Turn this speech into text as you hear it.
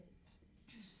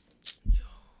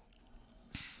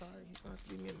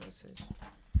Leave me a message.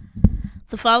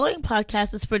 The following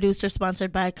podcast is produced or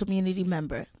sponsored by a community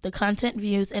member. The content,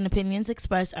 views, and opinions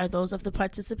expressed are those of the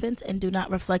participants and do not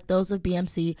reflect those of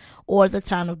BMC or the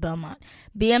town of Belmont.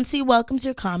 BMC welcomes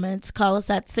your comments. Call us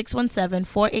at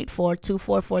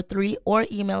 617-484-2443 or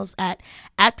email us at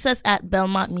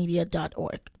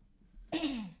access@belmontmedia.org.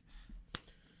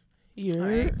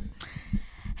 Right.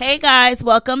 Hey guys,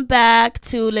 welcome back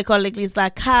to L'École l'Église La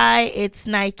Caille. It's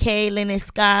Nike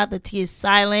Lenesca. The T is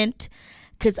silent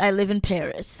because I live in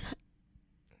Paris.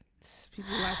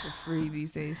 People laugh for free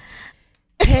these days.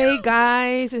 Hey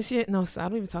guys, it's your no, I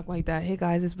don't even talk like that. Hey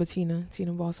guys, it's Bettina,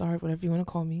 Tina Bossart, whatever you want to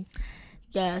call me.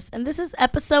 Yes, and this is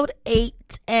episode 8,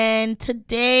 and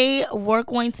today we're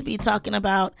going to be talking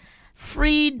about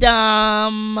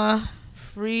freedom,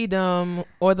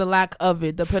 or the lack of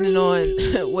it, depending on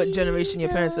what generation your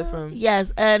parents are from.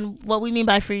 Yes, and what we mean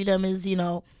by freedom is,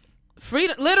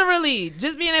 freedom, literally,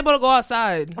 just being able to go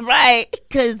outside. Right,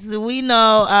 because we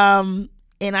know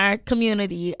in our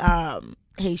community,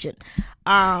 Haitian,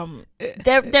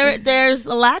 there's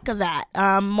a lack of that.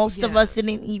 Most of us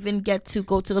didn't even get to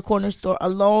go to the corner store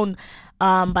alone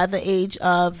by the age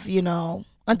of,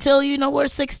 until, we're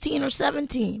 16 or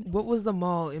 17. What was the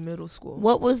mall in middle school?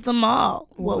 What was the mall?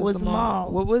 What was the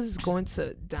mall? What was going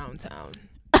to downtown?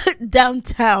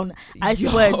 Downtown. I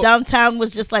swear, downtown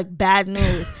was just like bad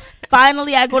news.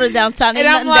 Finally, I go to downtown and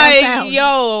I'm like, downtown.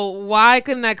 yo, why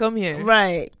couldn't I come here?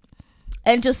 Right.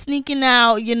 And just sneaking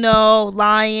out,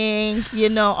 lying,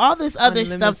 all this other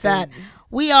stuff that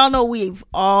we all know we've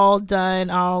all done,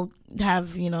 all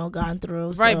have, gone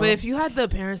through. Right, so. but if you had the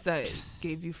parents that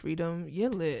gave you freedom, you're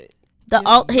lit. The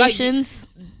alt Haitians,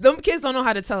 them kids don't know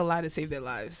how to tell a lie to save their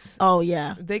lives. Oh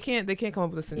yeah, they can't come up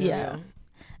with a scenario.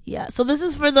 Yeah, so this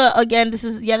is this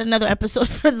is yet another episode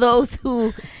for those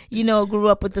who, grew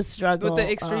up with the struggle. With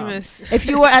the extremists. If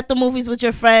you were at the movies with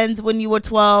your friends when you were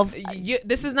 12,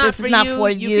 this is not for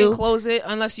you. You can close it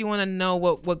unless you want to know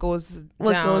what goes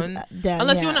down.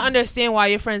 Unless you want to understand why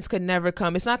your friends could never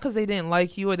come. It's not because they didn't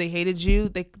like you or they hated you.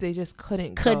 They just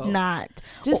couldn't Could not.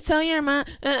 Just tell your mom.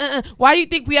 Why do you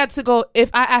think we had to go? If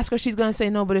I ask her, she's going to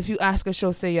say no. But if you ask her,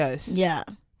 she'll say yes. Yeah.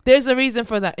 There's a reason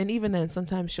for that. And even then,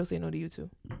 sometimes she'll say no to you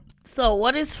too. So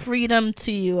what is freedom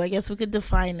to you? I guess we could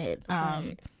define it.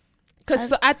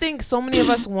 Because I think so many of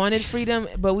us wanted freedom,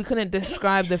 but we couldn't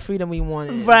describe the freedom we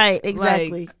wanted. Right,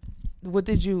 exactly. What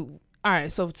did you... All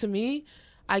right, so to me,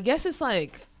 I guess it's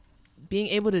like being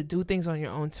able to do things on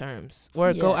your own terms.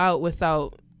 Or go out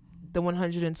without the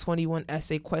 121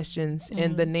 essay questions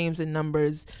and the names and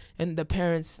numbers and the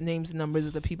parents' names and numbers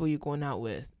of the people you're going out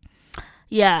with.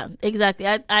 Yeah, exactly.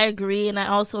 I agree. And I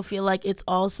also feel like it's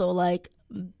also like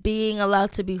being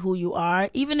allowed to be who you are,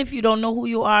 even if you don't know who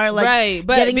you are, like right,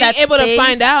 but being able to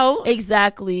find out.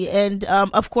 Exactly. And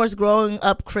of course, growing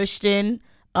up Christian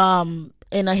in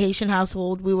a Haitian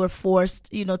household, we were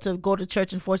forced, to go to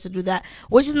church and forced to do that,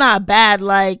 which is not bad.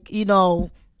 Like,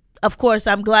 of course,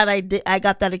 I'm glad I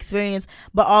got that experience,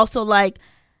 but also like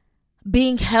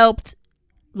being helped,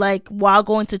 like while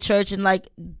going to church and like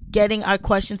getting our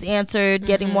questions answered,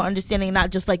 getting more understanding, not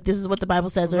just like this is what the Bible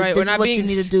says or right, this is what you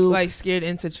need to do. Like scared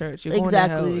into church. You're exactly.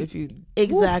 going to hell if you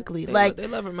exactly. Like they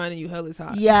love reminding you hell is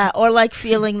hot. Yeah, or like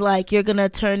feeling like you're gonna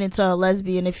turn into a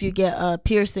lesbian if you get a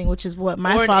piercing, which is what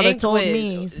my father told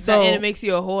me. So and it makes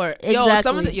you a whore. Exactly.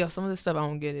 Some of the stuff I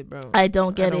don't get it, bro. I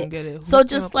don't get it. So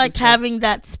just like having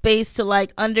that space to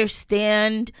like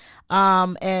understand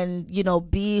and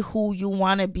be who you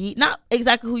want to be, not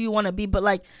exactly who you want to be, but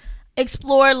like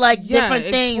explore like different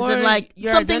things and like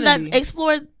something identity. That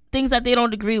explore things that they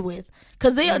don't agree with,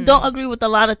 because they don't agree with a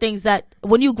lot of things that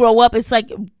when you grow up it's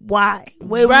like why it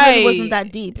really wasn't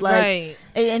that deep, like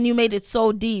and you made it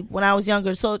so deep when I was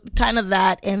younger. So kind of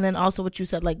that, and then also what you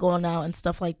said, like going out and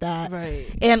stuff like that, right?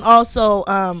 And also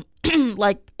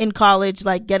like in college,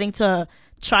 like getting to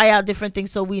try out different things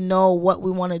so we know what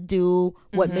we want to do,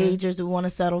 what majors we want to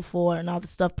settle for, and all the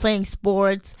stuff. Playing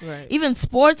sports, right. Even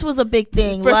sports was a big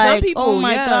thing for like some people, oh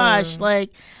my gosh,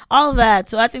 like all that.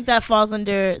 So I think that falls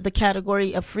under the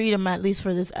category of freedom, at least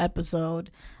for this episode.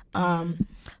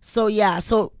 So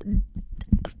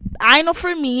I know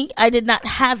for me, I did not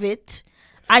have it.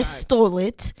 I stole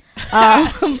it.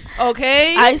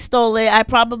 Okay, I stole it.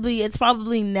 It's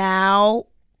probably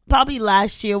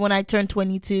last year when I turned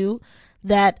 22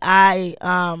 that I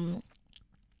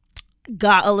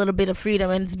got a little bit of freedom,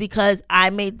 and it's because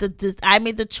I made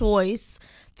the choice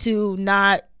to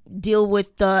not deal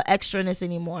with the extraness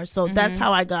anymore. So that's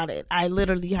how I got it. I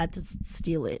literally had to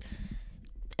steal it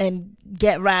and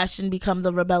get rash and become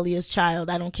the rebellious child.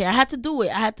 I don't care. I had to do it.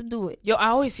 Yo, I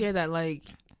always hear that, like,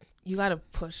 you gotta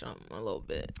push them a little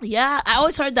bit. Yeah, I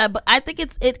always heard that, but I think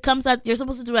it comes out. You're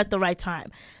supposed to do it at the right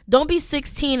time. Don't be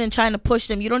 16 and trying to push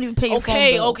them. You don't even pay your phone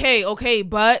bill. Okay,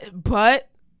 but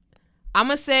I'm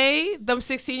gonna say them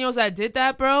 16-year-olds that did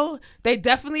that, bro. They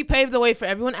definitely paved the way for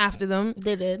everyone after them.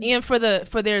 They did, and for their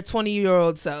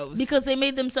 20-year-old selves, because they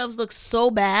made themselves look so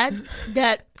bad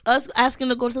that us asking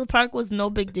to go to the park was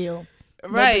no big deal.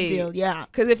 Right? No big deal. Yeah.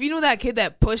 Because if you knew that kid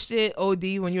that pushed it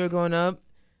OD when you were growing up.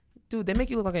 Dude, they make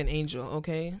you look like an angel,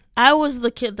 okay? I was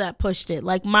the kid that pushed it.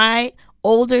 Like, my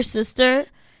older sister,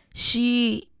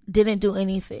 she didn't do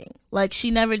anything. Like,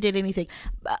 she never did anything.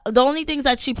 The only things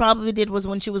that she probably did was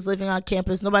when she was living on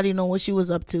campus. Nobody knew what she was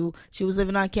up to. She was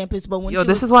living on campus, but when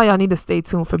this is why y'all need to stay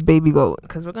tuned for Baby Goat,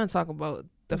 because we're going to talk about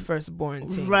the firstborn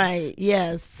things. Right,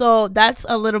 yes. So that's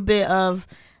a little bit of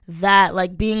that,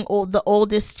 like, being the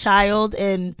oldest child,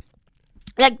 and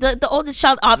like the oldest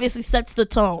child obviously sets the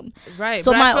tone, right?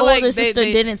 So my older sister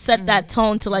didn't set that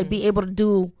tone to like be able to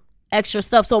do extra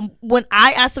stuff. So when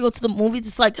I asked to go to the movies,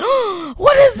 it's like, oh,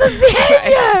 what is this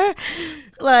behavior?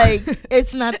 Like,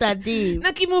 it's not that deep.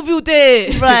 Naki movie you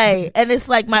did. Right. And it's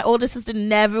like my older sister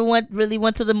never went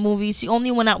to the movies. She only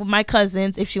went out with my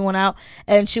cousins if she went out,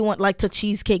 and she went like to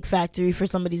Cheesecake Factory for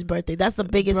somebody's birthday. That's the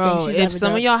biggest thing she's ever done. If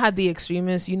some of y'all had the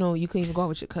extremists, you couldn't even go out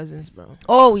with your cousins, bro.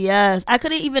 Oh yes. I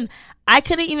couldn't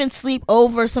even sleep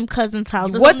over some cousin's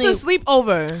house. What's a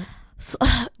sleepover?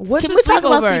 Can we talk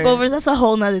about sleepovers? That's a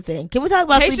whole nother thing. Can we talk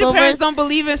about Haitian sleepovers? parents don't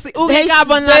believe in sleep. There's no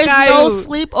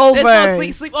sleepover. There's no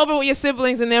sleepover with your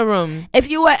siblings in their room. If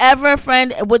you were ever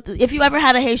if you ever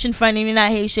had a Haitian friend and you're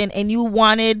not Haitian and you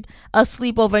wanted a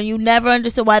sleepover and you never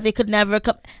understood why they could never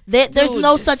come, there's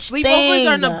no such sleepovers thing.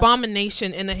 Sleepovers are an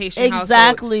abomination in the Haitian household.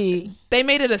 Exactly. They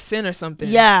made it a sin or something.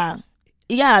 Yeah.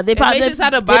 Yeah, they probably. If Haitians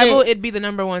had a Bible, it'd be the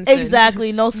number one sin.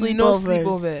 Exactly, no sleepovers. No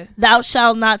sleepover. Thou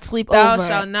shalt not sleep over. Thou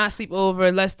shalt not sleep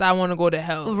over, lest I want to go to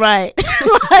hell. Right,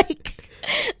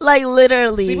 like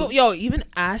literally. Even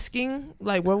asking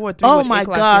like World War III. Oh my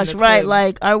gosh! Right,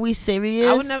 like, are we serious?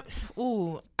 I would never.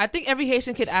 I think every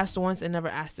Haitian kid asked once and never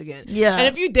asked again. Yeah, and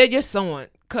if you did, you're someone.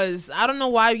 Because I don't know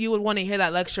why you would want to hear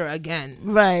that lecture again.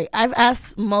 Right. I've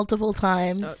asked multiple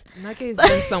times. In that case,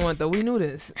 been someone though. We knew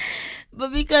this.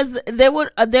 But because they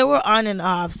were on and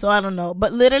off, so I don't know.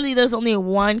 But literally, there's only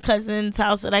one cousin's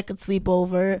house that I could sleep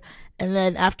over. And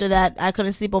then after that, I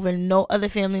couldn't sleep over in no other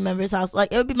family member's house.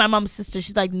 Like, it would be my mom's sister.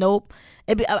 She's like, nope.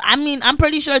 I'm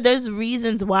pretty sure there's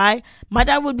reasons why. My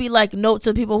dad would be like, no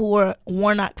to people who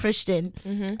were not Christian.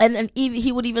 Mm-hmm. And then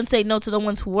he would even say no to the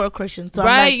ones who were Christian. So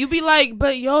right. You'd be like,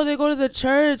 but they go to the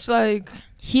church. Like,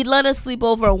 he'd let us sleep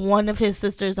over at one of his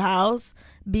sister's house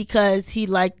because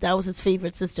that was his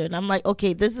favorite sister. And I'm like,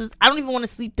 okay, I don't even want to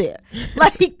sleep there.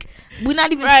 Like, we're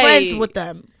not even friends with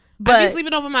them. But I be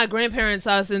sleeping over my grandparents'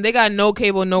 house and they got no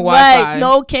cable, no Wi-Fi. Right,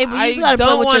 no cable. You just gotta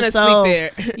play with yourself.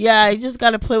 Sleep there. Yeah, you just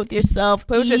gotta play with yourself.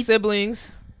 Play with your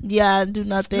siblings. Yeah, do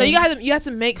nothing. No, you have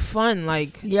to make fun.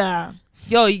 Like, yeah.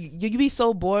 Yo, you be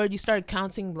so bored. You start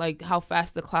counting like how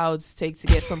fast the clouds take to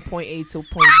get from point A to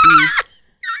point B.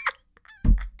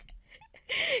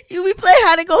 You be playing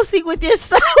hide and go seek with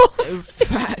yourself.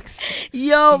 Facts.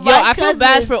 I feel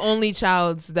bad for only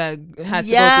childs that had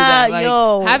to go through that.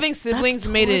 Like, having siblings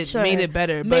made it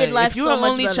better. But if you were an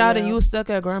only child and you were stuck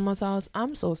at grandma's house,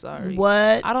 I'm so sorry.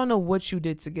 What? I don't know what you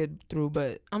did to get through,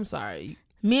 but I'm sorry.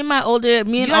 You had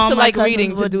to like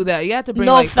reading to do that. You had to bring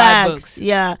like facts. 5 books.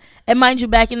 Yeah, and mind you,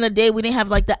 back in the day, we didn't have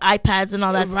like the iPads and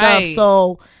all that stuff.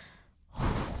 So.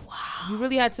 You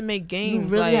really had to make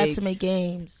games.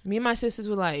 Me and my sisters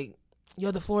were like,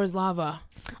 yo, the floor is lava.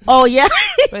 Oh, yeah.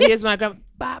 But here's my grandma.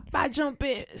 Bye, jump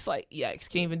in. It's like, yikes,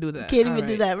 can't even do that.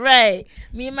 Do that, right.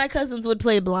 Me and my cousins would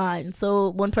play blind. So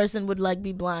one person would like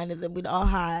be blind and then we'd all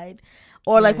hide.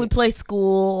 Or like we'd play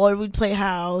school or we'd play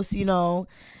house,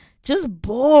 Just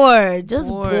bored.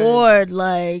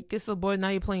 Like. Get so bored, now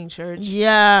you're playing church.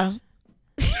 Yeah.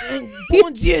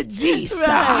 Bon Dieu dit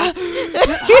ça.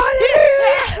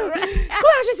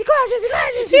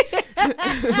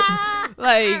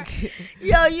 Like,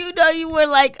 yo, you were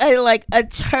like a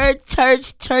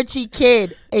churchy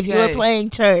kid if you were playing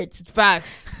church.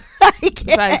 Facts.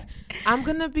 Facts. I'm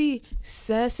gonna be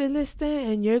Celeste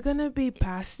and you're gonna be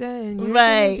Pastor and you're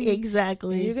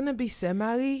exactly. And you're gonna be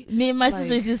Semari. Me and my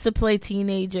sisters used to play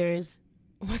teenagers.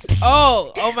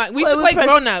 Oh my! We used to play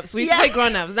grown-ups. We used to play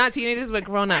grown-ups, not teenagers, but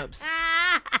grown-ups.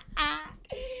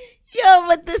 Yo,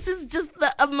 but this is just the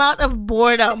amount of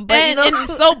boredom. But and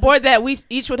so bored that we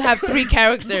each would have 3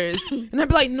 characters. And I'd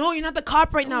be like, no, you're not the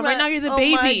cop right now. Right now, you're the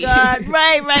baby. Oh, my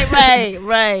God.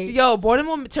 Right. Yo, boredom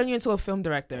will turn you into a film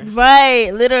director.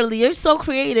 Right. Literally. You're so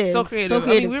creative. I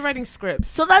mean, we're writing scripts.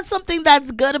 So that's something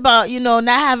that's good about, not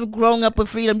having growing up with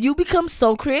freedom. You become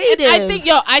so creative. And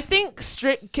I think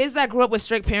strict kids that grew up with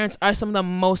strict parents are some of the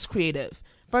most creative.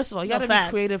 First of all, you gotta be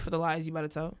creative for the lies you about to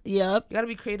tell. Yep. You gotta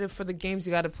be creative for the games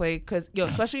you gotta play. Cause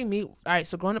especially me. All right,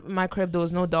 so growing up in my crib, there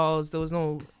was no dolls. There was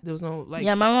no like.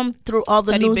 Yeah, my mom threw all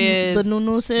the new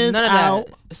nooses none of out.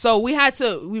 That. So we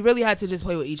really had to just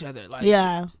play with each other. Like,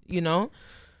 yeah.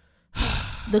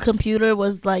 The computer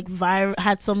was like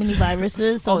had so many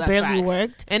viruses, so it barely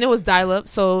worked. And it was dial-up,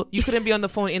 so you couldn't be on the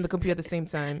phone and the computer at the same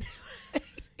time.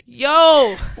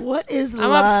 Yo, what is life?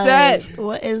 I'm upset.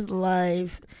 What is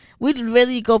life? We'd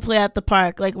really go play at the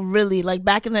park, like really, like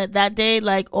back in that day,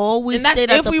 like we stayed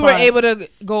at the park. If we were able to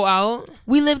go out,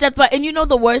 we lived at the park, and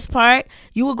the worst part,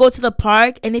 you would go to the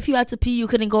park, and if you had to pee, you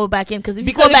couldn't go back in because if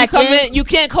you go back in, you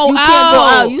can't go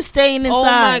out. You staying inside. Oh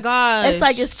my god, it's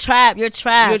like it's trapped. You're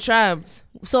trapped. You're trapped.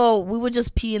 So we would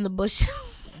just pee in the bush.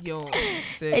 Yo,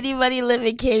 sick. Anybody live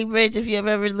in Cambridge? If you have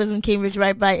ever lived in Cambridge,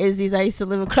 right by Izzy's, I used to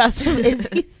live across from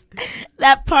Izzy's.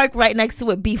 That park right next to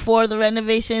it before the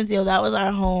renovations, that was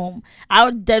our home.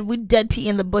 We dead pee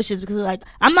in the bushes because like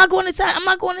I'm not going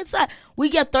inside. We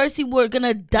get thirsty, we're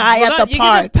gonna die at the park. You're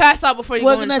gonna pass out before you go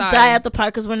inside. We're gonna die at the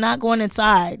park because we're not going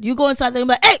inside. You go inside, they're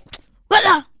gonna be like, hey,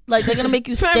 what? Like they're gonna make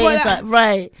you stay inside,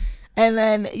 right? And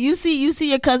then you see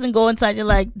your cousin go inside, you're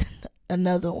like.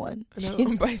 Another one.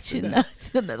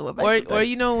 Another one. Or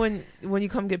when you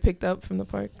come get picked up from the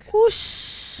park.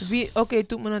 Whoosh. Okay,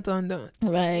 right.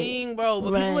 Dang, bro.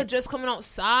 But people are just coming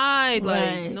outside.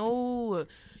 Right. Like, no.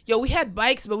 Yo, we had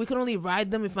bikes, but we could only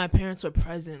ride them if my parents were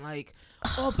present. Like,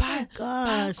 bye.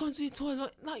 Gosh. Go to the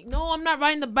toilet. Like, no, I'm not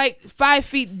riding the bike 5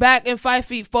 feet back and 5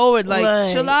 feet forward.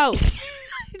 Like, chill out.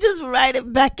 Just ride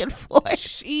it back and forth.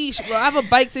 Sheesh, bro. I have a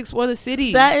bike to explore the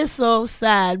city. That is so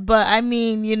sad. But I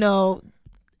mean, a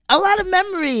lot of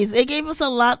memories. It gave us a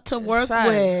lot to work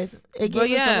with. It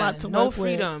gave us a lot to work with. No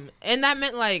freedom. And that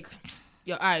meant like,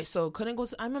 all right, so couldn't go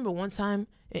I remember one time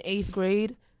in 8th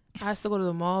grade, I had to go to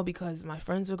the mall because my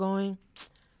friends were going.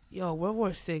 Yo, World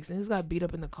War VI, and this got beat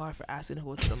up in the car for asking to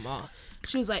go to the mall.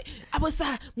 She was like, because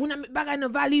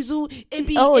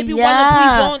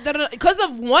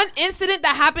of one incident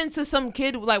that happened to some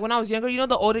kid, like when I was younger,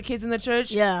 the older kids in the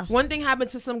church? Yeah. One thing happened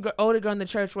to some older girl in the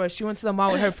church where she went to the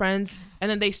mall with her friends, and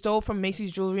then they stole from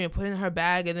Macy's jewelry and put it in her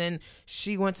bag, and then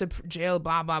she went to jail,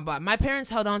 blah, blah, blah. My parents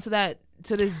held on to that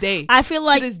to this day. I feel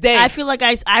like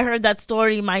I heard that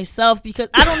story myself because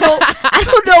I don't know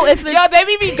if it's... Yo, they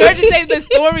be regurgitating the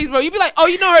stories, bro. You be like, oh,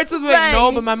 you know her too. Like,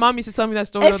 no, but my mom used to tell me that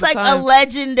story all the time. It's like a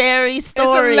legendary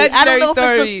story. I don't know if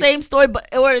it's the same story,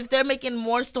 or if they're making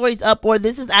more stories up, or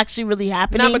this is actually really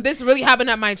happening. No, but this really happened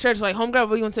at my church. Like, homegirl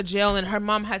really went to jail, and her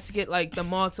mom had to get like the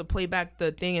mall to play back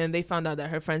the thing, and they found out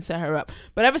that her friend set her up.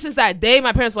 But ever since that day,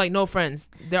 my parents were like, no friends.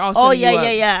 They're all setting you up.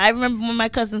 Yeah. I remember when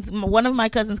one of my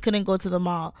cousins couldn't go to the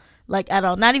mall. Like at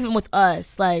all, not even with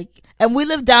us. Like, and we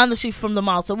lived down the street from the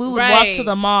mall, so we would walk to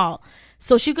the mall.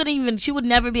 So she would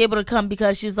never be able to come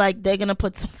because she's like, they're gonna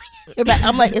put something in your back.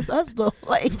 I'm like, it's us though.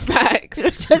 Like, facts.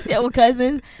 Just your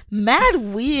cousins, mad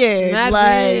weird,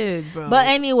 bro. But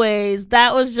anyways,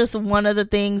 that was just one of a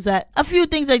few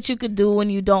things that you could do when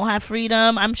you don't have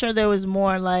freedom. I'm sure there was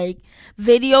more, like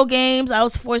video games. I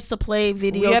was forced to play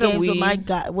video games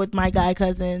with my guy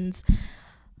cousins.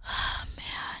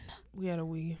 We had a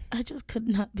Wii. I just could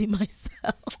not be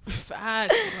myself.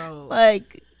 Facts, bro.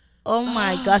 Like, oh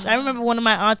my gosh. I remember one of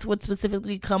my aunts would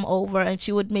specifically come over and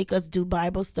she would make us do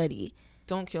Bible study.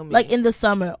 Don't kill me. Like in the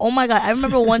summer. Oh my God. I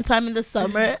remember one time in the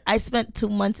summer, I spent 2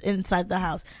 months inside the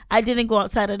house. I didn't go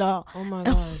outside at all. Oh my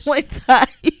gosh. One time.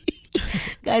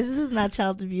 Guys, this is not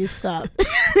child abuse. Stop.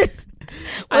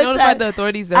 I notified the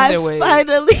authorities on their way.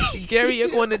 Gary, you're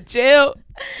going to jail.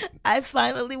 I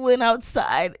finally went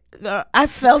outside. I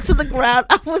fell to the ground.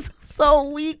 I was so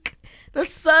weak. The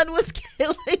sun was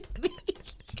killing me.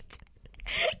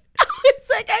 I was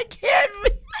like, I can't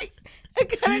breathe. I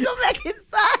gotta go back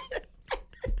inside.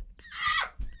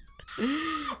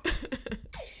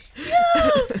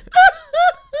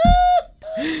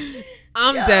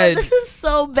 I'm dead. This is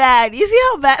so bad. You see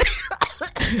how bad?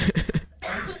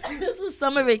 This was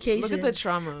summer vacation. Look at the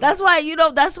trauma. That's why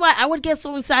I would get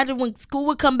so excited when school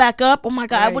would come back up. Oh my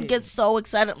God, right. I would get so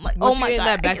excited. I'm like, once oh my God. You're in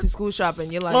that back to school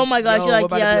shopping. You're like, oh my God, you're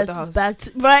like, yes, back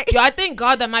to, right. Yo, I thank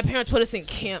God that my parents put us in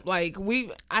camp. Like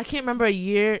I can't remember a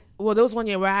year. Well, there was one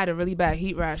year where I had a really bad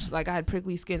heat rash. Like I had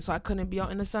prickly skin, so I couldn't be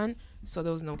out in the sun. So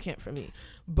there was no camp for me.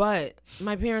 But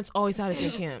my parents always had us in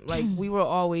camp. Like we were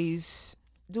always,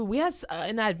 dude, we had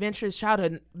an adventurous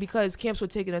childhood because camps were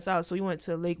taking us out. So we went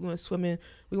to the lake, we went swimming,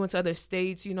 we went to other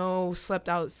states, slept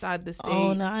outside the state.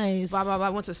 Oh, nice. Blah, blah,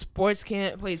 blah. Went to sports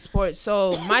camp, played sports.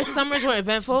 So my summers were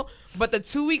eventful, but the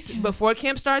 2 weeks before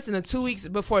camp starts and the 2 weeks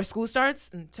before school starts,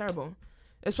 terrible.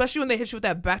 Especially when they hit you with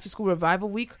that back to school revival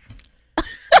week.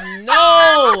 No.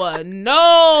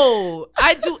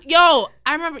 I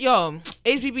remember,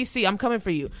 HBBC, I'm coming for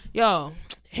you.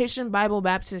 Haitian Bible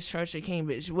Baptist Church at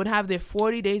Cambridge would have their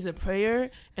 40 days of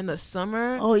prayer in the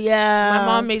summer. Oh, yeah. My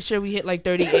mom made sure we hit like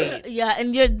 38. Yeah,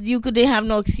 and you didn't have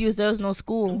no excuse. There was no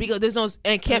school. Because there's no,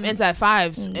 and camp ends at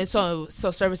 5, and so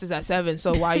services at 7.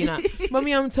 So why you not?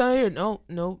 Mommy, I'm tired. Nope.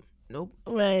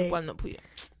 Right.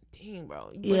 Dang, bro.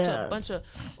 A bunch of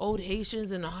old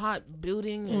Haitians in a hot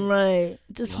building. And, right.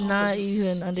 Just not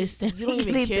even understand. You don't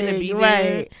even anything. care to be there.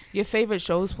 Right. Your favorite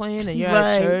show's playing and you're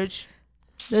at church.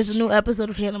 There's a new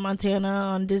episode of Hannah Montana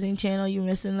on Disney Channel. You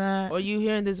missing that? Or you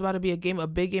hearing there's about to be a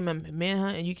big game of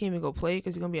Manhunt and you can't even go play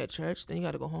because you're going to be at church. Then you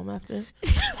got to go home after.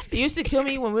 It used to kill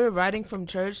me when we were riding from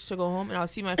church to go home and I'll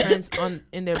see my friends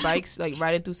in their bikes like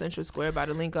riding through Central Square about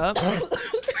to link up.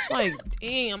 Like,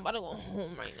 dang, I'm about to go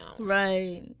home right now.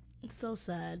 Right. It's so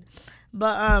sad.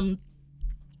 But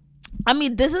I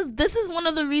mean, this is one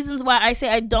of the reasons why I say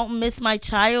I don't miss my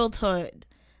childhood.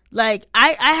 Like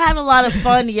I had a lot of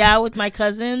fun, with my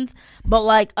cousins, but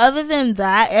like other than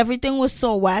that, everything was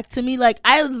so whack to me. Like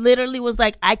I literally was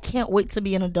like, I can't wait to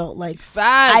be an adult. Like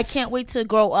facts. I can't wait to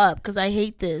grow up because I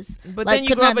hate this. But like, then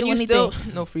you grow up and you still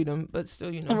no freedom, but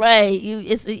still right.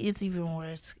 It's even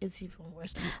worse. It's even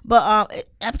worse. But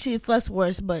actually it's less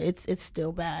worse, but it's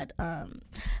still bad.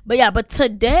 But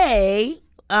today,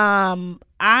 I'm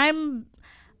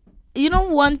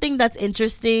one thing that's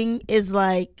interesting is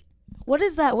like. What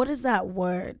is that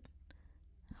word?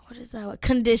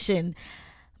 Conditioned.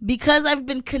 Because I've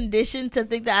been conditioned to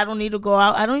think that I don't need to go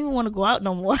out. I don't even want to go out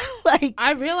no more. Like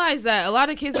I realized that a lot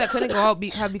of kids that couldn't go out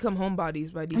have become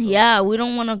homebodies by default. Yeah, we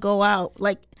don't want to go out.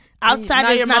 Like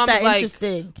outside is not that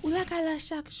interesting.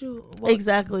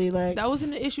 Exactly. Like that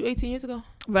wasn't an issue 18 years ago.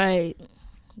 Right.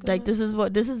 Like this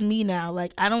is me now.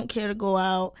 Like I don't care to go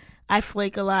out. I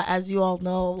flake a lot, as you all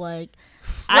know. Like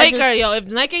Flaker, if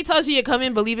Nike tells you you're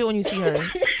coming, believe it when you see her.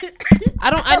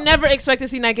 I never expect to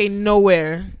see Nike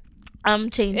nowhere.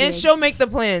 I'm changing. And she'll make the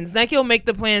plans. Nike will make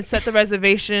the plans, set the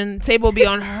reservation. Table will be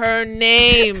on her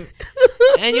name.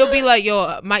 And you'll be like,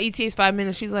 my ETA is 5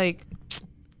 minutes. She's like,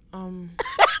 I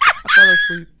fell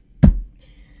asleep.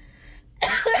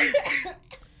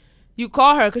 You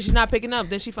call her because she's not picking up.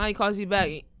 Then she finally calls you back.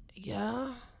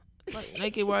 Yeah? Like,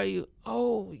 Nike, where are you?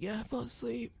 Oh, yeah, I fell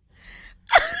asleep.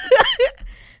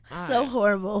 So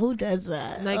horrible. Who does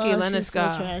that? Nike, she's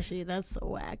so trashy. That's so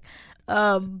whack.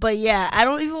 But yeah, I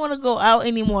don't even want to go out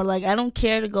anymore. Like I don't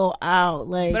care to go out.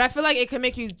 Like, but I feel like it can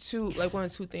make you one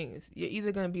of two things. You're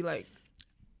either gonna be like,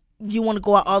 you want to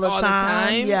go out all the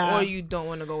time, yeah, or you don't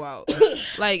want to go out.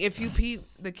 Like if you peep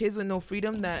the kids with no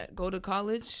freedom that go to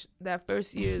college, that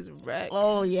first year is wreck.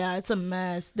 Oh yeah, it's a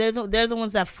mess. They're the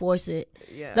ones that force it.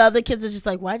 Yeah, the other kids are just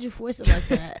like, why'd you force it like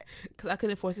that? Because I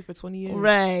couldn't force it for 20 years.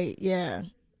 Right? Yeah.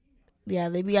 Yeah,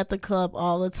 they be at the club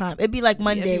all the time. It'd be like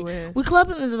Monday. We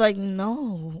clubbing and they're like,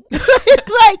 no. It's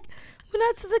like, we're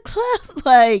not to the club.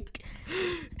 Like,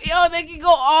 they can go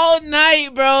all night,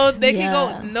 bro. They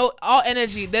can go all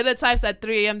energy. They're the types at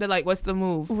 3 a.m. They're like, what's the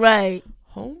move? Right.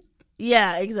 Home?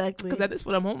 Yeah, exactly. Because at this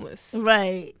point, I'm homeless.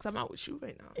 Right. Because I'm out with you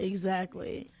right now.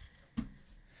 Exactly.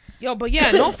 But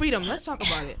yeah, no freedom. Let's talk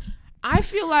about it. I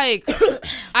feel like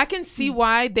I can see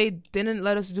why they didn't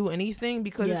let us do anything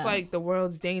because it's like the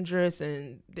world's dangerous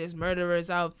and there's murderers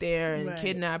out there and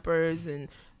kidnappers and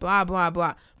blah, blah,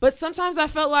 blah. But sometimes I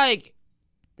felt like,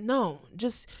 no,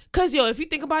 just because, if you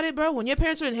think about it, bro, when your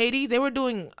parents were in Haiti, they were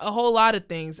doing a whole lot of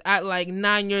things at like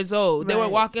 9 years old. They were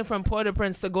walking from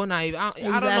Port-au-Prince to Gonaïves.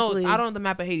 I don't know. I don't know the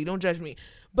map of Haiti. Don't judge me.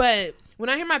 But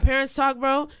when I hear my parents talk,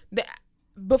 bro,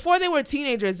 before they were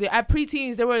teenagers, at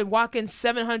preteens, they were walking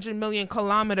 700 million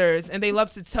kilometers, and they love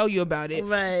to tell you about it.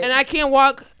 Right. And I can't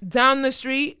walk down the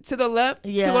street to the left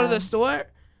to go to the store.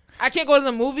 I can't go to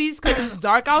the movies because it's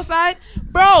dark outside.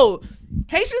 Bro,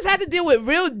 Haitians had to deal with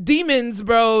real demons,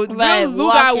 bro. Right, real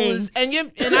lugauts,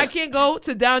 and I can't go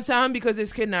to downtown because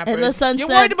it's kidnappers. And the sunset, you're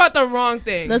worried about the wrong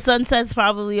thing. The sunset's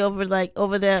probably over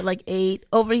there at like 8.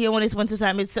 Over here when it's winter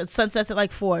time, it's sunsets at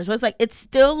like 4. So it's like it's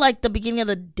still like the beginning of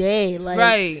the day. Like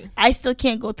right. I still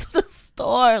can't go to the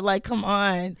store. Like come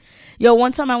on. Yo,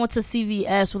 one time I went to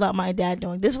CVS without my dad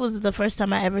knowing. This was the first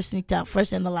time I ever sneaked out,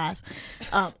 first and the last.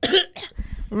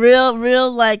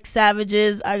 Real like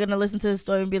savages are gonna listen to the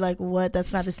story and be like, "What?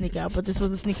 That's not a sneak out." But this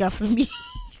was a sneak out for me.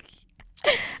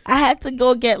 I had to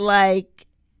go get like,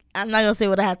 I'm not gonna say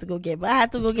what I had to go get, but I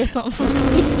had to go get something from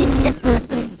CVS.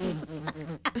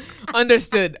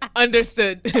 Understood. I had to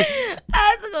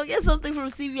go get something from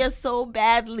CVS so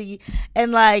badly,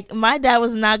 and like my dad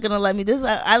was not gonna let me.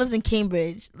 I lived in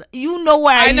Cambridge. You know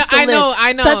where I used to live.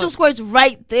 I know. Central Square's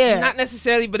right there. Not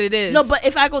necessarily, but it is. No, but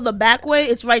if I go the back way,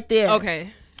 it's right there.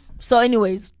 Okay. So,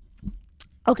 anyways.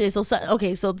 So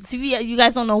CVS, you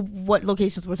guys don't know what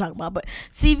locations we're talking about, but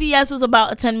CVS was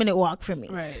about a 10-minute walk from me.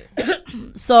 Right.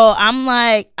 So I'm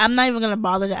like, I'm not even gonna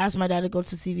bother to ask my dad to go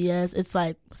to CVS. It's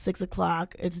like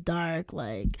 6:00. It's dark.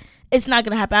 Like, it's not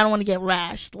gonna happen. I don't want to get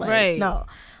rashed. Like, right. No.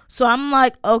 So I'm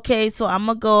like, okay, so I'm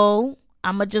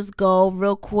gonna just go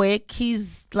real quick.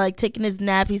 He's like taking his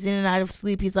nap. He's in and out of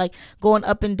sleep. He's like going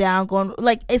up and down, going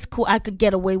like it's cool. I could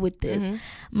get away with this.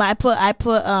 Mm-hmm. I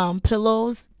put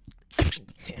pillows.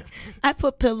 Damn. I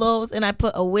put pillows and I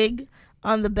put a wig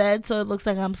on the bed so it looks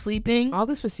like I'm sleeping. All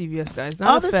this for CVS, guys.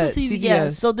 All this for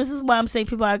CVS. So this is why I'm saying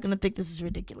people are gonna think this is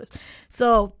ridiculous.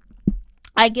 So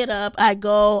I get up, I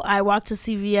go, I walk to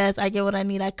CVS, I get what I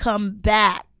need, I come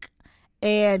back,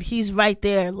 and he's right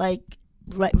there, like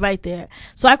right there.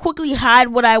 So I quickly hide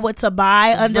what I went to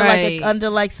buy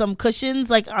under like some cushions,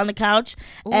 like on the couch.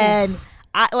 Ooh. And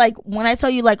I like when I tell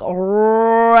you like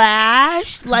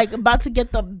rash, like about to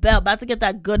get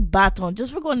that good baton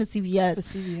just for going to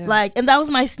CVS. Like, and that was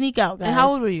my sneak out, guys. And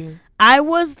how old were you? I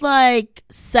was like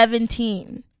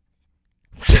 17.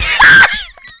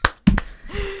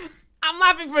 I'm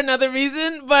laughing for another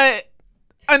reason, but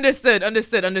understood.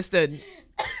 Wait,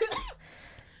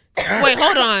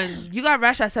 hold on. You got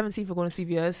rash at 17 for going to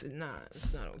CVS? Nah,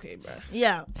 it's not okay, bro.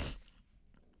 Yeah.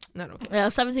 Not okay. Yeah,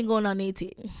 17 going on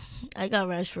 18. I got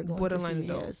rash for going to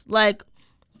CVS. Like,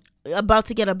 about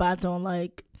to get a baton,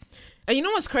 like. And you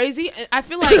know what's crazy? I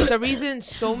feel like the reason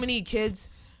so many kids,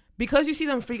 because you see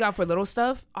them freak out for little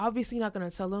stuff, obviously you're not going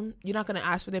to tell them. You're not going to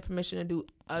ask for their permission to do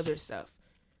other stuff.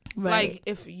 Right.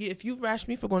 Like, if you rash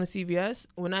me for going to CVS,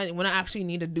 when I actually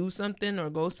need to do something or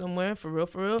go somewhere, for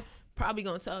real, probably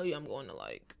going to tell you I'm going to,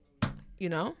 like, you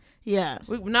know? Yeah.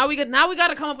 Now we got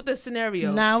to come up with a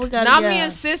scenario. Now me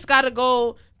and sis got to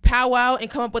go powwow and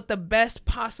come up with the best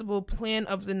possible plan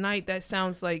of the night that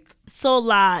sounds like so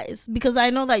lies, because I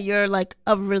know that you're like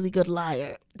a really good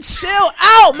liar. Chill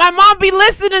out. My mom be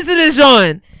listening to this,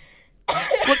 John.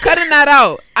 We're cutting that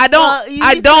out. I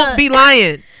don't be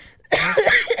lying.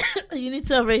 You need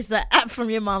to erase that app from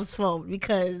your mom's phone,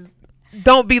 because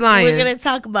don't be lying. We're going to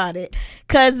talk about it,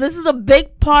 because this is a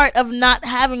big part of not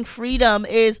having freedom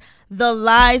is the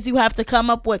lies you have to come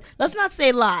up with. Let's not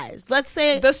say lies. Let's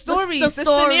say the stories, the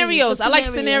scenarios. I like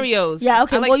scenarios. Yeah,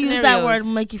 okay, we'll use that word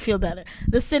and make you feel better.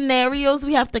 The scenarios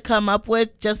we have to come up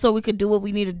with just so we could do what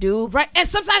we need to do. Right, and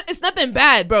sometimes it's nothing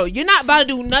bad, bro. You're not about to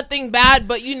do nothing bad,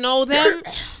 but you know them.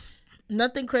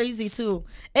 Nothing crazy too.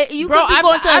 You could be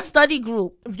going to a study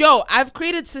group. Yo, I've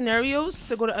created scenarios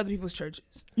to go to other people's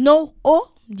churches. No.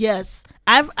 Oh, yes.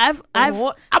 I'm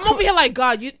over here like,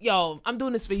 God, I'm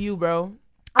doing this for you, bro.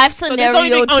 I've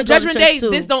scenarioed on Judgment Day. Too.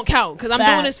 This don't count because I'm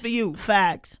doing this for you.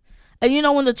 Facts. And you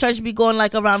know when the church be going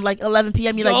like around like 11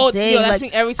 p.m. You're like, dang, that's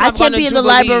like, me every time I can't be in the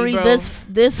library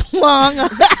this long.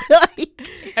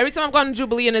 Every time I've gone to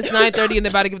Jubilee and it's 9:30 and they're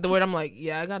about to give the word, I'm like,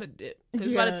 yeah, I gotta dip. It's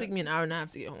about to take me an hour and a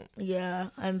half to get home. Yeah,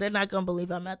 and they're not gonna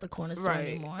believe I'm at the corner store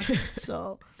anymore.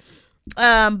 So,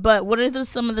 but what are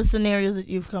some of the scenarios that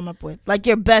you've come up with? Like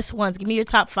your best ones. Give me your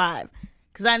top 5,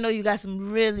 because I know you got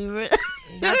some really.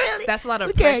 That's a lot of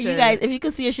Look pressure. At her, you guys, if you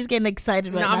can see her, she's getting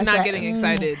excited right now. No, I'm not getting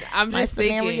excited. I'm just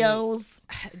scenarios.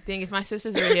 Dang, if my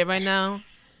sisters were here right now.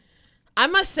 I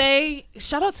must say,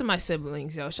 shout out to my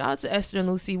siblings, yo. Shout out to Esther and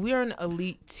Lucy. We are an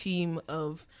elite team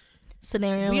of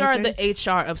scenario. We are the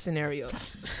HR of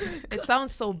scenarios. It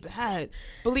sounds so bad.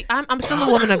 Believe I'm still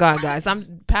a woman of God, guys.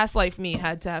 I'm past life me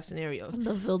had to have scenarios.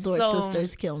 The Vildort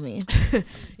sisters kill me.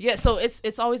 Yeah, so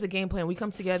it's always a game plan. We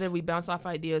come together, we bounce off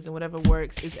ideas, and whatever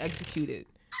works is executed.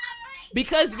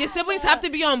 Because your siblings have to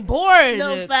be on board.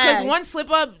 No, because one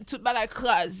slip up to like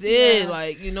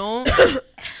like, you know.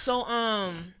 So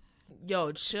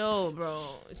yo, chill, bro.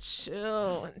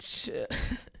 Chill.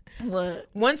 What?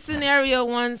 One scenario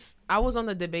once, I was on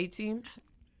the debate team.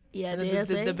 Yeah,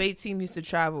 the debate team used to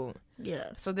travel.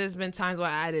 Yeah. So there's been times where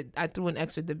I threw in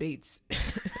extra debates.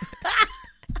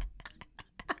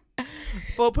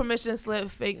 Full permission slip,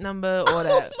 fake number, all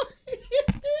that.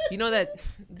 You know that,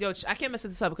 yo, I can't mess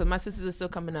this up because my sisters are still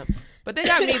coming up. But they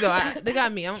got me though. They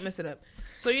got me. I won't mess it up.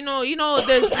 So you know,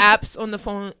 there's apps on the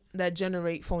phone that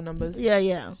generate phone numbers.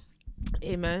 Yeah.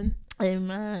 Amen.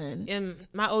 And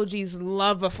my OGs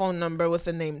love a phone number with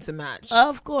a name to match.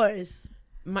 Of course.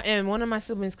 And one of my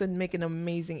siblings could make an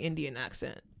amazing Indian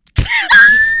accent.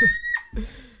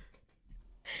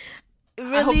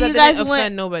 Really, I hope that you guys didn't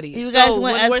offend nobody. You guys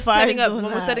went when as far as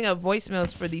we're setting up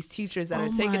voicemails for these teachers that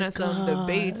are taking us on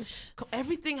debates,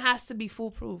 everything has to be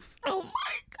foolproof. Oh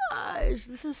my gosh,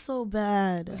 this is so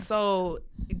bad. So,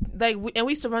 like, we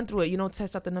used to run through it.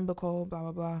 Test out the number, call,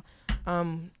 blah blah blah.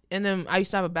 And then I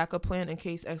used to have a backup plan in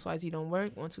case XYZ don't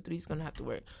work. 1, 2, 3 is gonna have to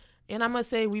work. And I must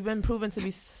say, we've been proven to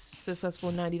be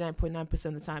successful 99.9%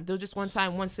 of the time. There was just one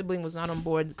time one sibling was not on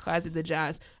board, class did the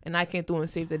jazz, and I came through and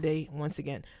saved the day once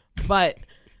again. But,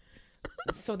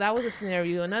 so that was a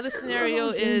scenario. Another scenario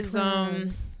is, I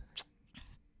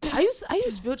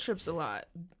use field trips a lot.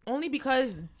 Only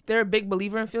because they're a big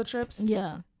believer in field trips.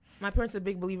 Yeah. My parents are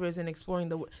big believers in exploring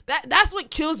the world. That's what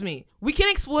kills me. We can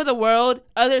explore the world,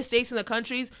 other states and the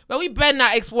countries, but we better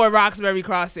not explore Roxbury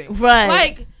Crossing. Right.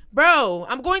 Like, bro,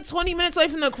 I'm going 20 minutes away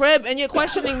from the crib and you're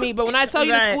questioning me. But when I tell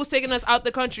you the school's taking us out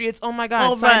the country, it's, oh my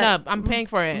God, sign up. I'm paying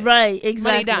for it. Right,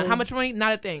 exactly. Money down. How much money?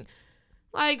 Not a thing.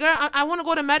 Like, girl, I want to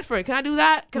go to Medford. Can I do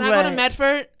that? Can I go to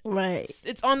Medford? Right.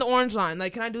 It's on the Orange Line.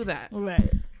 Like, can I do that?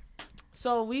 Right.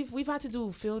 So we've had to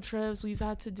do field trips. We've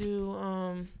had to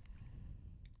do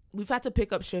we've had to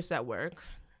pick up shifts at work.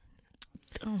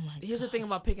 Oh my! Here's the thing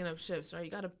about picking up shifts, right?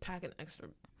 You got to pack an extra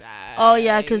bag. Oh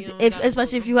yeah, because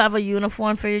especially if you have a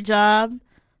uniform for your job.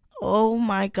 Oh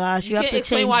my gosh, you have to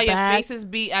explain change why back. your face is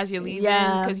beat as you're leaving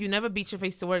because you never beat your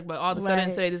face to work, but all of a sudden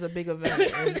today there's a big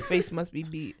event and your face must be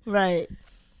beat. Right.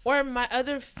 Or my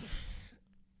other,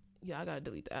 I gotta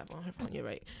delete the app on her phone. You're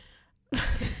right.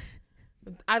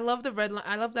 I love the red line.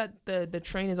 I love that the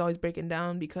train is always breaking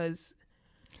down because.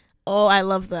 Oh, I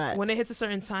love that. When it hits a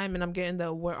certain time and I'm getting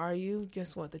the where are you?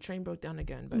 Guess what? The train broke down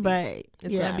again. Buddy. Right.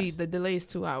 It's gonna be the delay is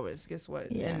 2 hours. Guess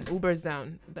what? Yeah. And Uber's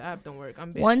down. The app don't work.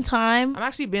 I'm banned. One time. I'm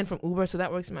actually banned from Uber, so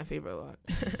that works in my favor a lot.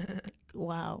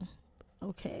 Wow.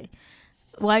 Okay.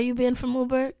 Why are you banned from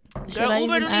Uber? Girl,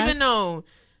 Uber don't even know.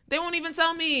 They won't even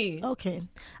tell me. Okay.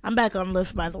 I'm back on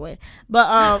Lyft, by the way.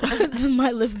 But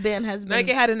my Lyft ban has been Like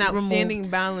it had an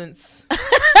outstanding balance.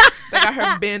 Like I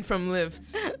heard banned from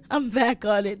Lyft. I'm back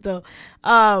on it though.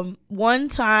 One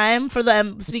time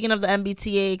speaking of the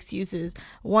MBTA excuses,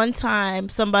 one time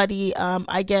somebody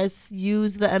I guess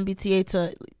used the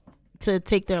MBTA to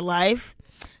take their life.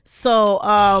 So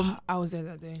I was there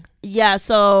that day. Yeah,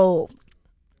 so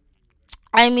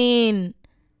I mean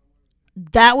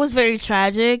that was very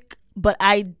tragic, but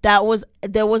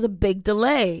there was a big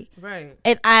delay. Right.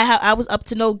 And I was up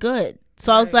to no good.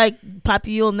 So I was like,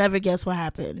 Poppy, you'll never guess what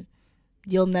happened.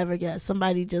 You'll never guess.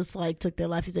 Somebody just like took their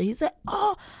life. He said,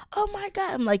 oh my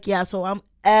God. I'm like, yeah, so I'm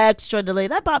extra delayed.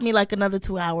 That bought me like another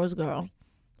 2 hours, girl.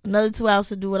 Another 2 hours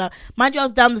to do what mind you, I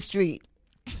was down the street.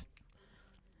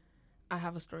 I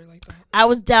have a story like that. I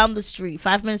was down the street,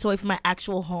 5 minutes away from my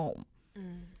actual home.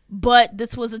 But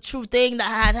this was a true thing that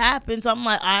had happened. So I'm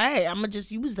like, all right, I'm going to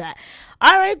just use that.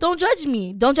 All right, don't judge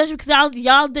me. Don't judge me because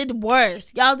y'all did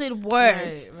worse. Y'all did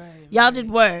worse. Y'all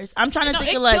did worse. I'm trying to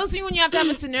think of like. It kills me when you have to have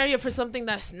a scenario for something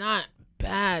that's not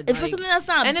bad. For something that's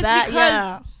not bad. And it's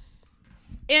because.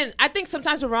 And I think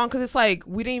sometimes we're wrong because it's like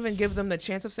we didn't even give them the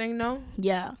chance of saying no.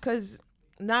 Yeah. Because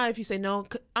now if you say no,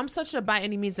 I'm such a by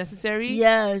any means necessary.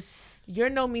 Yes. Your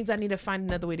no means I need to find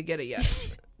another way to get a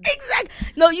yes.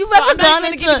 Exactly. No, you've ever gone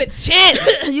into give you the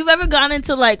chance. You've ever gone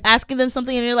into like asking them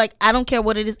something and you're like, I don't care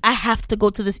what it is, I have to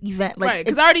go to this event. Like, right?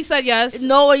 Because I already said yes.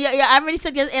 No, yeah, I already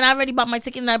said yes, and I already bought my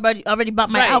ticket and I already bought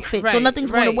my outfit, so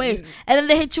nothing's going to waste. And then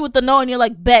they hit you with the no, and you're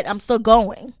like, bet I'm still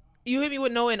going. You hit me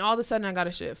with no, and all of a sudden I got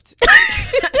a shift.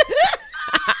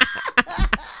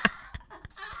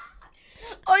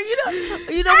 Or you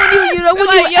know when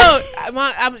like,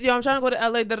 I'm trying to go to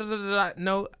LA. Da, da, da, da.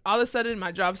 No, all of a sudden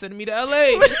my job sent me to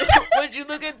LA. Would you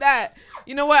look at that?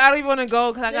 You know what? I don't even want to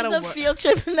go because I gotta work. There's a field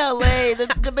trip in LA. The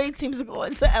debate team's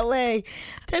going to LA.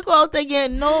 Take all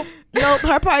thinking. Nope.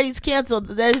 Her party's canceled.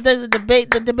 There's a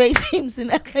debate. The debate team's in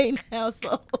LA now.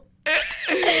 So,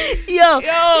 yo,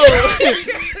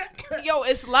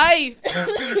 it's life.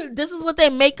 This is what they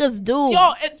make us do.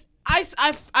 Yo.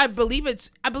 I believe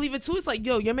it. I believe it too. It's like,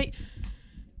 yo,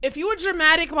 if you were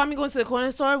dramatic about me going to the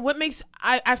corner store, what makes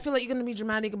I feel like you're gonna be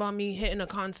dramatic about me hitting a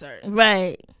concert,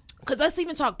 right? Because let's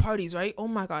even talk parties, right? Oh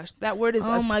my gosh, that word is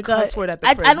a cuss word at the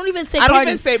crib. I don't even say party. I don't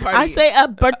even say party. I say a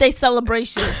birthday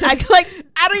celebration. I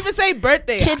don't even say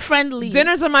birthday. Kid friendly.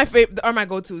 Dinners are my favorite. Are my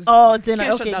go-tos. Oh,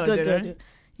 dinner. Okay, good.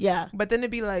 Yeah. But then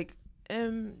it'd be like,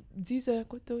 the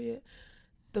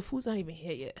food's not even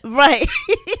here yet. Right.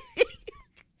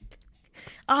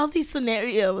 All these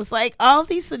scenarios.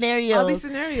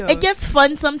 It gets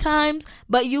fun sometimes,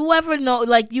 but you ever know,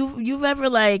 like you've ever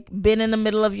like been in the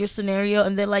middle of your scenario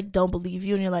and they like don't believe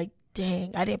you and you're like,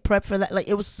 dang, I didn't prep for that. Like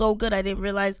it was so good, I didn't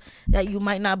realize that you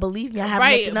might not believe me. I have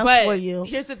nothing else for you.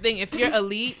 Here's the thing: if you're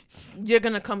elite, you're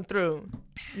gonna come through.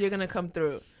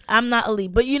 I'm not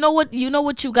elite, but you know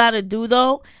what you gotta do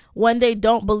though. When they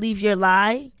don't believe your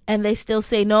lie and they still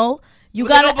say no, you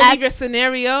gotta believe your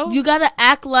scenario. You gotta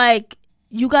act like.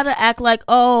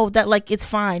 Oh, that like it's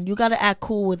fine. You gotta act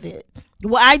cool with it.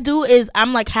 What I do is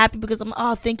I'm like happy because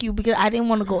thank you, because I didn't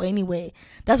want to go anyway.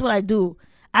 That's what I do.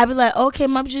 I be like, okay,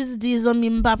 and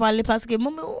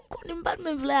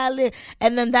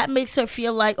then that makes her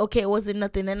feel like, okay, it wasn't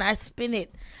nothing. And I spin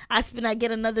it. I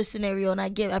get another scenario and I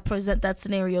present that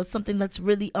scenario, something that's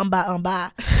really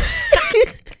umba.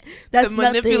 That's the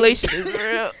manipulation is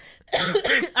real.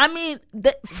 I mean,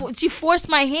 she forced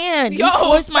my hand. Yo,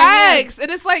 forced my hand.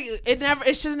 And it's like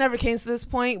it should have never came to this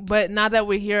point. But now that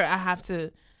we're here, I have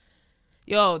to.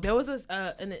 Yo, there was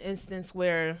an instance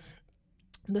where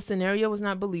the scenario was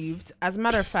not believed. As a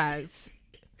matter of fact,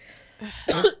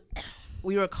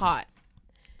 we were caught.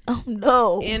 Oh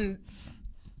no! And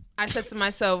I said to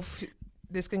myself,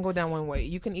 "This can go down one way.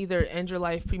 You can either end your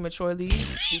life prematurely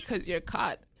because you're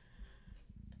caught."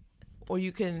 Or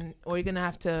you're gonna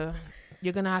have to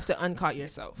uncaught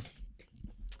yourself.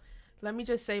 Let me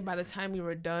just say, by the time we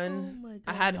were done,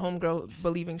 I had homegirl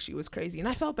believing she was crazy, and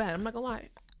I felt bad. I'm not gonna lie.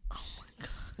 Oh my god,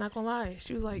 not gonna lie.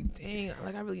 She was like, "Dang,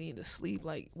 like I really need to sleep.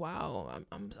 Like, wow,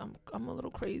 I'm a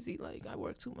little crazy. Like, I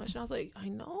work too much." And I was like, "I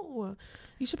know.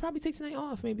 You should probably take tonight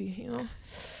off, maybe. You know."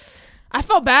 I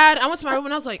felt bad. I went to my room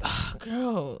and I was like, "Oh,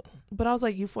 girl." But I was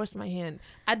like, you forced my hand.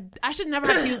 I should never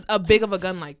have to use a big of a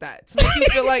gun like that to make you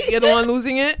feel like you're the one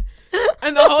losing it.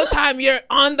 And the whole time you're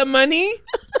on the money.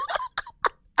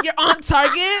 You're on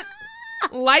target.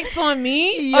 Lights on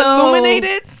me.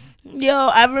 Illuminated. Yo,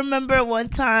 I remember one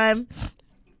time.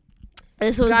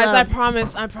 This was guys, I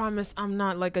promise I'm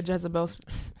not like a Jezebel.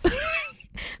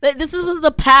 This was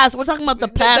the past. We're talking about the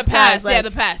past. The past. Like, Yeah,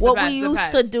 the past. What we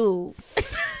used to do.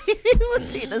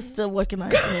 Tina's still working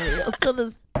on scenarios to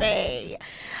this day.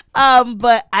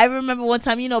 But I remember one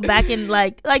time, back in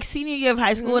like senior year of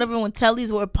high school, whatever, when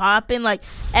tellies were popping, like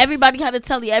everybody had a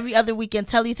telly every other weekend.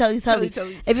 Telly. If you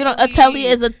don't, a telly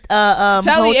is a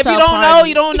telly. If you don't know,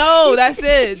 you don't know. That's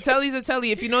it. Telly's a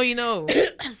telly. If you know, you know.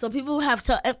 So people have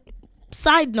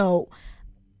side note.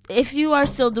 If you are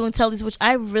still doing tellies, which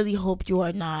I really hope you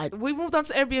are not. We moved on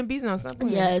to Airbnbs now. Stop.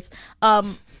 Yes.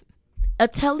 A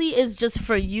telly is just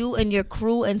for you and your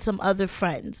crew and some other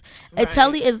friends. Right. A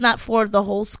telly is not for the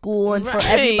whole school and for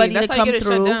everybody to come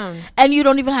through. And you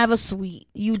don't even have a suite.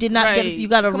 You did not get. You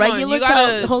got a regular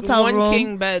hotel room. One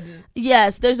king bed.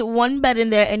 Yes, there's one bed in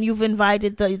there, and you've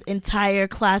invited the entire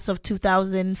class of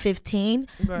 2015.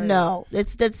 Right. No,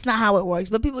 that's not how it works.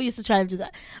 But people used to try to do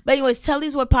that. But anyways,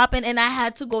 tellies were popping, and I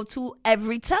had to go to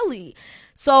every telly.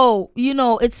 So,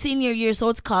 it's senior year, so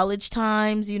it's college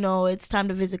times, it's time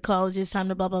to visit colleges, time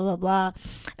to blah, blah, blah, blah.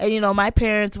 And, my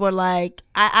parents were like,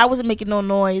 I wasn't making no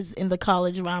noise in the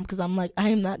college round because I'm like, I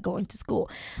am not going to school.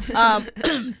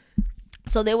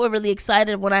 So they were really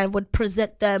excited when I would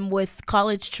present them with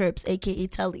college trips, aka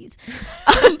tellies.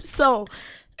 So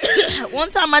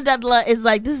one time my dad is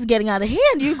like, this is getting out of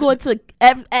hand. You're going to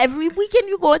every weekend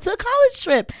you're going to a college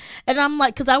trip. And I'm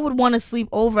like, because I would want to sleep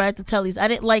over at the tellies. I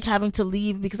didn't like having to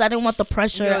leave because I didn't want the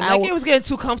pressure. Yeah, Nike was getting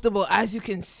too comfortable, as you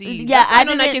can see. Yeah, I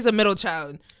know Nike's a middle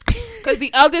child. Because the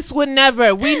eldest would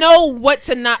never. We know what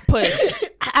to not push.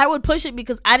 I would push it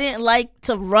because I didn't like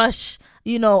to rush,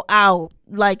 out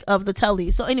like of the telly.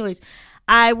 So anyways,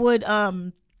 I would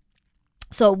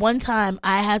so one time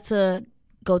I had to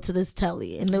go to this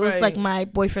telly, and it was like my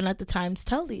boyfriend at the time's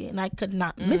telly, and I could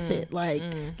not miss it. Like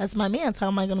that's my man's. How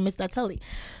am I gonna miss that telly?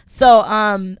 So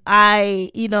I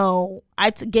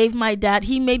gave my dad.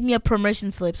 He made me a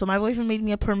permission slip. So my boyfriend made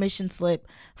me a permission slip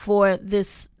for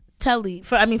this telly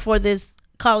for this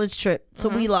college trip to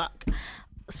Wheelock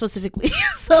specifically.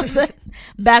 So that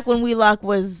back when Wheelock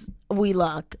was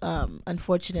Wheelock,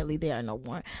 unfortunately they are no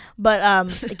more, but I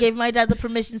gave my dad the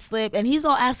permission slip, and he's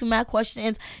all asking my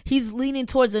questions. He's leaning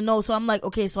towards a no, so I'm like,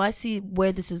 okay, so I see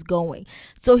where this is going.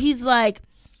 So he's like,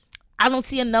 I don't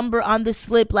see a number on the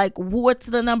slip. Like, what's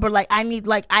the number? Like, I need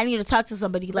to talk to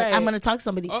somebody. Like, right. I'm going to talk to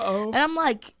somebody. And I'm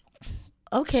like,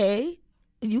 okay,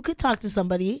 you could talk to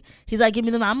somebody. He's like, give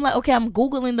me the number. I'm like, okay, I'm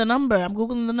Googling the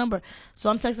number. So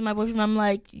I'm texting my boyfriend. I'm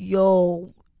like, yo,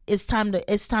 it's time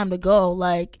to go.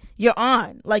 Like, you're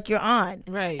on.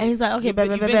 Right. And he's like, okay, you've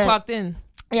been clocked in.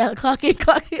 Yeah, clock in.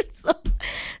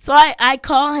 So I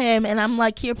call him and I'm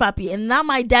like, here, papi. And now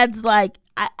my dad's like,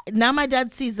 now my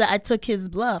dad sees that I took his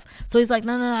bluff. So he's like,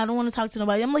 no, I don't want to talk to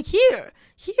nobody. I'm like, here,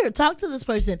 talk to this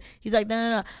person. He's like,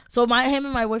 no. So him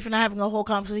and my boyfriend are having a whole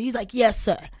conversation. He's like, yes,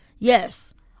 sir.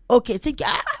 Yes. Okay. So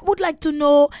I would like to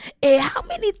know how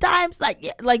many times,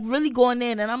 like really going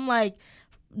in. And I'm like,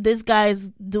 this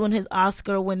guy's doing his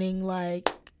Oscar-winning, like,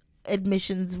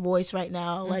 admissions voice right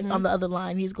now, like on the other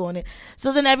line. He's going in.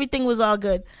 So then everything was all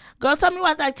good. Girl, tell me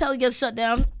why that tele gets shut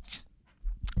down.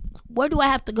 Where do I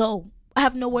have to go? I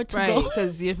have nowhere to go. Right,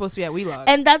 because you're supposed to be at WeLog.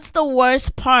 And that's the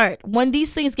worst part. When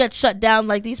these things get shut down,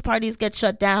 like these parties get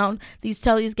shut down, these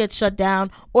tellies get shut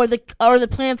down, or the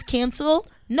plans cancel.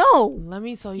 No. Let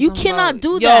me tell you, you cannot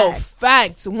do that. Yo,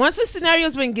 facts. Once the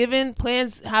scenario's been given,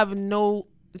 plans are not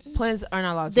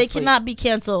allowed to They cannot be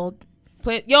canceled.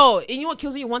 Yo, and you know what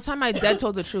kills me? One time my dad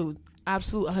told the truth.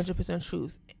 Absolute 100%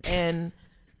 truth. And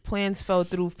plans fell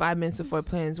through 5 minutes before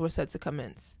plans were set to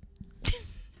commence.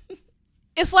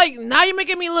 It's like, now you're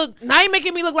making me look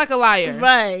like a liar.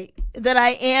 Right. That I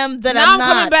am, that now I'm not.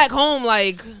 Now I'm coming back home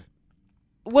like,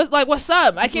 what's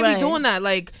up? I can't be doing that.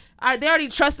 Like, they already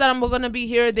trust that I'm going to be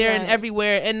here, there, and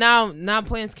everywhere. And now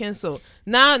plans cancel.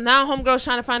 Now homegirl's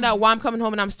trying to find out why I'm coming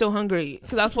home and I'm still hungry.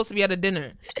 Because I was supposed to be at a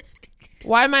dinner.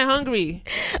 Why am I hungry?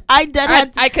 I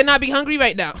cannot be hungry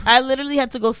right now. I literally had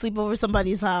to go sleep over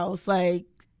somebody's house. Like,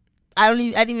 I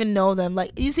didn't even know them.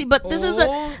 Like, you see, but this is the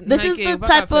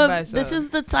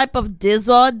type of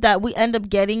dizzard that we end up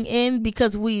getting in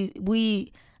because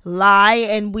we lie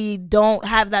and we don't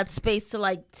have that space to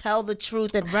like tell the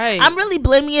truth. And I'm really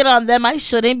blaming it on them. I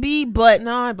shouldn't be, but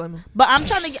no, I blame them. But I'm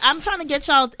trying to get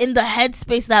y'all in the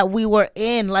headspace that we were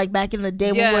in, like back in the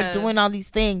day when we were doing all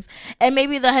these things, and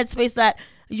maybe the headspace that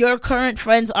your current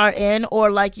friends are in, or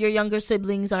like your younger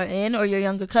siblings are in, or your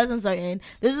younger cousins are in.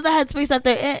 This is the headspace that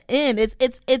they're in. It's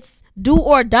do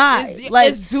or die.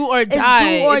 It's do or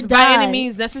die. It's by any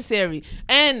means necessary.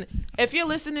 And if you're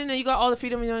listening and you got all the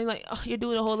freedom and you're like, oh, you're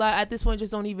doing a whole lot at this point,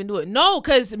 just don't even do it. No,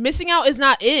 because missing out is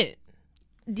not it.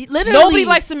 Literally, nobody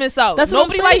likes to miss out. That's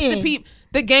nobody what I'm likes to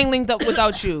the gang linked up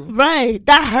without you. Right,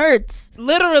 that hurts.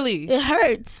 Literally, it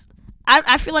hurts.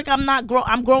 I feel like I'm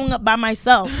growing up by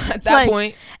myself. At that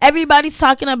point, everybody's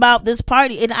talking about this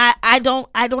party, and I don't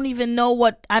even know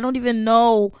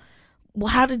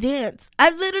how to dance.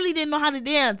 I literally didn't know how to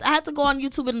dance. I had to go on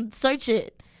YouTube and search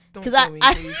it. Because I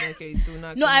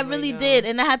really did,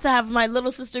 and I had to have my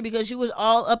little sister, because she was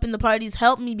all up in the parties,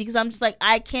 help me, because I'm just like,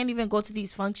 I can't even go to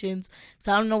these functions,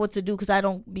 so I don't know what to do because I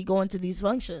don't be going to these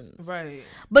functions. Right.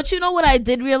 But you know what I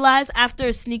did realize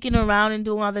after sneaking around and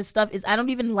doing all this stuff is I don't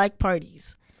even like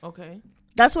parties. Okay.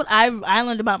 That's what I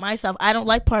learned about myself. I don't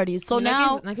like parties. So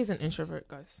now Nike's an introvert,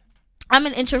 guys. I'm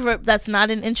an introvert that's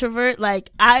not an introvert.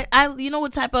 Like, I you know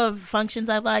what type of functions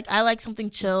I like? I like something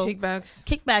chill.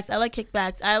 Kickbacks. I like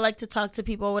kickbacks. I like to talk to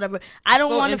people or whatever. I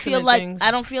don't want to feel like things.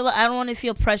 I don't want to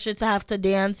feel pressure to have to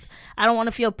dance. I don't want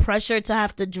to feel pressure to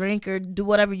have to drink or do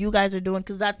whatever you guys are doing,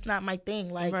 because that's not my thing.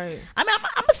 Like, I mean,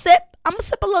 I'm a sip a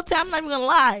little tea. I'm not even gonna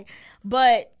lie,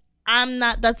 but I'm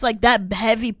not. That's like that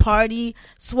heavy party,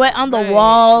 sweat on the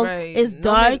walls. It's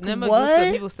dark.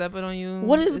 What? People stepping on you.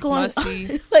 What is going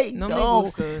on? Like, no.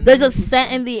 There's a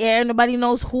scent in the air. Nobody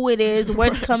knows who it is,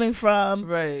 where it's coming from.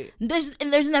 Right.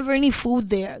 There's never any food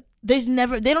there. They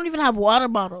don't even have water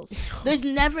bottles. There's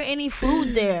never any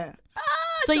food there.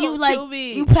 So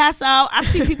you pass out. I've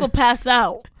seen people pass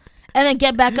out and then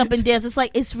get back up and dance. It's like,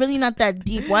 it's really not that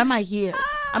deep. Why am I here?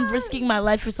 I'm risking my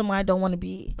life for someone I don't want to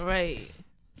be. Right.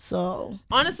 So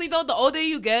honestly though, the older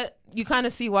you get, you kind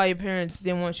of see why your parents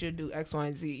didn't want you to do X, Y,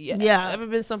 and Z. Yeah. Ever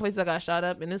been someplace that got shot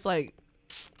up and it's like,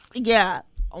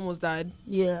 almost died.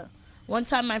 Yeah. One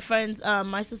time my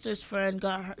sister's friend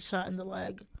got shot in the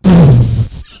leg.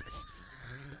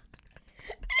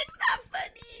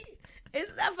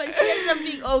 It's not funny. She ended up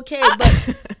being okay,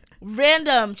 but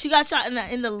random. She got shot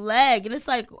in the leg, and it's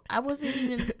like, I wasn't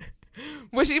even.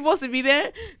 Was she supposed to be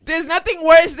there? There's nothing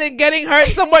worse than getting hurt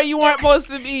somewhere you weren't supposed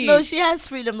to be. No, she has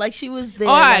freedom. Like, she was there.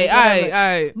 All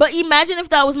right. But imagine if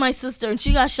that was my sister and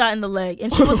she got shot in the leg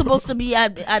and she was supposed to be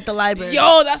at the library.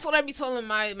 Yo, that's what I be telling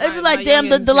my I'd be like, damn,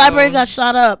 the library got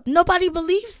shot up. Nobody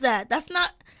believes that. That's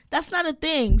not a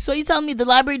thing. So you telling me the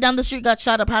library down the street got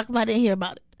shot up. How come I didn't hear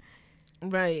about it?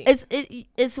 Right.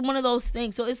 It's one of those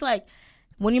things. So it's like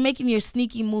when you're making your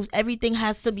sneaky moves, everything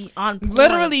has to be on point.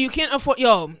 Literally, you can't afford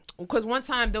because one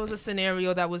time there was a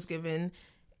scenario that was given,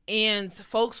 and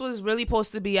folks was really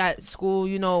supposed to be at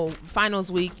school,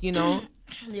 finals week,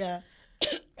 Yeah.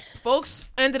 Folks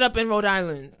ended up in Rhode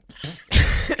Island.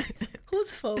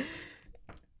 Who's folks?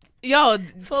 Yo,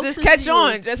 folks just catch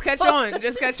on. Just catch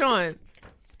on.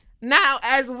 Now,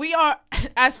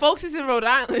 as folks is in Rhode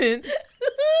Island,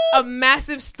 a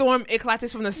massive storm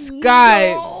eclates from the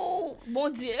sky. No,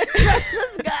 mon Dieu.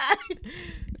 This guy.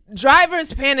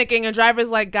 Drivers panicking, and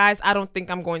drivers like, guys, I don't think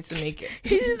I'm going to make it.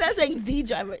 He's just not saying the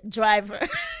driver.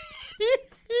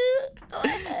 Go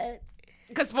ahead.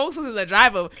 Because folks was in the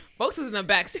driver. Folks was in the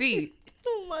back seat.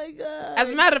 Oh my God.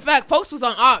 As a matter of fact, folks was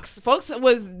on aux. Folks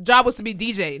job was to be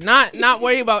DJ, not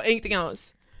worry about anything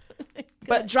else.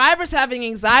 But drivers having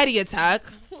anxiety attack.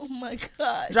 Oh my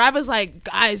God. Drivers like,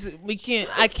 guys,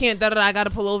 I can't, I gotta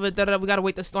pull over, we gotta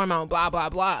wait the storm out, blah, blah,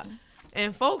 blah.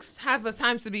 And folks have the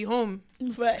time to be home.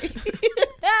 Right.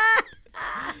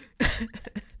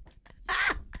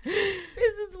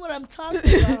 This is what I'm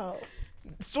talking about.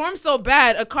 Storm's so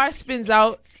bad, a car spins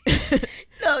out.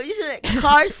 No, you should.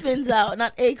 Car spins out,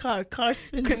 not a car. Car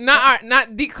spins out.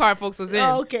 Not the car folks was in.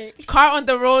 Oh, okay. Car on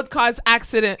the road caused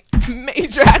accident.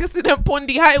 Major accident on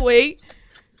the highway.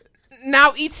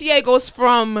 Now ETA goes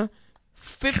from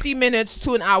 50 minutes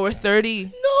to an hour 30.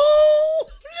 No.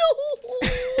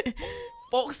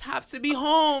 Folks have to be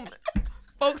home.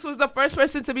 Folks was the first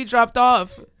person to be dropped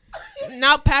off.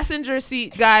 Now passenger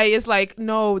seat guy is like,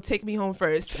 no, take me home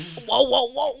first. Whoa.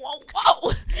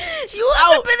 You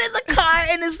ever been in the car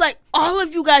and it's like all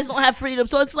of you guys don't have freedom,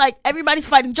 so it's like everybody's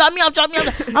fighting. Drop me out.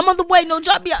 I'm on the way. No,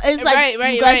 drop me out. It's like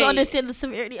you guys don't understand the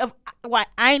severity of why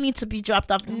I need to be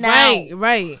dropped off now.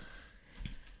 Right.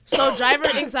 So driver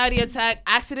anxiety attack,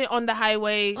 accident on the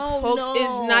highway. Oh, folks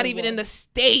is not even in the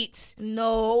state.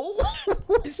 No.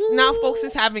 Now folks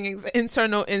is having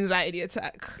internal anxiety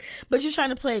attack. But you're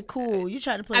trying to play it cool.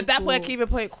 At that point, I can't even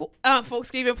play it cool.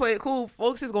 Folks can't even play it cool.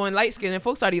 Folks is going light skin, and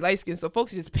folks already light skin, so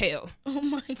folks is just pale. Oh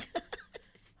my God.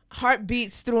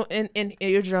 Heartbeats through in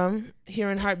eardrum,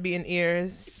 hearing heartbeat in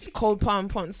ears, cold palm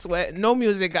sweat, no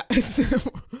music, guys.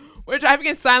 We're driving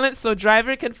in silence so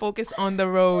driver can focus on the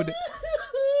road.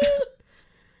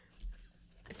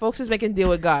 Folks is making deal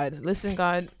with God. Listen,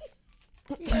 God.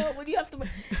 When you have to,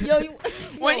 things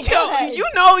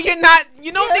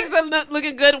are not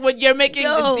looking good when you're making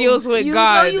the deals with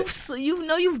God.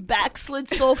 You've backslid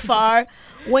so far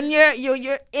when you're in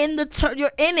you're in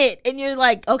it, and you're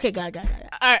like, okay, God. All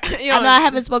right, I know I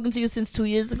haven't spoken to you since 2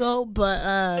 years ago,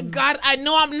 but God, I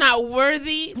know I'm not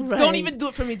worthy. Right. Don't even do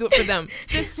it for me. Do it for them.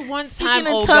 This one time,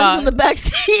 oh God. in the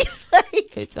backseat.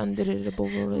 Like, it's undeniable.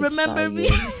 Remember me.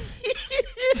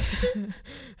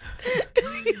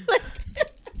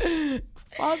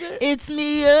 Father, it's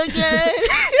me again.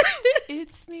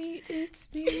 It's me,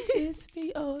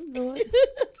 oh Lord.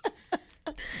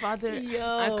 Father,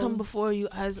 I come before you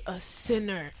as a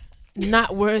sinner,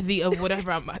 not worthy of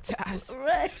whatever I'm about to ask.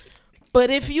 Right.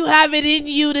 But if you have it in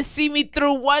you to see me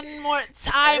through one more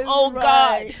time, oh right.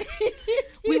 God,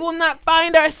 we will not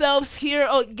find ourselves here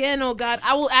again, oh God.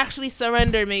 I will actually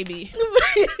surrender, maybe.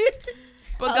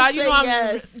 But God,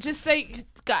 just say,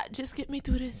 God, just get me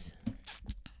through this.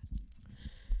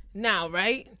 Now,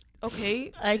 right?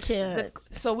 Okay. I can't.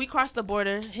 So we crossed the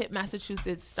border, hit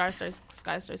Massachusetts, sky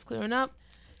starts clearing up.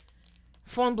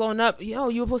 Phone blown up. Yo,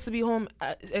 you were supposed to be home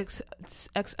X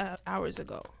hours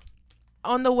ago.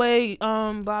 On the way,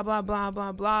 blah, blah, blah,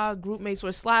 blah, blah. Group mates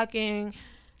were slacking.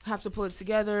 Have to pull it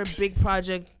together. Big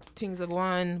project. Things are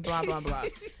going. Blah, blah, blah.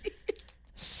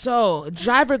 So,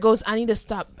 driver goes, I need to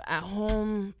stop at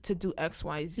home to do X,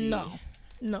 Y, Z.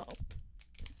 No.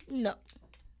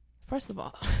 First of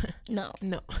all. No.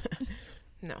 No.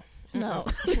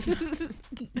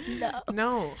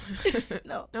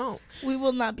 We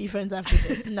will not be friends after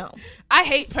this. No. I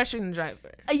hate pressuring the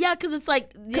driver. Yeah, because it's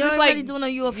like you're already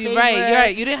doing you a favor. You're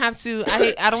right. You didn't have to.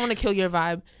 I don't want to kill your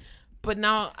vibe, but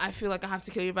now I feel like I have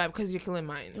to kill your vibe because you're killing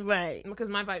mine. Right. Because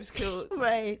my vibe's killed.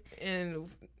 Right. And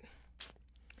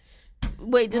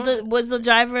wait, was the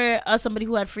driver somebody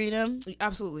who had freedom?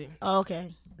 Absolutely. Oh,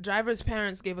 okay. Driver's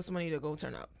parents gave us money to go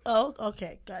turn up. Oh,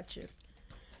 okay, got you.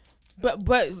 But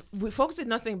folks did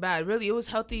nothing bad. Really, it was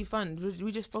healthy fun.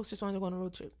 Folks just wanted to go on a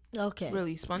road trip. Okay.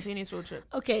 Really, spontaneous road trip.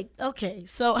 Okay.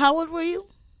 So how old were you?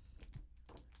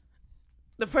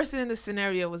 The person in the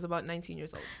scenario was about 19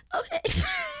 years old. Okay.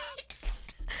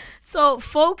 So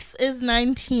folks is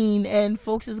 19 and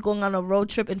folks is going on a road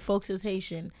trip and folks is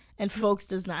Haitian and folks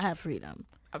does not have freedom.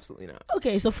 Absolutely not.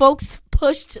 Okay, so folks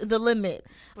pushed the limit.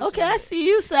 Okay, I see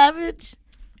you, Savage.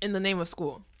 In the name of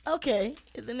school. Okay,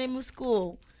 in the name of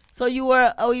school. So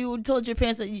you told your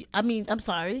parents that I'm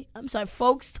sorry.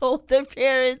 Folks told their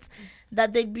parents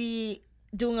that they'd be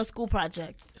doing a school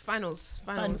project. Finals.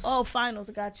 Oh, finals.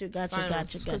 Gotcha.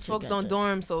 Because folks don't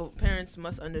dorm, so parents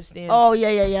must understand. Oh,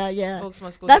 yeah. Folks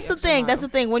must go. That's the thing. That's the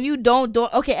thing. When you don't dorm,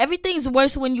 okay, everything's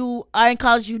worse when you are in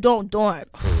college. You don't dorm.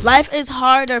 Life is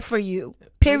harder for you.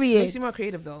 Period. It makes you more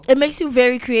creative, though. It makes you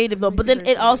very creative, though. But then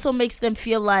it also makes them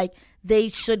feel like they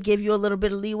should give you a little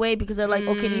bit of leeway because they're like,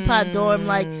 okay, you probably dorm,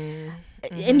 like.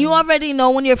 And you already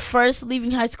know when you're first leaving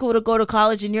high school to go to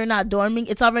college and you're not dorming,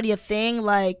 it's already a thing.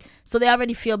 Like, so they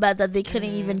already feel bad that they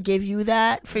couldn't even give you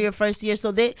that for your first year.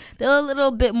 So they're a little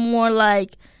bit more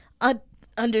like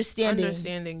understanding.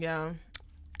 Understanding, yeah.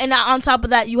 And now on top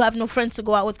of that, you have no friends to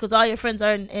go out with because all your friends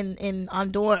are in on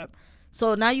dorm.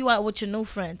 So now you out with your new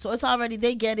friends. So it's already,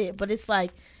 they get it, but it's like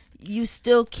you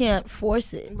still can't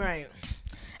force it. Right.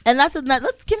 And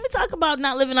can we talk about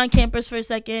not living on campus for a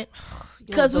second?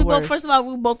 Because we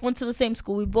both went to the same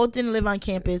school. We both didn't live on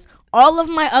campus. All of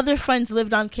my other friends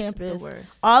lived on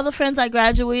campus. All the friends I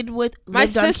graduated with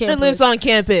lived on campus. My sister lives on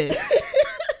campus.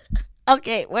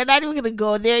 Okay, we're not even going to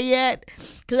go there yet.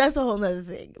 Because that's a whole nother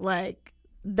thing. Like,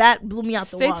 that blew me out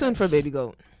the water. Stay tuned for Baby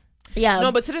Goat. Yeah.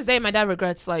 No, but to this day, my dad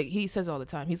regrets. Like, he says all the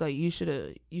time. He's like, you should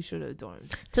have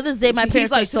dormed. To this day, my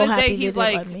parents are so happy they didn't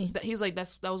let me. He's like,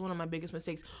 that was one of my biggest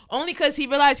mistakes. Only because he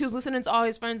realized he was listening to all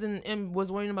his friends and was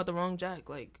worrying about the wrong Jack.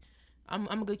 Like, I'm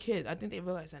a good kid. I think they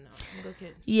realize that now. I'm a good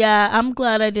kid. Yeah, I'm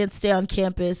glad I didn't stay on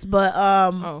campus. But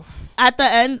at the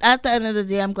end of the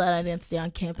day, I'm glad I didn't stay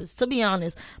on campus. To be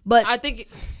honest, but I think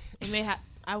it may have.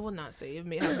 I will not say it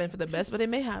may have been for the best, but it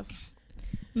may have.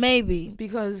 Maybe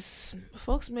because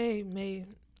folks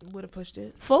would have pushed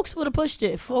it. Folks would have pushed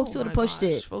it.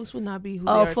 Folks would not be who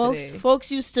they are today.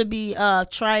 Folks used to be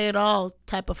try it all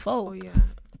type of folk. Oh yeah.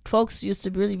 Folks used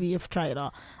to really be try it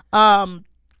all.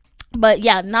 But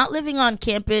yeah, not living on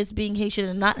campus, being Haitian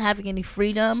and not having any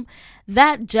freedom,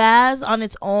 that jazz on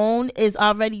its own is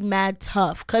already mad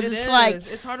tough. Because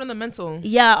it's hard on the mental.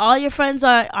 Yeah, all your friends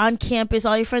are on campus.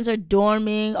 All your friends are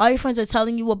dorming. All your friends are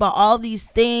telling you about all these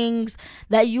things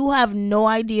that you have no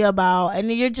idea about. And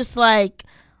you're just like,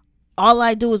 all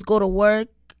I do is go to work,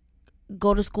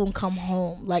 go to school and come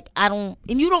home. Like, and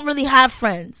you don't really have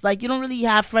friends. Like, you don't really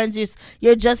have friends.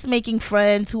 You're just making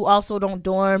friends who also don't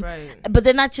dorm. Right. But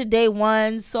they're not your day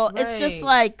ones. So it's just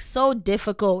like so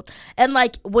difficult. And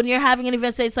like when you're having an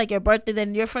event, say it's like your birthday,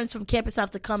 then your friends from campus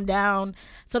have to come down.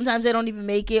 Sometimes they don't even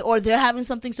make it, or they're having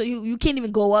something so you can't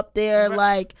even go up there. Right.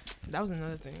 Like, that was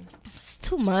another thing. It's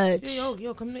too much.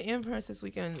 Yo, come to Amherst this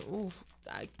weekend. Oof.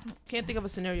 I can't think of a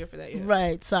scenario for that yet.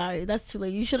 Right, sorry. That's too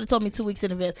late. You should have told me 2 weeks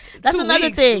in advance. That's another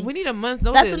thing. We need a month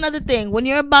notice. That's another thing. When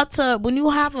you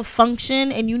have a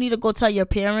function and you need to go tell your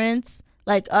parents,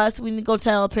 like us, we need to go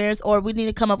tell our parents, or we need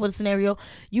to come up with a scenario,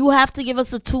 you have to give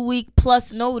us a 2-week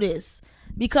plus notice.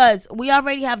 Because we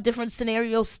already have different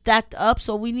scenarios stacked up,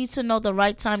 so we need to know the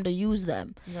right time to use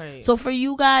them. Right. So for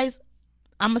you guys,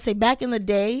 I'm going to say back in the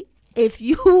day, if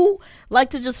you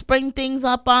like to just spring things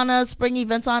up on us, spring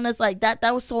events on us like that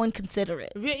was so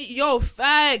inconsiderate. Yo,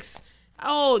 facts.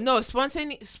 Oh, no,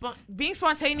 being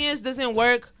spontaneous doesn't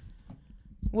work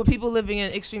with people living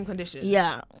in extreme conditions.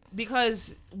 Yeah.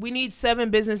 Because we need 7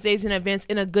 business days in advance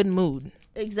in a good mood.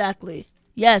 Exactly.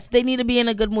 Yes, they need to be in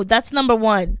a good mood. That's number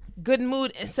 1. Good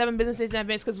mood and 7 business days in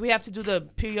advance, because we have to do the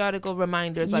periodical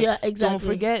reminders. Like, yeah, exactly.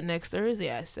 Don't forget, next Thursday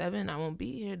at 7, I won't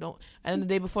be here. And the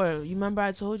day before, you remember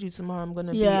I told you tomorrow I'm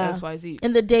gonna be XYZ.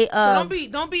 And the day of. So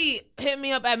don't be hitting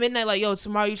me up at midnight like, yo,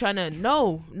 tomorrow you trying to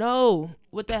no.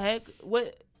 What the heck?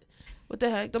 What the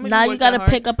heck? Don't make now me work you gotta that hard.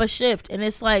 pick up a shift, and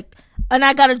it's like, and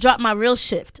I gotta drop my real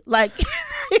shift. Like,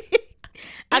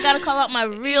 I gotta call out my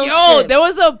real shift. There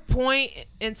was a point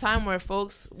in time where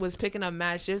folks was picking up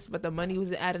mad shifts, but the money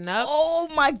wasn't adding up. Oh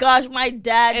my gosh, my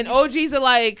dad. And OGs are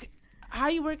like, how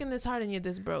are you working this hard and you're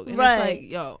this broke? And it's like,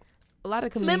 yo, a lot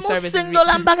of community services. And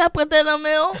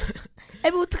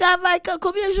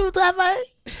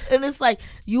it's like,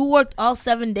 you worked all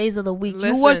 7 days of the week.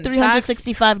 Listen, you worked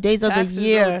 365 days of the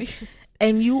year.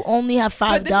 And you only have $5.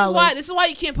 But this is why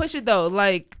you can't push it though.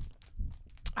 Like,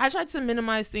 I tried to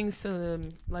minimize things to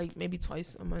like maybe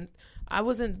twice a month. I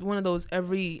wasn't one of those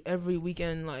every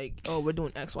weekend like, oh, we're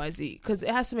doing XYZ, because it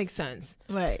has to make sense.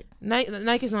 Right.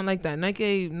 Nike's not like that.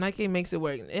 Nike makes it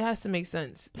work. It has to make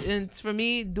sense. And for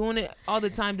me, doing it all the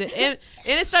time, and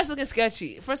it starts looking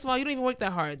sketchy. First of all, you don't even work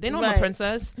that hard. They know I'm a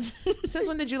princess. Since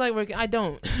when did you like working? I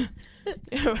don't.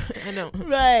 I know.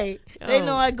 Right. They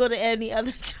know I go to any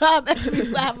other job I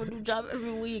have a new job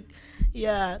every week.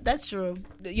 Yeah, that's true.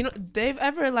 You know, they've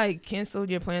ever like canceled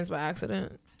your plans by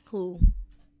accident? Who?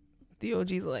 The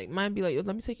OGs like might be like, yo,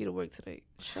 let me take you to work today.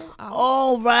 Show out.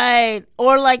 Oh, right.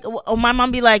 Or like, my mom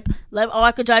be like,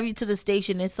 I could drive you to the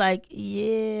station. It's like,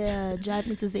 yeah, drive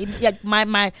me to the station. Like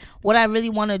my what I really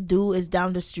want to do is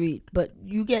down the street, but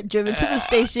you get driven to the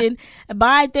station.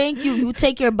 Bye, thank you. You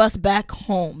take your bus back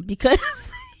home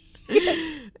because.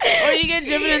 Or you get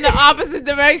driven in the opposite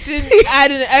direction,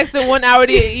 adding an extra 1 hour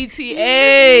to your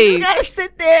ETA. You gotta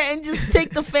sit there and just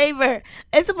take the favor.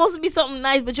 It's supposed to be something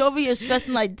nice, but you're over here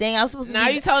stressing like, dang, I was supposed to now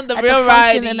be you telling the real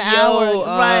ride in an hour.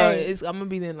 Right. I'm gonna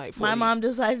be there in like 40. My mom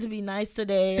decides to be nice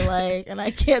today, like, and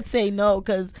I can't say no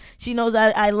because she knows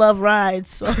I love rides.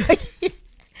 So like,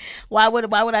 why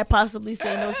would I possibly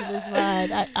say no to this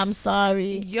ride? I'm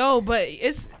sorry. Yo, but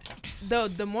it's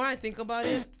the more I think about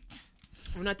it.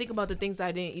 When I think about the things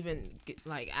I didn't even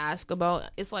ask about,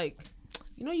 it's like,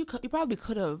 you know, you probably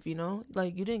could have, you know,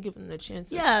 like you didn't give them the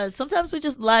chance. Yeah, sometimes we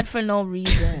just lied for no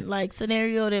reason, like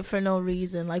scenarioed it for no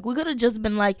reason. Like we could have just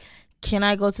been like, can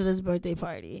I go to this birthday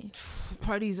party?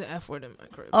 Party's an F word in my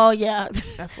crib. Oh yeah,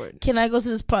 F word. Can I go to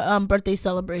this birthday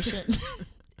celebration?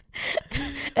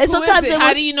 And sometimes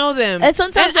how do you know them? And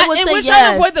sometimes they would say we're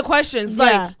trying to avoid the questions. Yeah.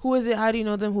 Like, who is it? How do you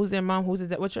know them? Who's their mom? Who's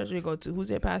that? What church do they go to? Who's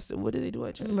their pastor? What do they do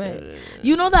at church? Right.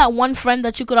 You know that one friend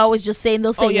that you could always just say and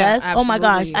they'll say yes? Absolutely. Oh my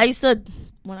gosh. I used to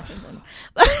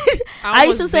I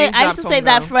used to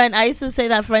say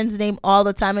that friend's name all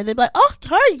the time, and they'd be like, "Oh,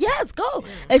 her, yes, go."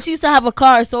 And she used to have a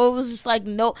car, so it was just like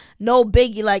no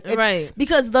biggie, like right.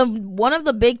 Because one of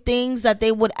the big things that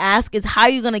they would ask is how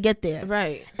you gonna get there,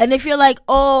 right? And if you're like,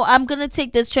 "Oh, I'm gonna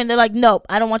take this train," they're like, "Nope,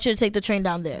 I don't want you to take the train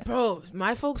down there." Bro,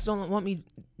 my folks don't want me.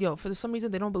 Yo, for some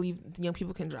reason they don't believe young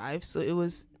people can drive, so it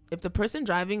was. If the person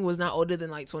driving was not older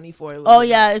than like 24, it was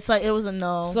it's like it was a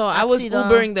no. So I was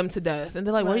Ubering them to death, and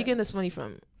they're like, "Where are you getting this money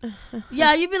from?"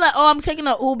 Yeah, you'd be like, "Oh, I'm taking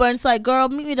an Uber," and it's like, "Girl,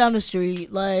 meet me down the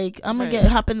street. Like, I'm gonna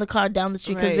hop in the car down the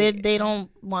street because they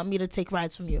don't want me to take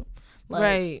rides from you." Like,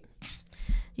 right.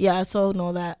 Yeah, so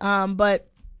know that. But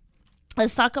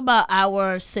let's talk about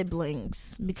our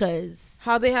siblings because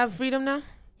how they have freedom now.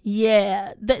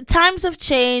 Yeah, the times have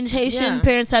changed. Haitian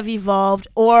parents have evolved,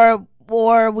 or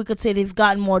we could say they've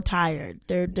gotten more tired.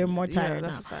 They're more tired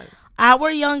now. Our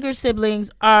younger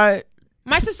siblings are.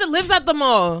 My sister lives at the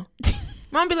mall.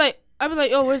 I'd be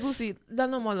like, "Yo, where's Lucy?"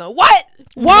 What?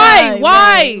 Why?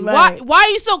 Why are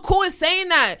you so cool with saying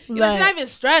that? You know, she's not even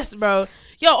stressed, bro.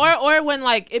 Yo, or when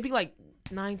like it'd be like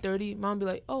 9:30, mom be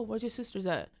like, "Oh, where's your sisters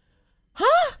at?"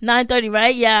 Huh? 9:30,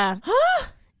 right? Yeah. Huh?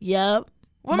 Yep.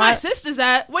 Where my sisters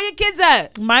at? Where your kids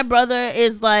at? My brother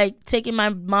is like taking my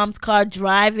mom's car,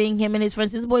 driving him and his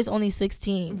friends. This boy's only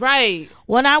 16. Right.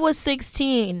 When I was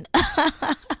 16,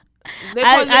 they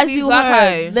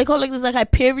call it like a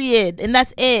period, and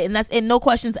that's it. No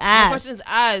questions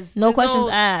asked. No questions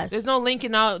asked. There's no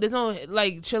linking out. There's no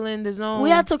like chilling. There's no.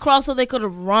 We had to cross so they could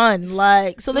run,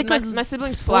 like so they could. My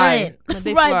siblings fly.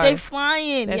 They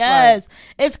flying. Yes,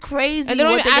 it's crazy. And they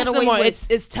don't even ask them more.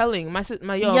 It's telling. My sister,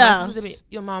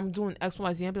 your mom doing X,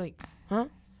 Y, Z. I'd be like, huh?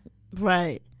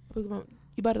 Right. You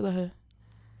better let her.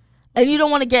 And you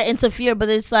don't want to get interfere, but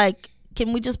it's like.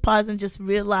 Can we just pause and just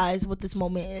realize what this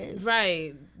moment is?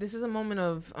 Right. This is a moment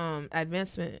of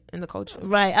advancement in the culture.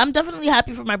 Right. I'm definitely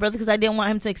happy for my brother because I didn't want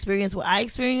him to experience what I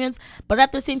experienced. But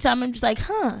at the same time, I'm just like,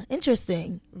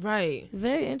 interesting. Right.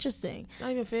 Very interesting. It's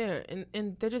not even fair.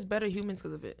 And they're just better humans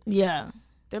because of it. Yeah.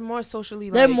 They're more socially.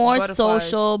 They're more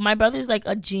social. My brother's like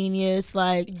a genius.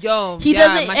 Like he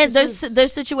doesn't. And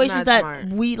there's situations that smart.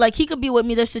 We like. He could be with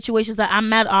me. There's situations that I'm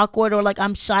mad awkward or like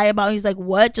I'm shy about. He's like,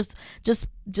 what? Just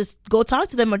go talk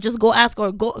to them or just go ask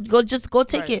or go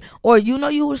take it or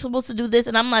you were supposed to do this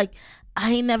and I'm like.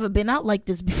 I ain't never been out like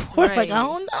this before. Right. Like I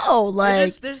don't know.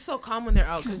 Like they're just so calm when they're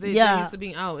out because they're used to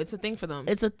being out. It's a thing for them.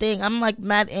 It's a thing. I'm like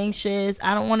mad anxious.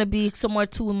 I don't want to be somewhere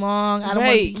too long. I don't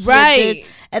want to be this.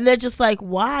 And they're just like,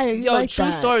 why are you like true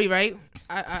that? Story, right?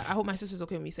 I hope my sister's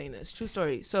okay with me saying this. True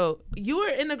story. So you were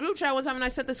in the group chat one time and I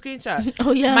sent the screenshot.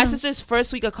 Oh yeah. My sister's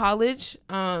first week of college.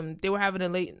 They were having a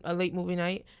late movie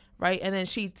night. Right, and then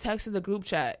she texted the group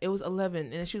chat. It was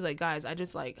 11, and she was like, "Guys, I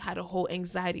just like had a whole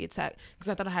anxiety attack because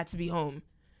I thought I had to be home."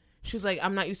 She was like,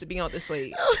 "I'm not used to being out this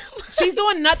late." She's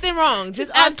doing nothing wrong.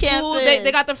 Just at school,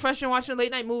 they got the freshman watching a late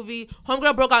night movie.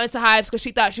 Homegirl broke out into hives because she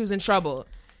thought she was in trouble.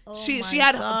 She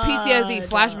had PTSD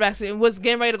flashbacks and was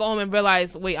getting ready to go home and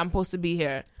realized, wait, I'm supposed to be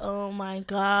here. Oh my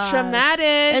god,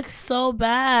 traumatic. It's so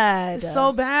bad. It's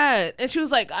so bad. And she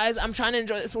was like, guys, I'm trying to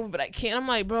enjoy this movie, but I can't. I'm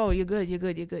like, bro, you're good.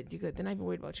 They're not even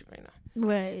worried about you right now.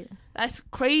 Right. That's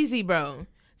crazy, bro.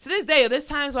 To this day, there's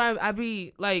times where I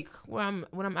be like, when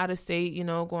I'm out of state, you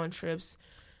know, going trips,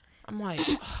 I'm like,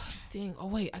 oh, dang, oh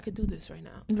wait, I could do this right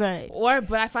now. Right.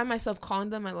 But I find myself calling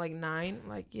them at like 9,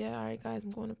 like, yeah, all right, guys,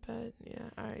 I'm going to bed. Yeah,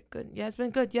 all right, good. Yeah, it's been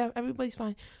good. Yeah, everybody's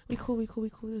fine. We cool.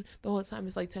 The whole time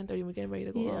it's like 10:30, we're getting ready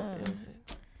to go out.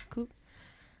 Yeah. Cool.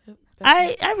 Yep,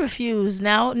 I refuse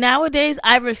now. Nowadays,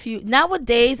 I refuse.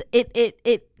 Nowadays,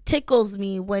 it tickles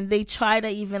me when they try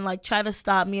to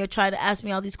stop me or try to ask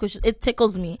me all these questions. It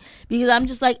tickles me because I'm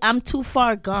just like, I'm too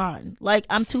far gone. Like,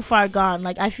 I'm too far gone.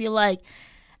 Like, I feel like,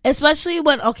 especially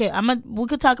when, we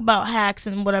could talk about hacks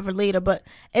and whatever later, but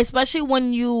especially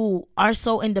when you are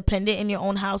so independent in your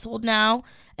own household now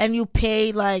and you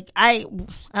pay, like, I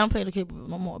don't pay the cable bill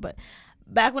no more, but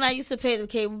back when I used to pay the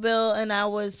cable bill and I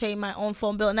was paying my own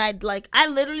phone bill, and I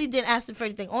literally didn't ask them for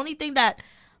anything. Only thing that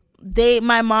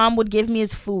my mom would give me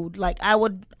is food. Like, I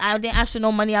didn't ask for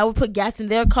no money. I would put gas in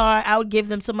their car. I would give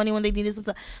them some money when they needed some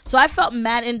stuff. So I felt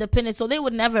mad independent. So they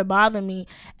would never bother me.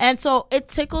 And so it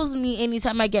tickles me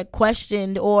anytime I get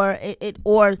questioned or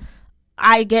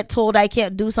I get told I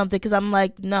can't do something, because I'm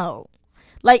like, no.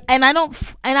 Like, and I don't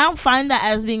find that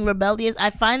as being rebellious. I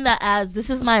find that as,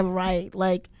 this is my right.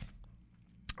 Like,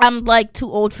 I'm like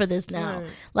too old for this now. Right.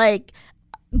 Like,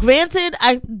 granted,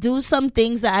 I do some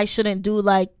things that I shouldn't do,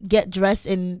 like get dressed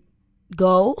and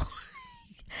go.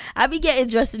 I be getting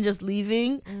dressed and just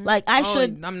leaving. Mm-hmm. Like,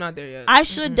 I'm not there yet. I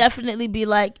should definitely be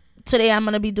like, today I'm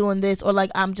gonna be doing this, or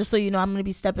like, I'm just so you know, I'm gonna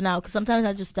be stepping out, because sometimes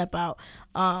I just step out.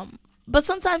 But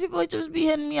sometimes people just be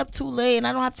hitting me up too late, and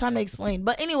I don't have time to explain.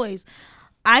 But anyways,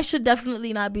 I should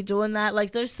definitely not be doing that.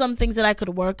 Like, there's some things that I could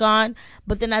work on,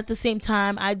 but then at the same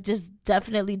time, I just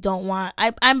definitely don't want.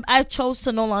 I chose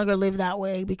to no longer live that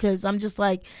way, because I'm just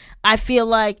like, I feel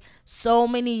like so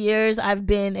many years I've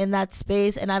been in that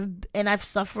space, and I've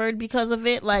suffered because of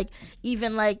it. Like,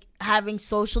 even like having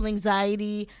social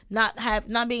anxiety, not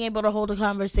being able to hold a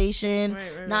conversation,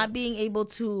 right. Not being able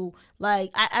to,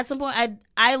 like, at some point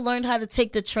I learned how to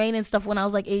take the train and stuff when I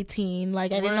was like 18.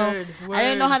 Like, I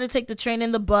didn't know how to take the train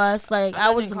and the bus. Like, I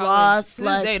was lost. To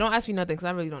this day, don't ask me nothing, because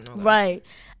I really don't know. Right.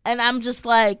 And I'm just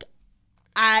like,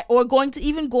 going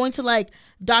to like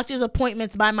doctor's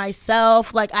appointments by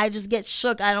myself. Like, I just get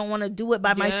shook. I don't want to do it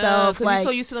by myself. Like, you're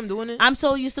so used to them doing it. I'm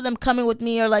so used to them coming with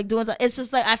me or like doing stuff. It's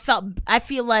just like, I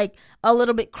feel like a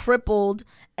little bit crippled.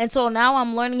 And so now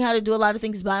I'm learning how to do a lot of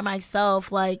things by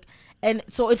myself. Like, and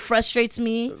so it frustrates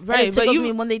me. Right. It tickles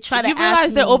me when they try to ask me. You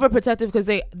realize they're overprotective because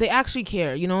they actually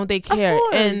care. You know, they care.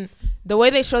 And the way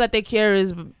they show that they care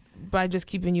is by just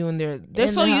keeping you in their. They're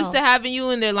so used to having you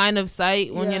in their line of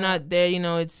sight when you're not there. You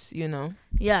know, it's, you know.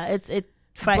 Yeah, it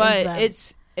frightens them.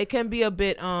 But it can be a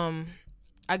bit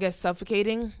I guess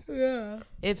suffocating. Yeah.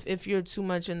 If you're too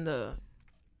much in the.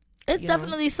 It's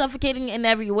definitely suffocating in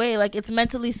every way. Like, it's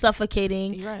mentally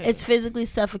suffocating. Right. It's physically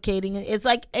suffocating. It's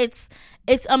like it's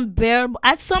unbearable.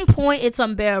 At some point, it's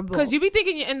unbearable. Because you be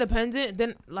thinking you're independent,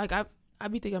 then like I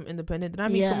be thinking I'm independent. Then I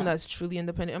meet someone that's truly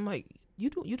independent. I'm like, you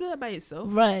do that by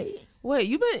yourself? Right. Wait,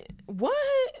 you been what?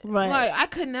 Right. Like, I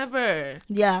could never.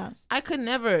 Yeah. I could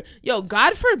never. Yo,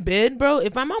 God forbid, bro.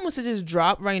 If my mom was to just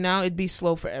drop right now, it'd be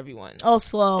slow for everyone. Oh,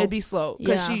 slow. It'd be slow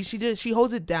because she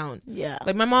holds it down. Yeah.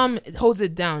 Like, my mom holds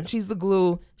it down. She's the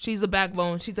glue. She's the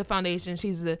backbone. She's the foundation.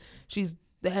 She's the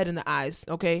head and the eyes.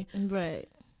 Okay. Right.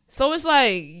 So it's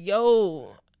like,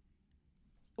 yo,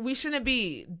 we shouldn't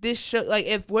be this shook. Like,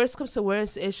 if worst comes to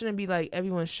worst, it shouldn't be like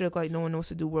everyone's shook, like no one knows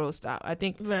to do world stop. I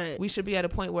think we should be at a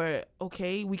point where,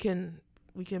 okay, we can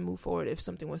move forward if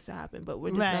something was to happen, but we're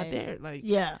just not there. Like,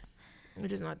 we're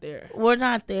just not there. We're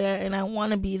not there, and I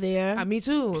want to be there. Me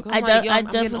too. I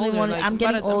definitely want to. Like, I'm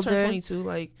getting older. I'm 22.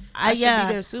 Like, I should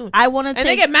be there soon. I want to. And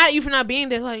they get mad at you for not being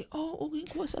there. Like, oh, okay,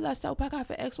 what's the last pack out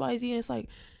for XYZ? And it's like,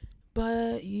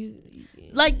 but you.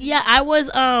 Like, I was.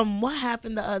 What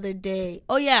happened the other day?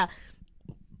 Oh yeah,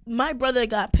 my brother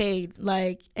got paid.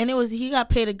 Like, and he got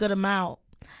paid a good amount,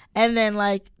 and then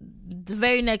like the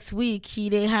very next week he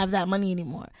didn't have that money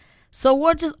anymore. So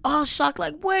we're just all shocked,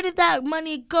 like, where did that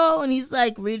money go? And he's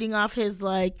like reading off his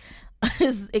like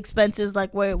his expenses,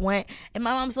 like where it went. And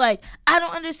my mom's like, I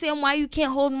don't understand why you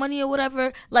can't hold money or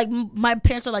whatever. Like, my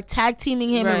parents are like tag teaming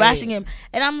him and rashing him.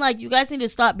 And I'm like, you guys need to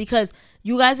stop, because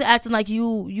you guys are acting like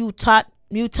you taught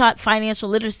financial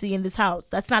literacy in this house.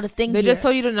 That's not a thing. They just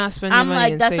told you to not spend your money.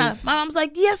 I'm like, that's not. My mom's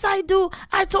like, yes, I do.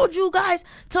 I told you guys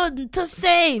to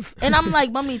save, and I'm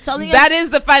like, mommy, telling us that is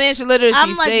the financial literacy.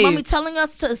 I'm like, mommy, telling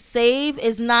us to save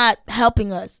is not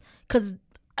helping us, because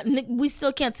we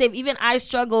still can't save. Even I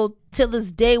struggle till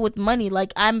this day with money.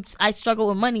 Like I struggle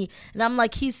with money, and I'm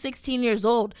like, he's 16 years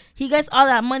old. He gets all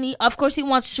that money. Of course, he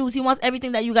wants shoes. He wants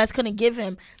everything that you guys couldn't give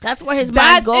him. That's where his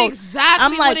mind goes. That's exactly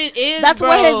I'm like, what it is. That's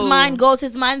where his mind goes.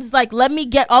 His mind's like, let me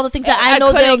get all the things that I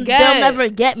know they'll never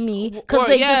get me, because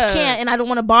they just can't, and I don't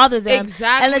want to bother them.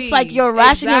 Exactly. And it's like you're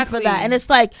rationing him for that, and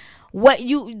it's like,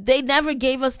 they never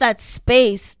gave us that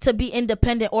space to be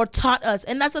independent or taught us.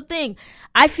 And that's the thing.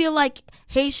 I feel like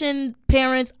Haitian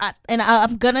parents,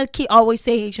 I'm gonna always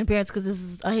say Haitian parents because this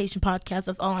is a Haitian podcast,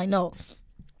 that's all I know,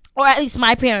 or at least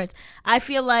my parents, I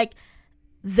feel like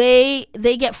they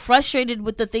get frustrated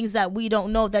with the things that we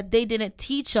don't know, that they didn't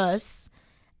teach us.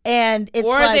 And it's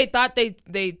or like, they thought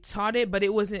they taught it, but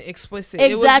it wasn't explicit.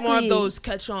 Exactly. It was more of those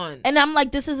catch on. And I'm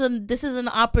like, this is an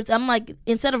opportunity. I'm like,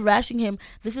 instead of rashing him,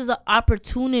 this is an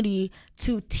opportunity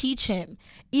to teach him.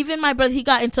 Even my brother, he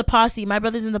got into Posse. My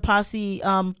brother's in the Posse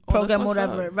program,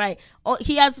 whatever. Up. Right. Oh,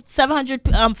 he has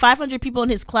 500 people in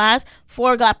his class.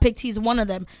 4 got picked. He's one of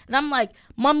them. And I'm like,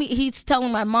 mommy, he's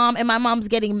telling my mom, and my mom's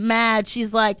getting mad.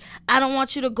 She's like, I don't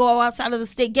want you to go outside of the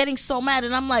state, getting so mad.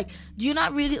 And I'm like, do you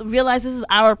not really realize this is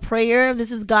our prayer?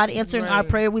 This is God answering our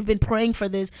prayer. We've been praying for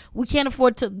this. We can't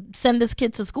afford to send this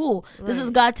kid to school. Right. This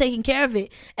is God taking care of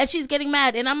it. And she's getting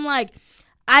mad. And I'm like,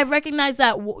 I recognize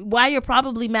that why you're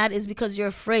probably mad is because you're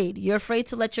afraid. You're afraid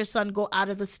to let your son go out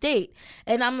of the state.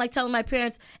 And I'm like telling my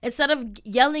parents, instead of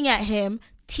yelling at him,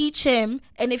 teach him.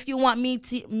 And if you want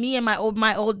me and my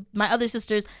other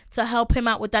sisters to help him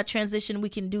out with that transition, we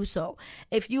can do so.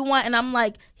 If you want, and I'm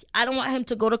like, I don't want him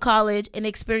to go to college and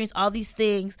experience all these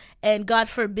things, and God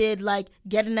forbid, like,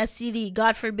 get an STD,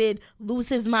 God forbid, lose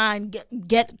his mind,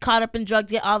 get caught up in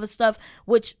drugs, get all the stuff,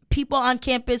 which people on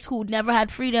campus who never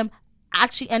had freedom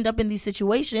actually end up in these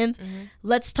situations. Mm-hmm.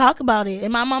 Let's talk about it.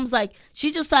 And my mom's like,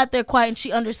 she just sat there quiet and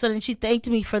she understood and she thanked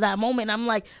me for that moment. And I'm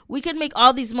like, we could make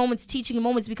all these moments teaching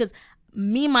moments, because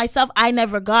myself, I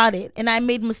never got it, and I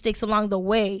made mistakes along the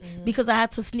way because I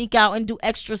had to sneak out and do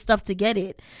extra stuff to get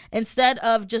it, instead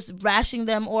of just rashing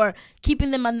them or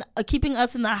keeping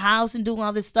us in the house and doing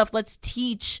all this stuff. Let's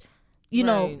teach,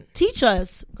 teach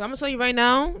us. I'm gonna tell you right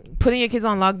now, putting your kids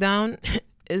on lockdown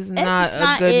is not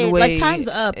a good way. Like, time's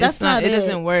up. That's not it. It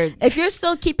doesn't work. If you're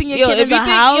still keeping your kid in the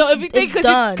house, if you think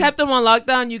because you kept them on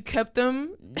lockdown, you kept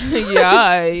them.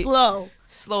 Yeah, slow.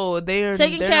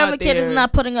 Taking care of a kid is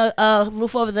not putting a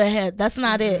roof over their head. That's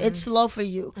not it. It's slow for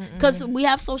you, because we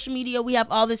have social media. We have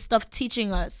all this stuff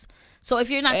teaching us. So if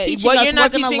you're not teaching us,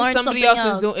 we're going to learn something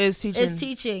else. Is teaching. It's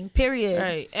teaching. Period.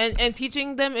 Right. And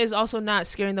teaching them is also not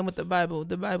scaring them with the Bible.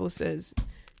 The Bible says.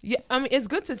 Yeah, I mean, it's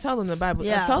good to tell them the Bible.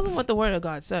 Yeah. Tell them what the Word of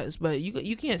God says, but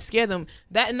you can't scare them.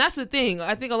 That's the thing.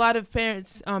 I think a lot of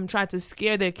parents try to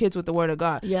scare their kids with the Word of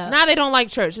God. Yeah. Now they don't like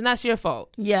church, and that's your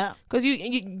fault. Yeah. Because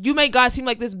you make God seem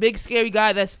like this big scary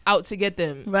guy that's out to get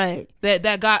them. Right.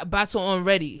 That got battle on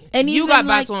ready. And you got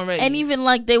battle on ready. And even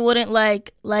like they wouldn't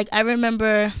like I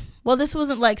remember. Well, this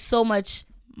wasn't like so much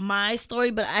my story,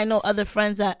 but I know other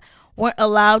friends that weren't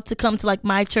allowed to come to like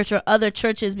my church or other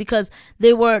churches because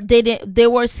they were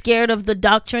scared of the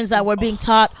doctrines that were being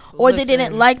taught, or they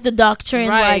didn't like the doctrine,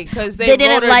 right? Because they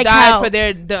didn't like how for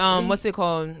their what's it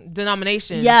called,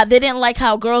 denomination. Yeah, they didn't like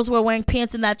how girls were wearing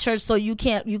pants in that church, so you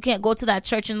can't go to that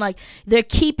church, and like they're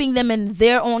keeping them in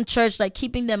their own church, like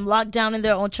keeping them locked down in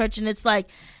their own church. And it's like,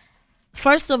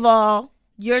 first of all,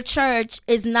 your church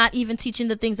is not even teaching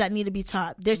the things that need to be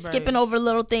taught. They're skipping over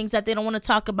little things that they don't want to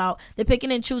talk about. They're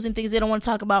picking and choosing things they don't want to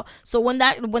talk about. So when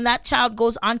that child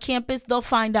goes on campus, they'll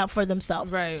find out for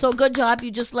themselves. Right. So good job.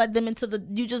 You just let them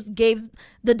you just gave,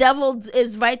 the devil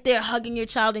is right there hugging your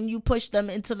child, and you push them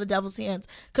into the devil's hands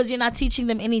because you're not teaching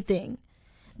them anything.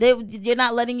 You're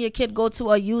not letting your kid go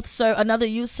to another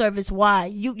youth service. Why?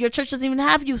 Your church doesn't even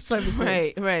have youth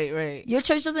services. Right. Your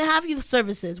church doesn't have youth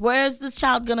services. Where is this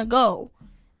child gonna go?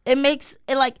 It makes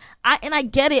it like I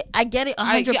get it 100%.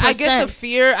 I get the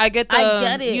fear. I get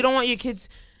it. You don't want your kids.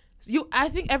 I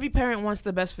think every parent wants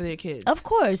the best for their kids, of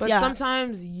course. But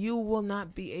sometimes you will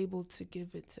not be able to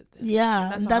give it to them.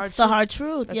 Yeah, that's the hard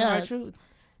truth. That's the hard truth,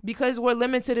 because we're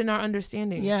limited in our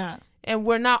understanding. Yeah, and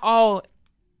we're not all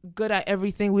good at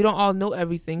everything. We don't all know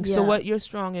everything. Yeah. So what you're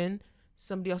strong in,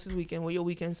 somebody else is weak in. What you're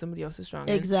weak in, somebody else is strong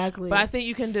in. Exactly. But I think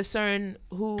you can discern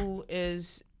who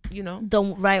is,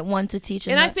 the right one to teach.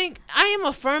 And I think I am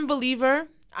a firm believer.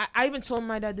 I even told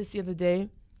my dad this the other day.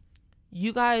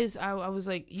 You guys, I was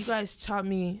like, you guys taught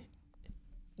me,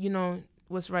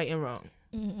 what's right and wrong.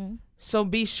 Mm-hmm. So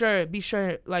be sure,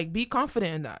 like, be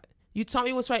confident in that. You taught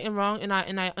me what's right and wrong, and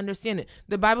I understand it.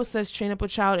 The Bible says, train up a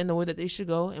child in the way that they should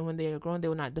go, and when they are grown, they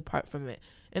will not depart from it.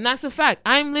 And that's a fact.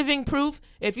 I'm living proof.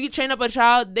 If you train up a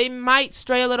child, they might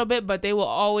stray a little bit, but they will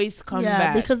always come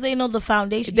back. Yeah, because they know the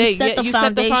foundation. You set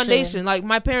the foundation. Like,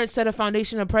 my parents set a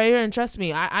foundation of prayer, and trust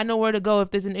me, I know where to go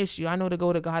if there's an issue. I know to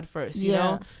go to God first, you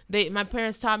know? My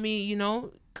parents taught me, you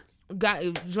know,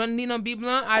 God, join the Bible,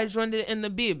 I joined it in the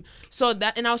Bible. So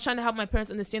that, and I was trying to help my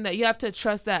parents understand that you have to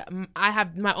trust that I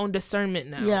have my own discernment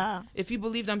now. Yeah. If you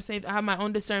believe I'm saved, I have my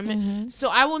own discernment. Mm-hmm. So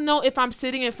I will know if I'm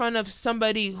sitting in front of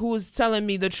somebody who's telling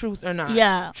me the truth or not.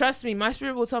 Yeah. Trust me, my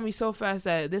spirit will tell me so fast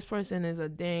that this person is a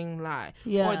dang lie.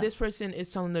 Yeah. Or this person is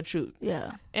telling the truth.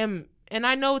 Yeah. And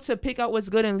I know to pick out what's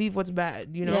good and leave what's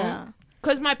bad, you know? Yeah.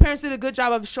 Because my parents did a good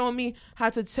job of showing me how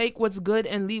to take what's good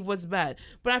and leave what's bad.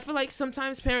 But I feel like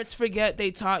sometimes parents forget they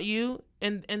taught you,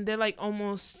 and they're like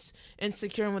almost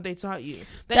insecure in what they taught you.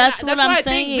 That's what I'm saying. I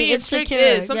think being strict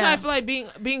is. Sometimes I feel like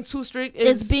being too strict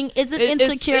is insecure. It's an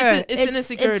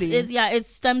insecurity. It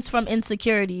stems from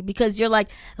insecurity because you're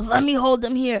like, let me hold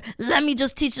them here. Let me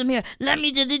just teach them here. Let me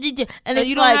and it's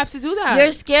you don't have to do that.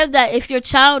 You're scared that if your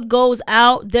child goes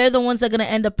out, they're the ones that are going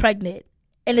to end up pregnant,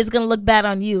 and it's going to look bad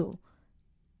on you.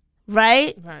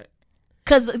 Right?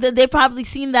 Because they probably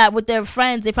seen that with their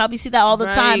friends. They probably see that all the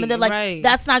time, and they're like,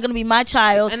 "That's not gonna be my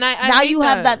child." And now you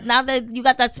have that. Now that you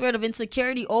got that spirit of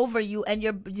insecurity over you, and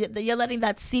you're letting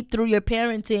that seep through your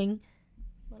parenting.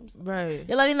 Right.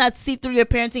 You're letting that seep through your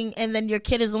parenting, and then your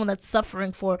kid is the one that's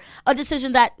suffering for a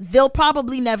decision that they'll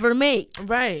probably never make.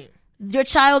 Right. Your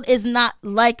child is not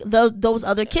like those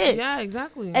other kids. Yeah,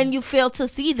 exactly. And you fail to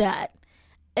see that,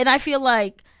 and I feel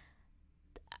like.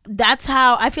 That's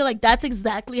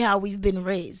exactly how we've been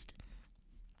raised.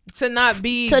 To not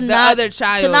be the other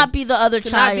child. To not be the other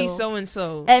child. To not be so and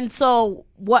so. And so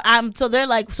what they're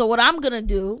like, so what I'm gonna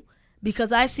do,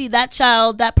 because I see that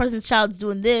person's child's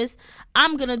doing this,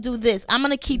 I'm gonna do this. I'm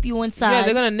gonna keep you inside. Yeah,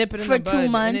 they're gonna nip it in for the bud, 2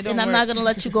 months, and I'm not gonna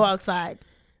let you go outside.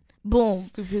 Boom.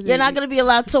 Stupidity. You're not gonna be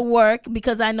allowed to work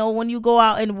because I know when you go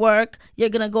out and work, you're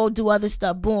gonna go do other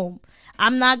stuff. Boom.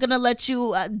 I'm not gonna let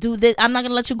you do this. I'm not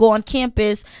gonna let you go on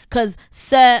campus because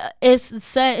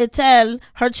Etel,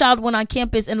 her child went on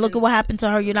campus and look at what happened to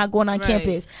her. You're not going on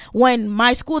campus. When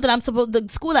my school the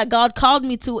school that God called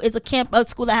me to is a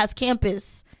school that has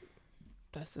campus.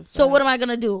 That's a fact. So what am I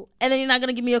gonna do? And then you're not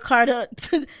gonna give me a car to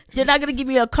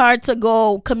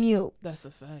go commute. That's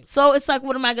a fact. So it's like,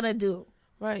 what am I gonna do?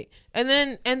 Right. And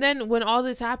then when all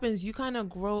this happens, you kind of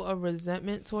grow a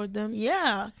resentment toward them.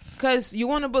 Yeah. Because you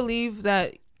want to believe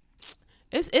that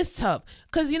it's tough.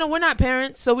 Because, you know, we're not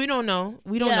parents, so we don't know.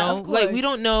 We don't know. Like, we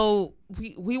don't know.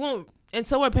 We won't.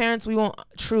 Until we're parents, we won't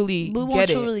truly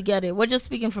get it. We're just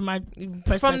speaking from our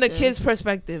perspective. From the kid's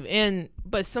perspective.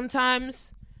 But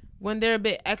sometimes when they're a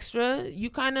bit extra,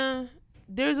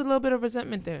 there's a little bit of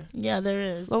resentment there. Yeah,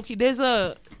 there is. Low-key, there's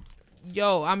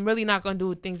I'm really not gonna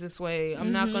do things this way.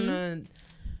 I'm not gonna,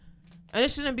 and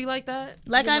it shouldn't be like that.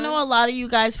 Like, I know a lot of you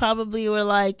guys probably were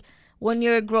like, when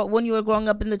you were growing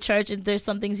up in the church and there's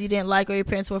some things you didn't like or your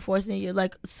parents were forcing you,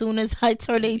 like, as soon as I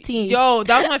turned 18. Yo,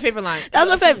 that was my favorite line. That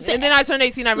was my favorite. And then I turned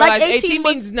 18, I realized 18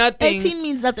 means nothing. 18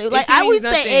 means nothing. Like, I always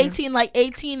say 18, like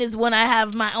 18 is when I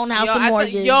have my own house and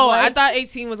mortgage. I thought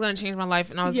 18 was going to change my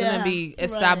life and I was going to be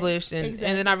established. Right, and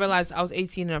then I realized I was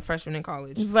 18 and a freshman in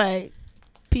college. Right.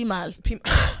 Pimal.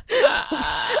 Worse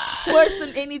than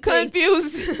anything.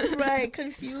 Confused. Right,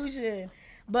 confusion.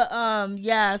 But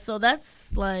so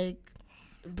that's like.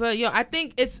 But I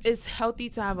think it's healthy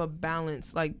to have a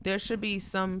balance. Like, there should be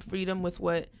some freedom with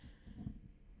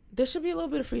there should be a little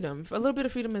bit of freedom. A little bit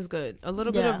of freedom is good. A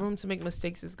little bit of room to make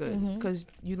mistakes is good because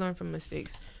you learn from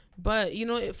mistakes. But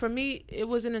for me, it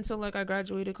wasn't until like I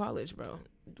graduated college, bro.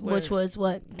 Which was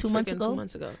what, 2 months ago? 2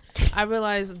 months ago. I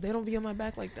realized they don't be on my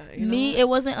back like that. Me, it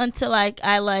wasn't until I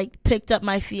picked up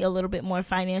my feet a little bit more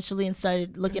financially and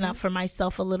started looking out for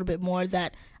myself a little bit more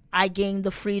that I gained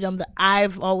the freedom that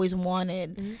I've always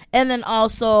wanted. And then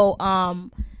also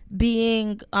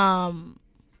being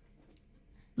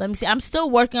let me see, I'm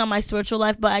still working on my spiritual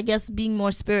life, but I guess being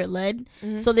more spirit led.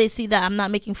 So they see that I'm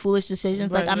not making foolish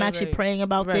decisions. Like, I'm actually praying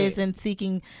about this and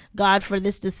seeking God for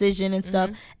this decision and stuff.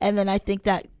 And then I think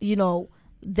that,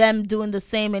 them doing the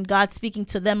same and God speaking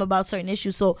to them about certain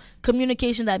issues. So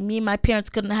communication that me and my parents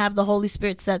couldn't have, the Holy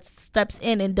Spirit steps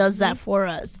in and does that for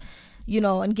us.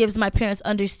 And gives my parents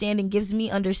understanding, gives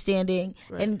me understanding,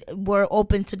 and we're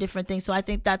open to different things. So I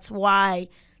think that's why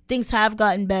things have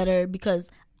gotten better,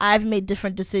 because I've made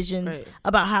different decisions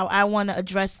about how I want to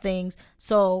address things.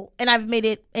 So, and I've made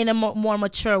it in a more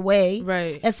mature way.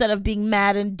 Right. Instead of being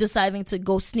mad and deciding to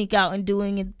go sneak out and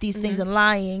doing these things and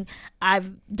lying,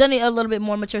 I've done it a little bit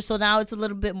more mature. So now it's a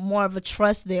little bit more of a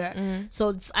trust there.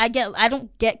 So I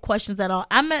don't get questions at all.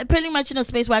 I'm pretty much in a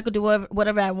space where I could do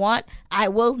whatever I want. I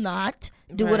will not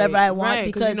do whatever I want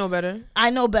because you know better. I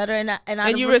know better, and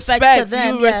out of you respect to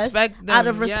them, out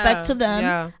of respect to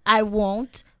them, I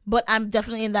won't. But I'm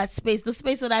definitely in that space. The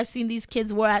space that I've seen these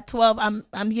kids were at 12,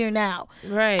 I'm here now.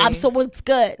 Right. So what's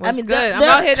good? What's good? I'm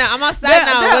out here now. I'm outside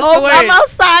now. What's the word? I'm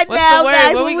outside what's now, the word?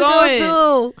 guys. Where we going?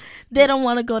 Do? They don't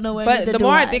want to go nowhere. But the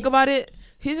more I think about it,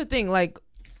 here's the thing. Like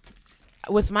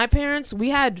with my parents, we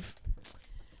had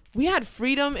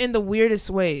freedom in the weirdest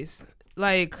ways.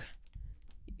 Like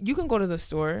you can go to the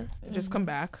store, just come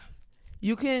back.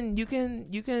 You can.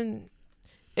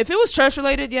 If it was church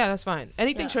related, that's fine.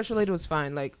 Anything church related was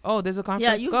fine. Like, oh, there's a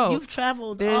conference, go. You've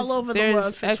traveled all over the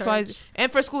world for church.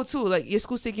 And for school too. Like, your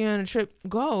school's taking you on a trip,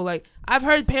 go. Like, I've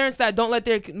heard parents that don't let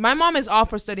their... My mom is all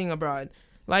for studying abroad.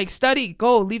 Like, study,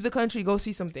 go, leave the country, go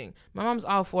see something. My mom's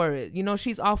all for it. You know,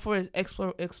 she's all for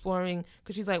exploring,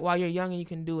 because she's like, while you're young and you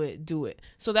can do it, do it.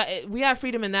 So that we have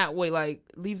freedom in that way. Like,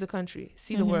 leave the country,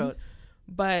 see the world.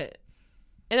 But...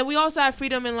 And then we also have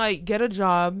freedom in like get a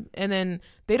job, and then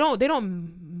they don't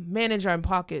manage our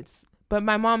pockets. But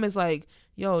my mom is like,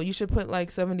 yo, you should put like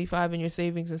 75 in your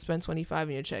savings and spend 25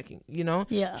 in your checking, you know?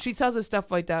 Yeah. She tells us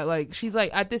stuff like that. Like, she's like,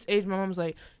 at this age, my mom's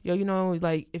like, yo, you know,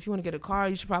 like if you want to get a car,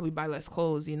 you should probably buy less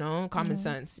clothes, you know? Common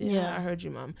sense. Yeah, I heard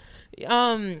you, Mom.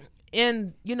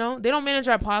 And you know, they don't manage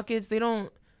our pockets. They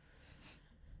don't.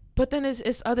 But then it's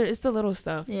the little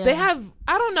stuff. Yeah. They have,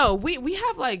 I don't know. We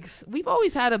have like, we've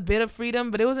always had a bit of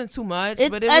freedom, but it wasn't too much.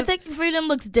 I think freedom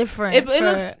looks different.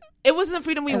 It wasn't the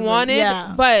freedom we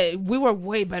wanted, but we were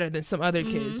way better than some other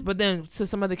kids. But then to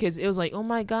some other kids, it was like, oh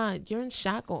my God, you're in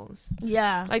shackles.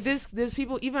 Yeah. Like there's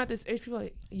people, even at this age, people are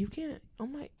like, you can't,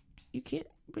 you can't,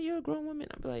 but you're a grown woman.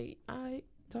 I'm like, I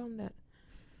tell them that.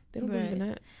 They don't believe in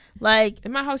that. Like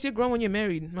in my house, you're grown when you're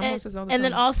married. My mom says all the time. And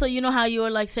then also, you know how you were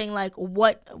like saying like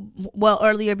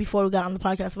earlier before we got on the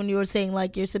podcast, when you were saying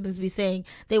like your siblings be saying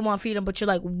they want freedom, but you're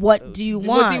like, what do you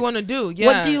want? What do you want to do? Yeah.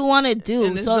 What do you want to do?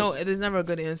 And there's never a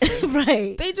good answer.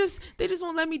 Right. They just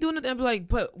won't let me do nothing. I'd be like,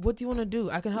 but what do you want to do?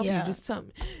 I can help you. Just tell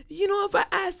me. You know, if I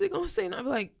ask, they're gonna say no. I'd be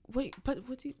like, wait, but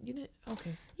what do you know?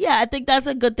 Okay. Yeah, I think that's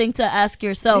a good thing to ask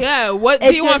yourself. Yeah, what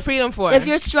do you want freedom for? If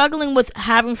you're struggling with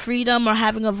having freedom or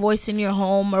having a voice in your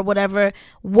home or whatever,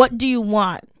 what do you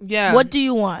want? Yeah. What do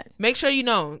you want? Make sure you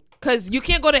know. Because you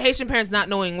can't go to Haitian parents not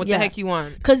knowing what the heck you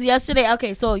want. Because yesterday or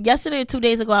 2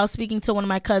 days ago, I was speaking to one of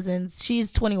my cousins.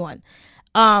 She's 21.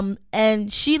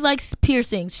 And she likes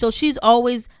piercings. So she's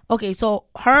always... Okay, so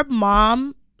her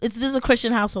mom... This is a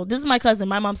Christian household. This is my cousin,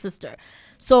 my mom's sister.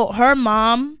 So her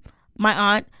mom, my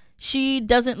aunt... She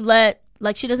doesn't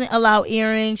allow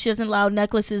earrings. She doesn't allow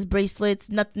necklaces, bracelets,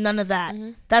 none of that.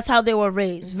 That's how they were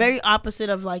raised. Very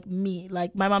opposite of like me.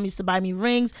 Like my mom used to buy me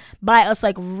rings, buy us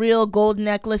like real gold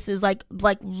necklaces, like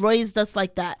raised us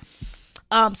like that.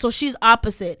 So she's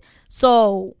opposite.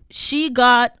 So she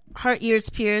got her ears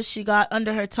pierced. She got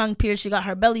under her tongue pierced. She got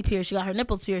her belly pierced. She got her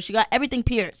nipples pierced. She got everything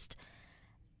pierced.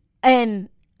 And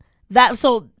that's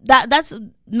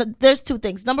there's two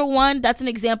things. Number one, that's an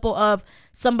example of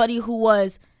somebody who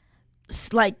was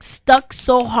like stuck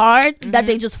so hard that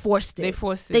they just forced it. They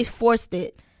forced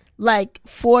it.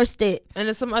 And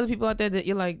there's some other people out there that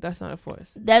you're like, that's not a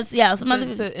force.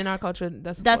 In our culture,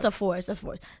 that's a force.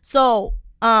 So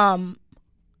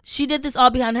she did this all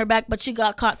behind her back, but she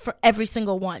got caught for every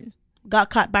single one. Got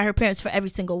caught by her parents for every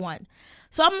single one.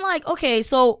 So I'm like, okay,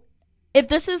 so if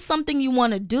this is something you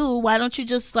want to do, why don't you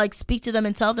just like speak to them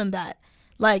and tell them that?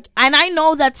 Like, and I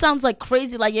know that sounds like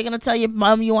crazy. Like you're gonna tell your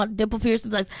mom you want dimple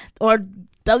piercings or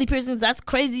belly piercings. That's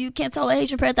crazy. You can't tell a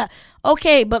Haitian parent that.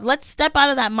 Okay, but let's step out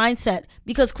of that mindset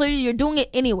because clearly you're doing it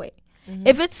anyway.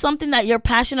 If it's something that you're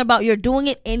passionate about, you're doing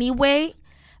it anyway.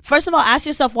 First of all, ask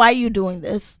yourself, why are you doing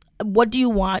this? What do you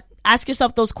want? Ask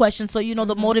yourself those questions so you know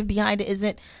the motive behind it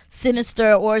isn't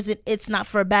sinister or it's not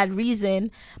for a bad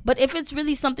reason. But if it's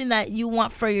really something that you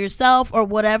want for yourself or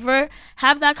whatever,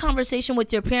 have that conversation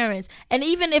with your parents. And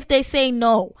even if they say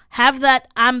no, have that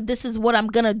this is what I'm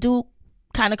gonna do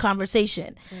kind of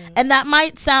conversation. And that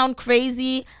might sound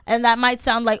crazy and that might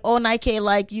sound like, oh, Nike,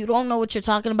 like you don't know what you're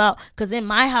talking about because in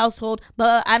my household,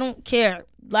 but I don't care.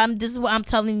 This is what I'm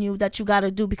telling you that you gotta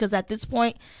do because at this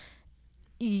point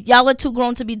y'all are too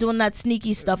grown to be doing that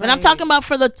sneaky stuff. And I'm talking about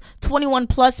for the 21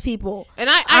 plus people. And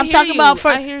I'm talking about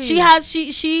she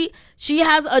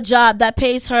has a job that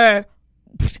pays her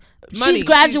she's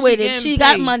graduated. She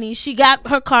got money. She got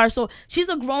her car. So she's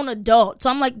a grown adult. So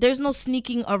I'm like, there's no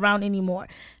sneaking around anymore.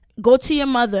 Go to your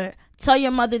mother. Tell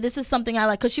your mother, this is something I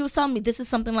like. Because she was telling me, this is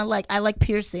something I like. I like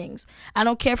piercings. I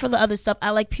don't care for the other stuff. I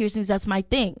like piercings. That's my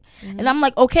thing. Mm-hmm. And I'm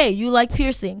like, okay, you like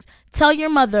piercings. Tell your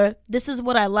mother, this is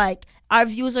what I like. Our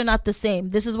views are not the same.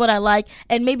 This is what I like.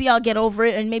 And maybe I'll get over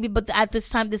it. And maybe, but at this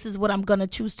time, this is what I'm going to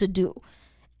choose to do.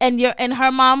 And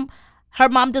her mom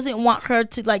doesn't want her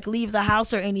to like leave the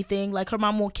house or anything. Like her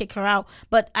mom won't kick her out.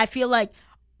 But I feel like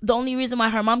the only reason why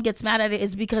her mom gets mad at it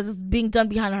is because it's being done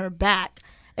behind her back.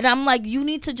 And I'm like, you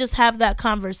need to just have that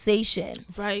conversation.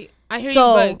 Right. I hear you,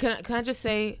 but can I just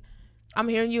say, I'm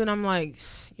hearing you and I'm like,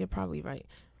 you're probably right.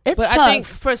 But tough. I think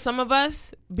for some of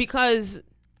us, because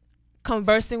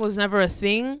conversing was never a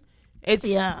thing,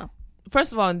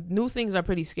 first of all, new things are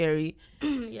pretty scary.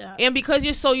 Yeah. And because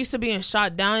you're so used to being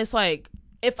shot down, it's like,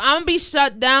 if I'm going to be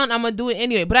shut down, I'm going to do it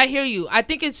anyway. But I hear you. I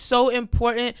think it's so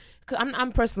important, because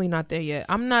I'm personally not there yet.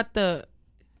 I'm not the...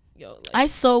 I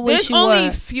so wish there's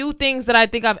only few things that I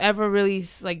think I've ever really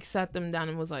like sat them down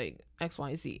and was like X,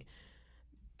 Y, Z.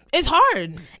 It's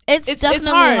hard. It's definitely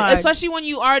hard, especially when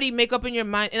you already make up in your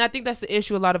mind. And I think that's the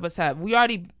issue a lot of us have. We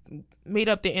already made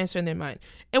up the answer in their mind,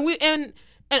 and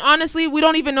honestly, we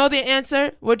don't even know the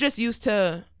answer. We're used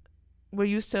to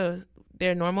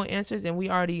their normal answers, and we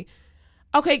already.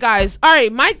 Okay, guys. All right,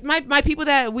 my people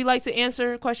that we like to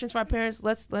answer questions for our parents.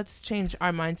 Let's change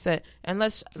our mindset and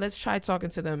let's try talking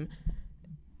to them.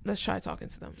 Let's try talking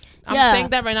to them. I'm saying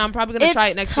that right now. I'm probably gonna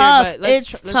try it next year, but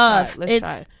let's try.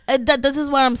 This is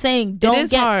what I'm saying.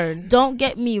 Don't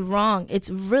get me wrong. It's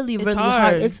really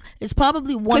hard. It's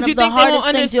probably one of the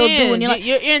hardest things you'll do. And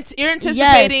you're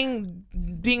anticipating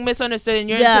being misunderstood, and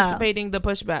you're anticipating the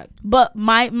pushback. But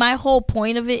my whole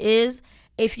point of it is,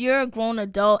 if you're a grown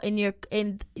adult and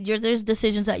there's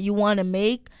decisions that you want to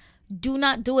make, do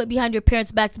not do it behind your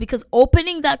parents' backs, because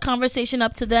opening that conversation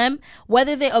up to them,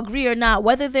 whether they agree or not,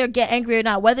 whether they get angry or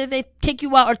not, whether they kick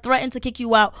you out or threaten to kick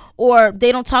you out, or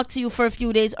they don't talk to you for a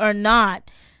few days or not,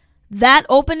 that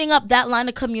opening up that line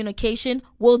of communication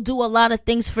will do a lot of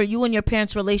things for you and your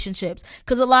parents' relationships.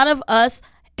 Because a lot of us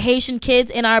Haitian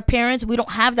kids and our parents, we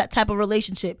don't have that type of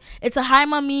relationship. It's a hi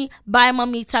mommy, bye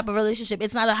mommy type of relationship.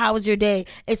 It's not a how was your day.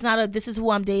 It's not a this is who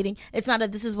I'm dating. It's not a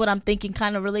this is what I'm thinking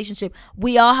kind of relationship.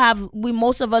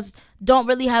 Most of us don't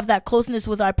really have that closeness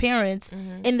with our parents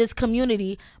in this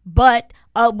community. But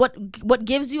what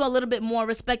gives you a little bit more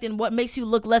respect and what makes you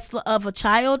look less of a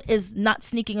child is not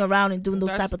sneaking around and doing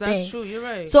those type of things. That's true. You're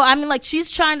right. So I mean, like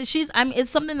it's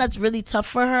something that's really tough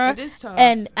for her. It is tough.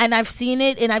 And I've seen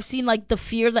it, and I've seen like the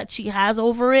fear that she has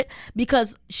over it,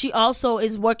 because she also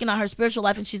is working on her spiritual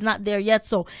life and she's not there yet.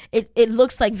 So it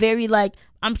looks like very like,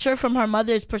 I'm sure from her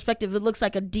mother's perspective, it looks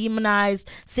like a demonized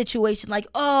situation. Like,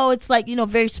 oh, it's like,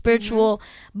 very spiritual.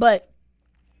 But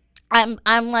I'm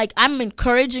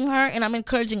encouraging her, and I'm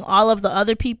encouraging all of the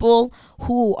other people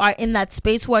who are in that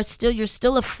space who are you're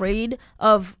still afraid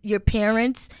of your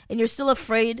parents, and you're still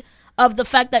afraid of the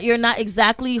fact that you're not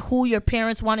exactly who your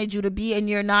parents wanted you to be, and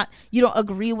you don't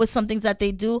agree with some things that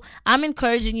they do. I'm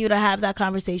encouraging you to have that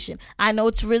conversation. I know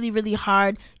it's really, really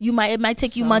hard. It might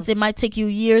take you months, it might take you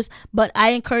years, but I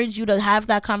encourage you to have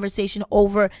that conversation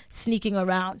over sneaking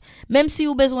around. Même si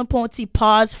ou besoin de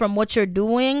pause from what you're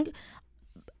doing,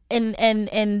 and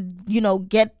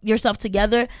get yourself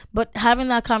together, but having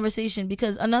that conversation,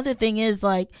 because another thing is,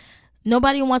 like,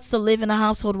 nobody wants to live in a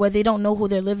household where they don't know who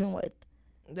they're living with.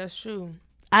 That's true.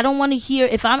 I don't want to hear,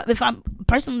 if I'm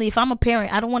a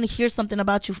parent, I don't want to hear something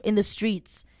about you in the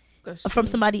streets from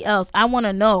somebody else. I want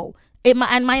to know.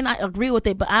 I might not agree with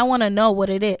it, but I want to know what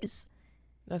it is.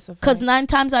 That's a fact. Because 9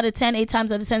 times out of 10, 8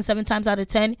 times out of 10, 7 times out of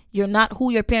 10, you're not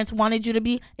who your parents wanted you to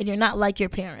be, and you're not like your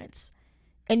parents.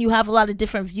 And you have a lot of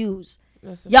different views.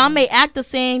 Y'all may act the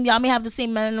same. Y'all may have the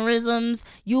same mannerisms.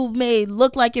 You may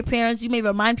look like your parents. You may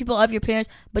remind people of your parents,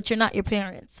 but you're not your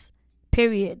parents.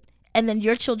 Period. And then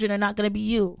your children are not going to be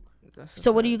you.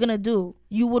 So what are you going to do?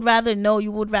 You would rather know.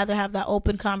 You would rather have that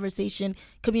open conversation,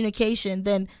 communication,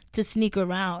 than to sneak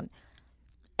around.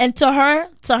 And to her,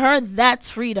 that's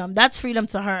freedom. That's freedom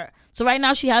to her. So right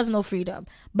now she has no freedom.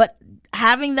 But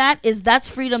having that's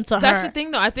freedom to her. That's the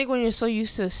thing, though. I think when you're so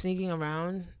used to sneaking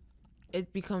around,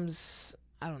 it becomes,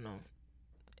 I don't know.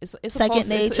 It's second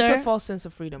nature. It's a false sense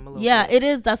of freedom a little bit. It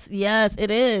is.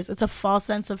 It is. It's a false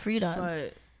sense of freedom.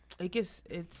 But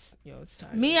it's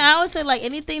tiring. Me, I always say, like,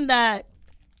 anything that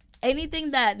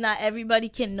not everybody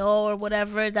can know or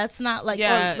whatever, that's not like,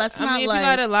 if you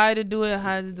gotta lie to do it,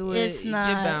 how to do it, it's not.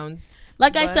 You're bound.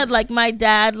 Like I said, like my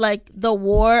dad, like the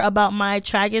war about my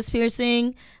tragus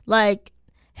piercing, like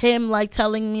him like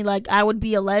telling me like I would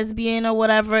be a lesbian or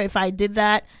whatever if I did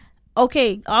that.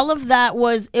 Okay, all of that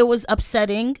was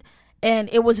upsetting, and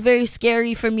it was very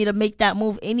scary for me to make that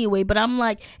move anyway. But I'm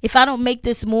like, if I don't make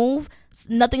this move,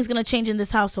 nothing's gonna change in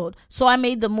this household. So I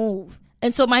made the move,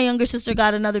 and so my younger sister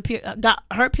got got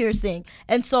her piercing,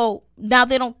 and so now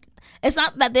they don't. It's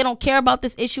not that they don't care about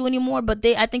this issue anymore, but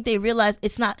I think they realize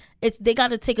they got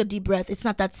to take a deep breath. It's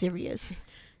not that serious.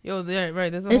 Yo, there,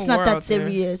 right? It's not that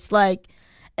serious. Like,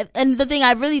 and the thing,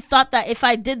 I really thought that if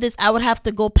I did this, I would have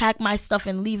to go pack my stuff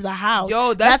and leave the house.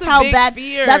 Yo, that's how big bad.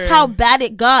 Fear. That's how bad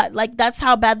it got. Like, that's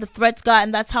how bad the threats got,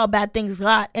 and that's how bad things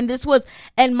got. And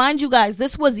and mind you guys,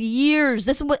 this was years.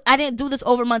 I didn't do this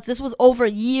over months. This was over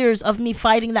years of me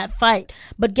fighting that fight.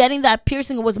 But getting that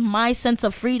piercing was my sense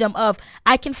of freedom. Of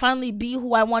I can finally be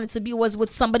who I wanted to be. Was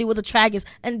with somebody with a tragus,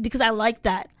 and because I like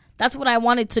that. That's what I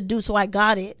wanted to do, so I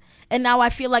got it. And now I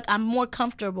feel like I'm more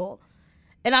comfortable.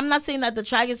 And I'm not saying that the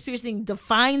tragus piercing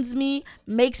defines me,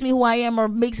 makes me who I am, or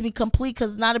makes me complete,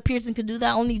 because not a piercing could do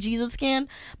that. Only Jesus can.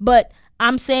 But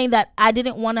I'm saying that I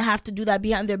didn't want to have to do that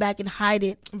behind their back and hide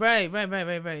it. Right.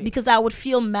 Because I would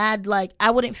feel mad, like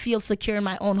I wouldn't feel secure in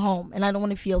my own home, and I don't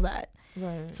want to feel that.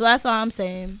 Right. So that's all I'm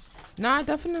saying. No, I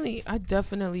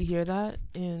definitely hear that.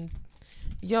 And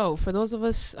yo, for those of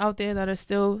us out there that are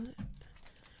still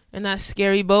in that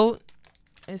scary boat,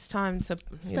 it's time to step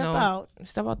out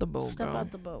the boat. Step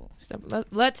out the boat.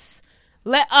 Let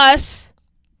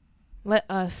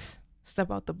us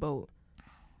step out the boat.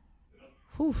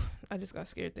 Whew, I just got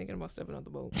scared thinking about stepping out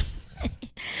the boat.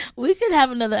 We could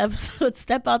have another episode.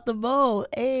 Step out the boat.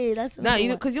 Hey, that's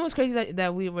because you know what's crazy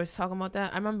that we were talking about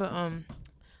that. I remember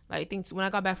like I think when I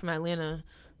got back from Atlanta,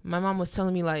 my mom was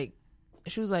telling me like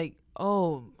she was like,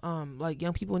 oh, like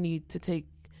young people need to take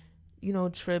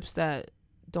trips that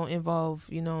don't involve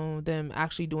them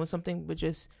actually doing something, but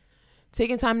just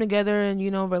taking time together and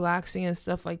relaxing and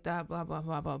stuff like that, blah blah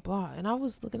blah blah blah. And I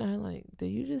was looking at her like, did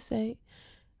you just say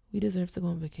we deserve to go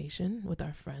on vacation with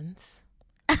our friends?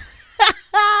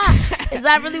 Is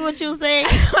that really what you were saying?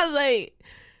 I was like,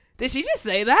 did she just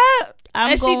say that?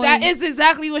 That is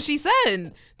exactly what she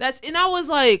said. And I was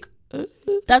like,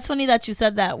 that's funny that you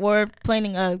said that. We're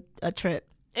planning a trip,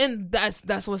 and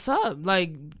that's what's up.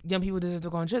 Like, young people deserve to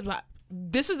go on trips, but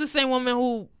this is the same woman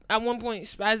who at one point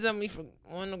spazzed at me for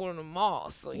wanting to go to the mall.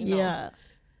 So yeah.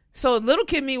 So little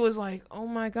kid me was like, oh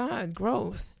my God,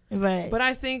 growth. Right. But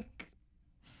I think,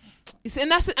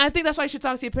 I think that's why you should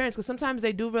talk to your parents, because sometimes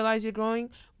they do realize you're growing,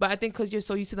 but I think because you're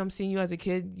so used to them seeing you as a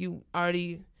kid, you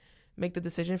already make the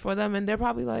decision for them, and they're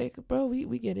probably like, bro,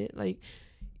 we get it. Like,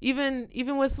 even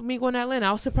with me going to Atlanta,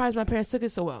 I was surprised my parents took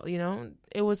it so well.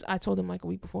 I told them like a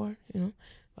week before.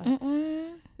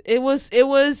 It was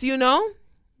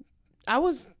I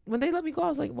was, when they let me go, I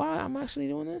was like, wow, I'm actually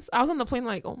doing this. I was on the plane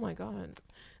like, oh my God.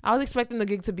 I was expecting the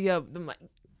gig to be up. I'm like,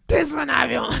 this is an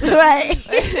avion. Right.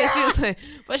 She was like,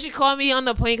 but she called me on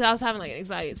the plane because I was having like an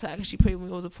anxiety attack, and she prayed with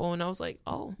me over the phone. And I was like,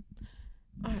 oh,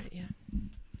 all right, yeah.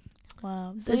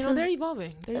 Wow. So they're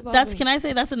evolving. Can I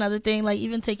say that's another thing? Like,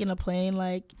 even taking a plane,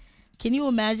 like, can you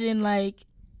imagine like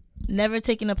never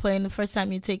taking a plane? The first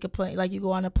time you take a plane, like you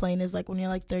go on a plane, is like when you're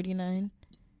like 39.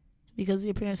 Because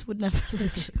your parents would never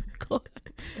let you go.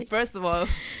 First of all,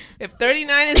 if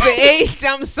 39 is the age,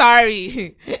 I'm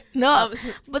sorry. No,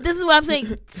 but this is what I'm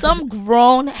saying. Some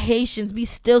grown Haitians be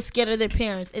still scared of their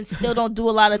parents and still don't do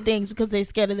a lot of things because they're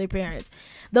scared of their parents.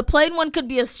 The plain one could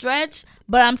be a stretch,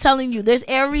 but I'm telling you, there's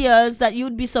areas that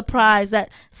you'd be surprised that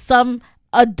some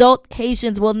adult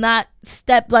Haitians will not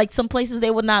step, like some places they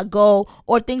will not go,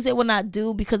 or things they will not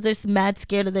do because they're mad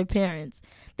scared of their parents.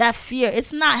 That fear,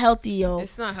 it's not healthy, yo.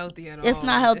 It's not healthy at all. It's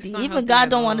not healthy. Even God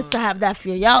don't want us to have that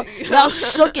fear. Y'all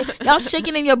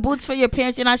shaking in your boots for your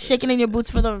parents. You're not shaking in your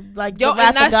boots for the wrath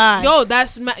of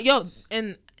God.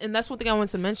 And that's one thing I wanted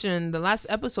to mention in the last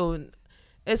episode.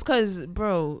 It's because,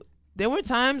 bro, there were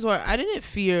times where I didn't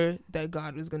fear that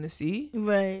God was gonna see.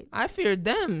 Right. I feared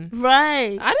them.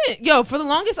 Right. For the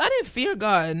longest, I didn't fear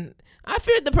God. I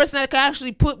feared the person that could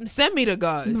actually send me to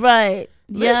God. Right.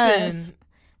 Listen. Yes.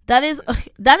 That is,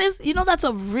 that's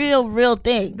a real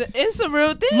thing. It's a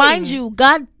real thing. Mind you,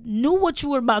 God knew what you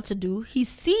were about to do. He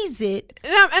sees it.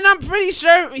 And I'm pretty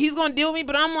sure he's going to deal with me,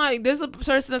 but I'm like, there's a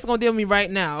person that's going to deal with me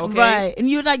right now, okay? Right. And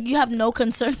you're like, you have no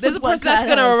concern. There's a person that's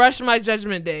going to rush my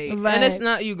judgment day. Right. And it's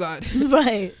not you, God.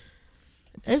 Right.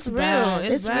 It's real.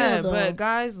 Bad. It's bad. Real, but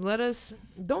guys,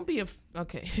 don't be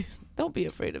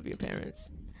afraid of your parents.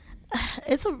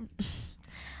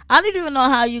 I don't even know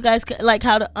how you guys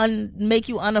how to make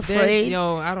you unafraid.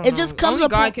 I don't know. Just comes Only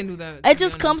God can do that. It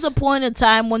just comes a point in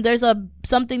time when there's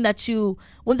something that you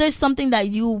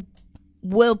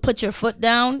will put your foot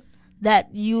down. that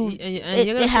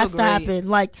it has to happen.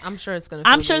 Like, I'm sure it's gonna.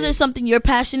 I'm sure there's something you're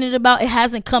passionate about. It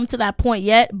hasn't come to that point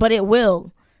yet, but it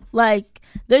will. Like,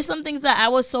 there's some things that I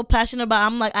was so passionate about.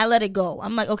 I'm like, I let it go.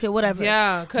 I'm like, okay, whatever.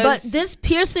 Yeah. But this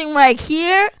piercing right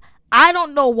here, I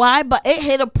don't know why, but it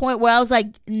hit a point where I was like,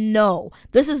 no,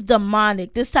 this is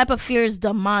demonic. This type of fear is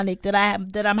demonic that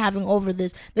I'm having over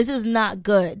this. This is not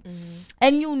good. Mm-hmm.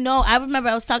 And I remember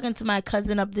I was talking to my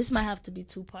cousin this might have to be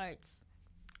 2 parts.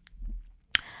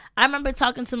 I remember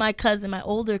talking to my cousin, my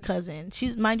older cousin.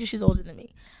 Mind you, she's older than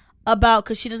me.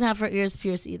 Because she doesn't have her ears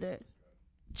pierced either.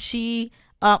 She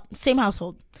same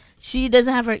household. She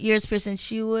doesn't have her ears pierced, and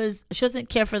she doesn't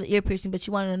care for the ear piercing, but she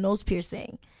wanted a nose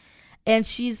piercing. And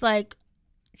she's like,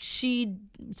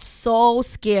 so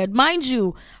scared. Mind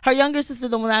you, her younger sister,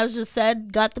 the one I just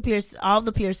said, got all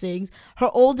the piercings. Her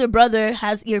older brother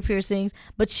has ear piercings,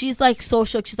 but she's like so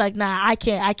shook. She's like, nah, I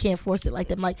can't force it like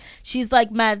them. Like, she's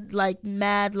like mad,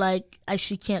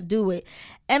 she can't do it.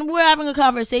 And we're having a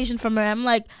conversation from her. I'm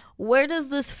like, where does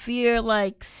this fear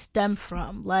like stem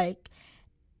from? Like,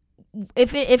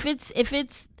 if it's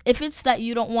that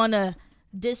you don't want to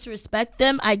disrespect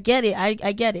them, I get it. I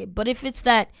get it. But if it's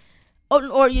that,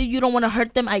 or you don't want to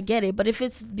hurt them, I get it. But if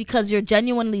it's because you're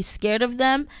genuinely scared of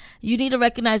them, you need to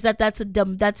recognize that that's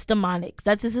demonic.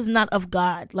 This is not of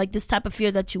God. Like, this type of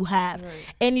fear that you have,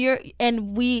 right.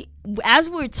 And we, as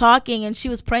we were talking, and she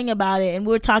was praying about it, and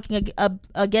we were talking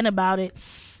again about it,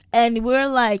 and we're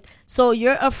like, so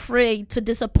you're afraid to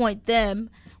disappoint them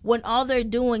when all they're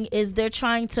doing is they're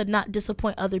trying to not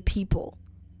disappoint other people.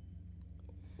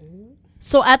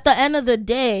 So at the end of the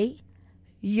day,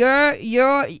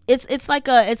 it's like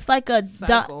a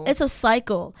cycle. It's a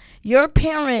cycle. Your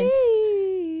parents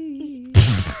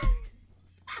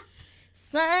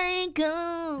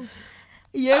cycles.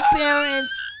 Your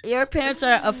parents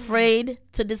are afraid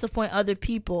to disappoint other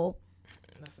people,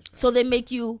 so they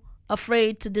make you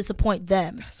afraid to disappoint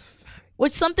them.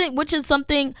 Which is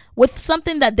something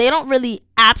that they don't really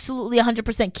absolutely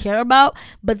 100% care about,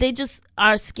 but they just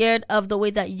are scared of the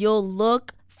way that you'll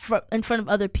look in front of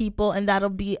other people, and that'll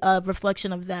be a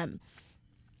reflection of them.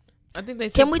 I think they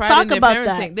take Can we pride talk in their about parenting.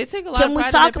 that? They take a lot of pride in their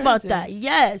parenting. Can we talk about that?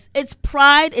 Yes, it's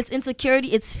pride, it's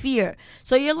insecurity, it's fear.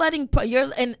 So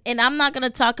and I'm not gonna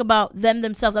talk about them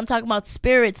themselves. I'm talking about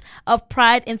spirits of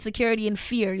pride, insecurity, and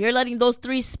fear. You're letting those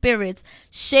 3 spirits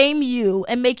shame you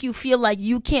and make you feel like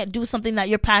you can't do something that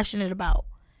you're passionate about.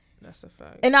 That's a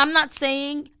fact. And I'm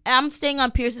staying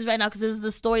on piercings right now because this is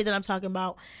the story that I'm talking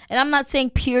about. And I'm not saying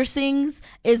piercings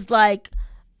is like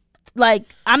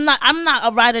I'm not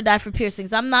a ride or die for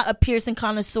piercings. I'm not a piercing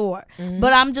connoisseur. Mm-hmm.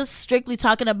 But I'm just strictly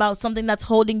talking about something that's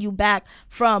holding you back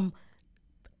from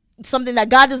something that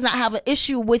God does not have an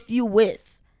issue with you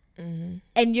with. Mm-hmm.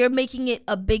 And you're making it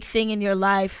a big thing in your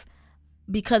life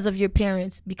because of your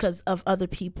parents, because of other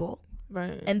people.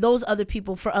 Right. And those other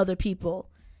people for other people.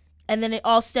 And then it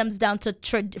all stems down to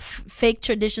fake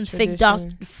traditions,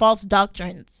 false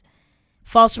doctrines,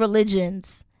 false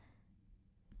religions.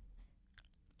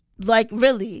 Like,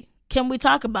 really, can we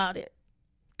talk about it?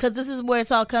 Because this is where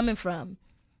it's all coming from.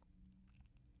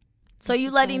 So you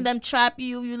letting them trap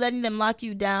you, you letting them lock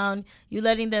you down, you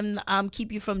letting them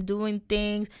keep you from doing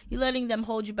things, you letting them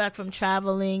hold you back from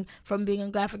traveling, from being a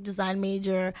graphic design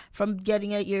major, from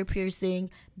getting an ear piercing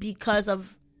because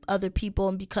of other people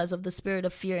and because of the spirit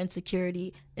of fear,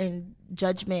 insecurity, and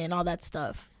judgment and all that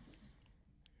stuff.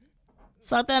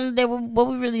 So at the end of the day, what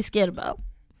we really scared about?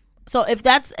 So if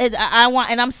that's it,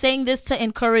 and I'm saying this to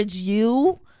encourage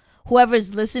you,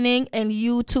 whoever's listening, and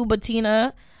you too,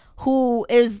 Bettina, who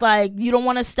is like, you don't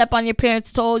want to step on your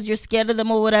parents' toes, you're scared of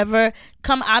them or whatever,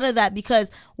 come out of that,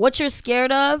 because what you're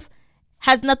scared of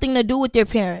has nothing to do with your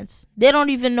parents. They don't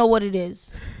even know what it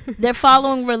is. They're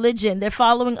following religion. They're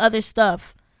following other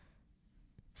stuff.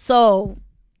 So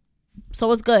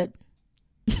it's good.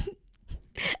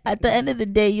 At the end of the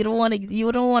day, you don't want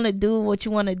to do what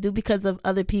you want to do because of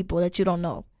other people that you don't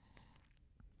know.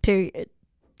 Period.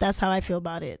 That's how I feel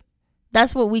about it.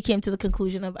 That's what we came to the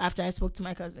conclusion of after I spoke to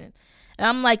my cousin. And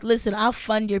I'm like, listen, I'll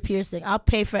fund your piercing. I'll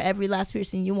pay for every last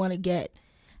piercing you want to get.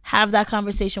 Have that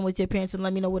conversation with your parents and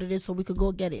let me know what it is so we could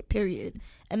go get it. Period.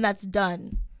 And that's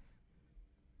done.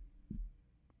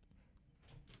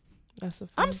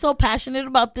 I'm so passionate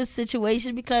about this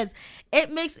situation because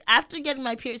it makes, after getting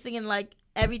my piercing and like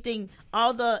everything,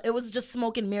 it was just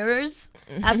smoke and mirrors.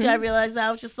 After I realized that,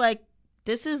 I was just like,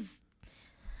 this is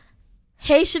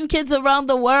Haitian kids around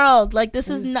the world. Like, this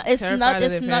is not, it's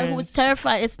not who's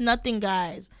terrified. It's nothing,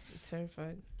 guys.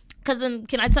 Terrified. Because then,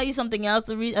 can I tell you something else?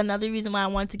 Another reason why I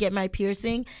wanted to get my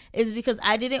piercing is because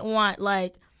I didn't want,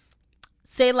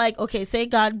 say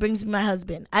God brings me my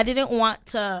husband. I didn't want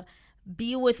to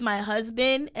be with my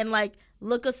husband and like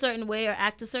look a certain way or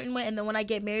act a certain way, and then when I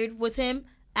get married with him,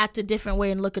 act a different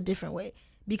way and look a different way,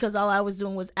 because all I was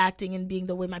doing was acting and being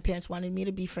the way my parents wanted me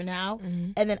to be for now.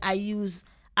 Mm-hmm. And then I use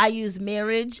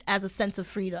marriage as a sense of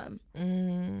freedom.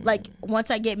 Mm-hmm. Like once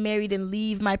I get married and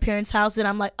leave my parents' house, then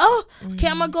I'm like, oh, okay,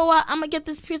 I'm gonna go out, I'm gonna get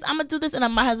this piece, I'm gonna do this,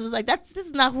 and my husband was like, this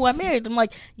is not who I married. I'm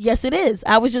like, yes, it is.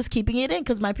 I was just keeping it in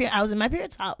because I was in my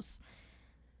parents' house.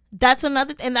 That's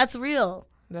another, and that's real.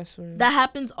 That's real. That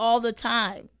happens all the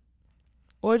time.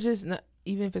 Or just not,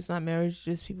 even if it's not marriage,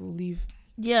 just people leave.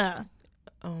 Yeah.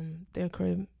 Their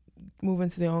crib, move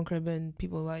into their own crib, and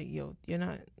people are like, yo, you're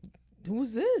not.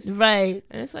 Who's this? Right.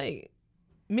 And it's like,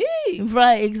 me.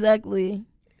 Right. Exactly.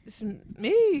 It's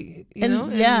me. You know.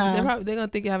 And yeah. They're gonna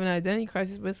think you're having an identity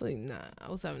crisis, but it's like, nah, I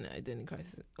was having an identity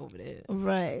crisis over there.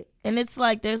 Right. And it's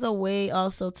like there's a way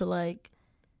also to like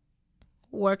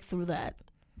work through that.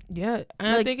 Yeah,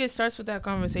 and I think it starts with that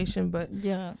conversation, but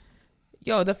yeah.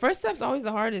 Yo, the first step's always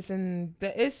the hardest, and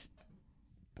it's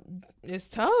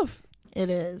tough. It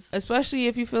is. Especially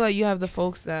if you feel like you have the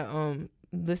folks that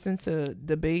listen to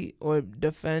debate or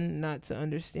defend, not to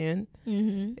understand.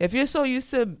 Mm-hmm. If you're so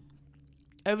used to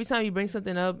every time you bring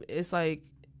something up, it's like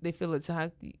they feel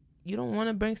attacked. You don't want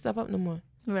to bring stuff up no more.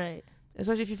 Right.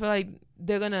 Especially if you feel like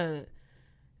they're going to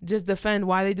just defend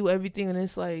why they do everything, and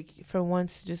it's like, for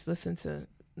once, just listen to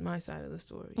my side of the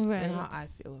story, right, and how I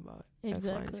feel about it.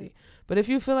 Exactly. X, Y, and Z. But if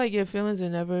you feel like your feelings are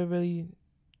never really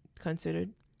considered,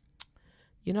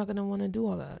 you're not gonna want to do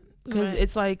all that, because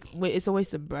it's like it's a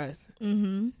waste of breath.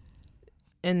 Mm-hmm.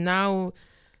 And now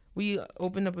we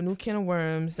opened up a new can of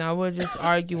worms. Now we're just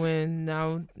arguing.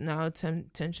 Now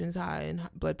tension's high and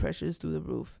blood pressure's through the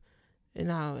roof, and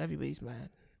now everybody's mad.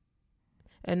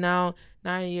 And now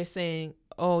you're saying,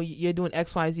 oh, you're doing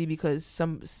X, Y, Z because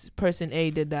some person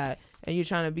A did that, and you're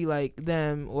trying to be like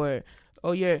them, or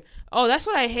that's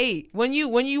what I hate. When you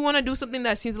want to do something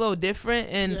that seems a little different,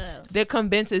 and they're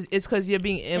convinced it's because you're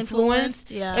being influenced.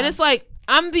 Yeah. And it's like,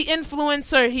 I'm the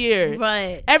influencer here.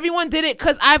 Right. Everyone did it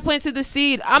because I planted the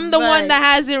seed. I'm the one that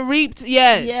hasn't reaped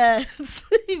yet. Yes.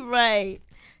 Right.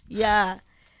 Yeah.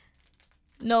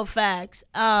 No, facts.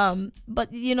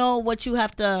 But you know what you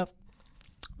have to...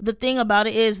 The thing about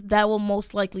it is that will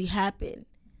most likely happen.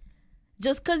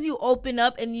 Just because you open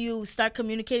up and you start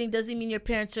communicating doesn't mean your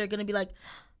parents are going to be like,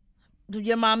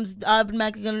 your mom's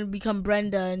automatically going to become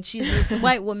Brenda, and she's this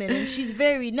white woman, and she's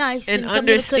very nice and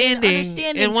understanding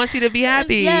and wants you to be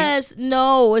happy. And yes,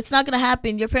 no, it's not going to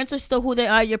happen. Your parents are still who they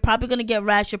are. You're probably going to get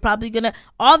rash. You're probably going to...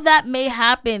 All that may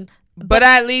happen. But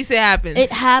at least it happens. It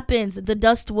happens. The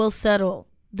dust will settle.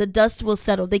 The dust will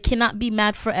settle. They cannot be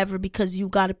mad forever because you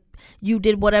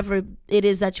did whatever it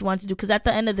is that you want to do. Because at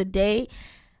the end of the day,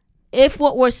 if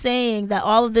what we're saying that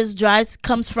all of this drive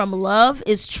comes from love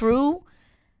is true,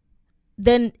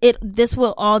 then this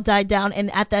will all die down, and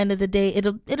at the end of the day,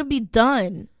 it'll be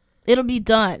done. It'll be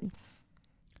done.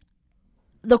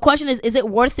 The question is it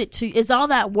worth it is all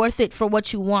that worth it for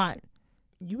what you want?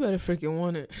 You better freaking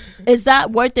want it. Is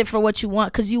that worth it for what you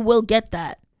want? Because you will get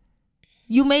that.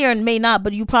 You may or may not,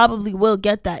 but you probably will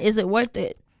get that. Is it worth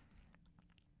it?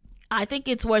 I think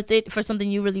it's worth it for something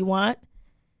you really want.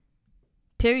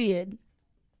 Period.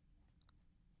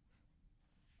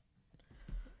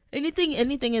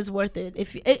 Anything is worth it.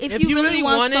 If you really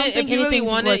want it, if you really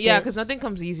want it, yeah, because nothing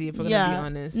comes easy, if we're gonna be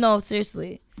honest. No,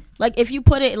 seriously. Like, if you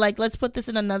put it, like, let's put this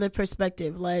in another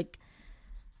perspective. Like,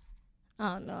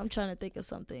 I don't know, I'm trying to think of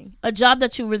something. A job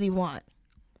that you really want.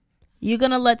 You're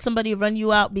gonna let somebody run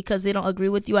you out because they don't agree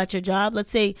with you at your job? Let's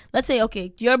say,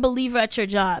 okay, you're a believer at your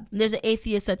job. There's an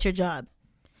atheist at your job.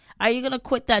 Are you gonna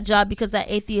quit that job because that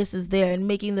atheist is there and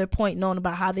making their point known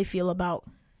about how they feel about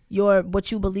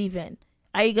what you believe in?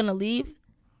 Are you gonna leave?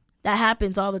 That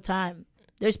happens all the time.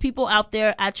 There's people out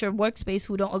there at your workspace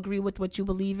who don't agree with what you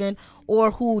believe in,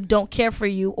 or who don't care for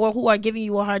you, or who are giving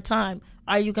you a hard time.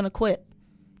 Are you gonna quit?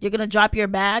 You're gonna drop your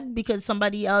bag because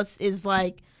somebody else is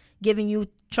like giving you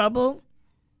trouble?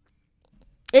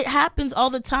 It happens all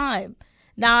the time.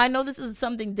 Now, I know this is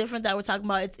something different that we're talking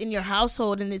about. It's in your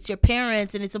household, and it's your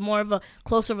parents, and it's more of a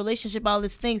closer relationship, all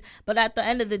these things. But at the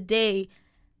end of the day,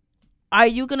 are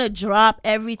you going to drop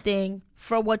everything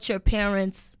for what your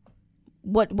parents,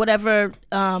 whatever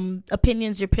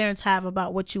opinions your parents have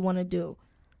about what you want to do?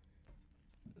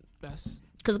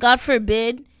 Because God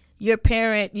forbid your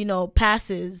parent,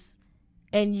 passes,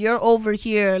 and you're over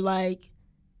here like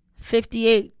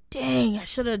 58. Dang, I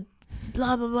should have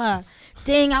blah, blah, blah.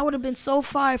 Dang, I would have been so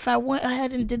far if I went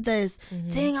ahead and did this. Mm-hmm.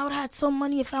 Dang, I would have had so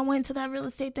money if I went to that real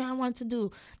estate thing I wanted to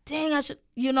do. Dang, I should,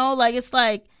 it's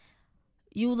like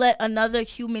you let another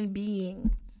human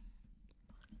being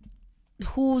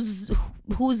whose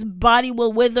body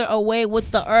will wither away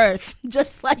with the earth,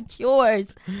 just like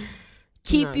yours.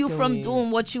 Keep you from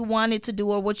doing what you wanted to do,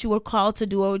 or what you were called to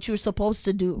do, or what you were supposed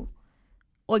to do,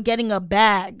 or getting a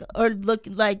bag, or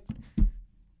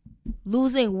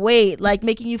losing weight, like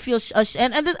making you feel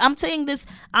and this, I'm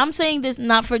saying this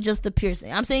not for just the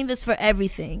piercing. I'm saying this for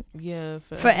everything. Yeah,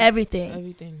 for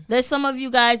everything. There's some of you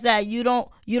guys that you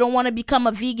don't want to become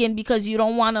a vegan because you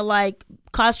don't want to like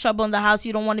cause trouble in the house.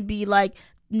 You don't want to be like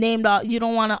named out. You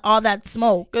don't want all that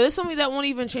smoke. There's somebody that won't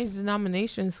even change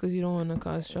denominations because you don't want to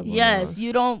cause trouble. Yes,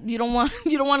 you don't want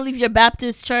to leave your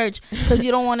Baptist church because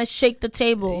you don't want to shake the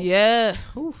table. Yeah.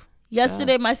 Oof.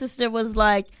 Yesterday, my sister was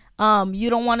like, you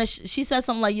don't want to. She said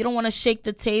something like, you don't want to shake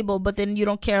the table, but then you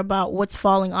don't care about what's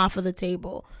falling off of the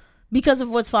table because of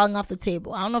what's falling off the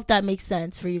table. I don't know if that makes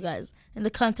sense for you guys. In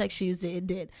the context she used it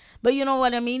did. But you know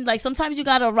what I mean? Like sometimes you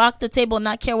gotta rock the table and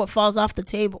not care what falls off the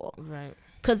table. Right.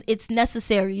 Because it's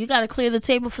necessary. You got to clear the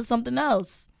table for something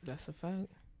else. That's a fact.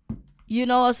 You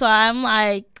know, so I'm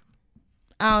like,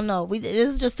 I don't know.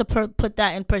 This is just to put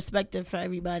that in perspective for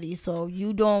everybody. So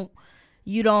you don't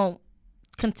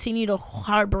continue to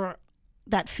harbor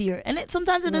that fear. And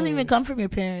sometimes it doesn't even come from your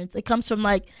parents. It comes from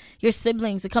like your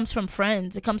siblings. It comes from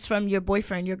friends. It comes from your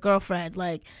boyfriend, your girlfriend.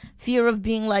 Like fear of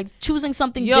being like choosing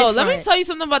something different. Let me tell you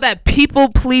something about that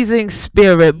people-pleasing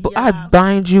spirit. Yeah. I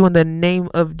bind you in the name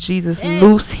of Jesus.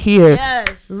 Loose here.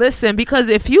 Yes. Listen, because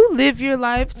if you live your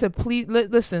life to please,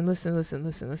 listen,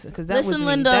 because that was me.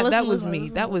 Linda, that was me.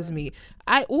 That was me.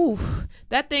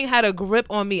 That thing had a grip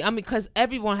on me. I mean, because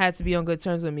everyone had to be on good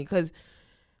terms with me. Because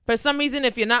for some reason,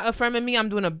 if you're not affirming me, I'm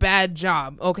doing a bad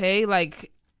job, okay?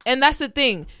 Like, and that's the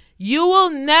thing. You will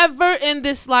never in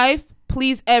this life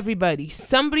please everybody.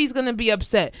 Somebody's going to be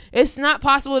upset. It's not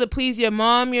possible to please your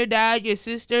mom, your dad, your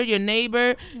sister, your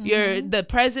neighbor, the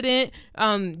president,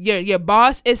 your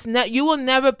boss. It's not. You will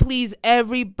never please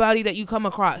everybody that you come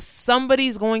across.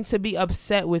 Somebody's going to be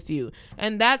upset with you.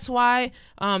 And that's why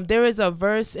there is a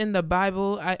verse in the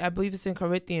Bible, I believe it's in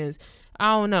Corinthians,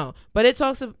 I don't know. But it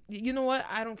talks of, you know what?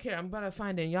 I don't care. I'm about to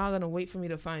find it. Y'all going to wait for me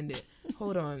to find it.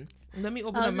 Hold on. Let me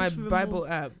open up my Bible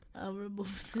app. I'll remove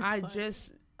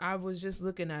this I was just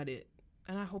looking at it.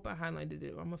 And I hope I highlighted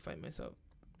it or I'm going to fight myself.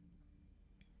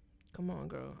 Come on,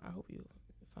 girl. I hope you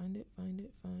find it.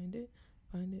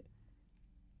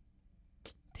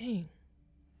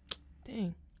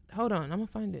 Dang. Hold on. I'm going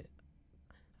to find it.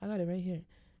 I got it right here.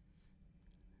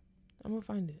 I'm going to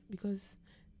find it because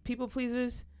people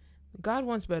pleasers, God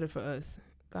wants better for us.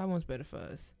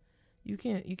 You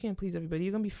can't please everybody.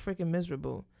 You're going to be freaking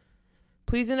miserable.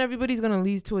 Pleasing everybody is going to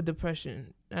lead to a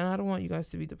depression. And I don't want you guys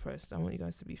to be depressed. I want you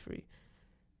guys to be free.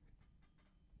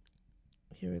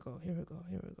 Here we go.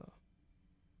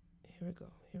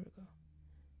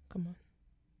 Come on.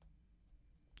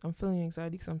 I'm feeling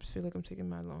anxiety because I feel like I'm taking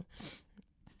mad long.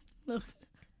 Look.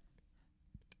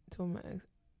 Told my ex.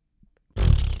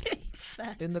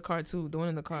 In the car too. The one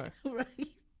in the car. Right.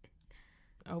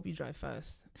 I hope you drive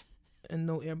fast and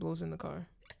no air blows in the car.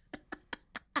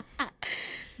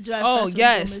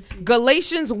 Yes.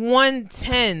 Galatians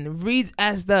 1:10 reads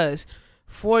as thus.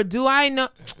 For do I know,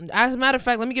 as a matter of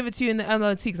fact, let me give it to you in the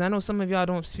LLT because I know some of y'all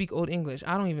don't speak Old English.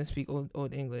 I don't even speak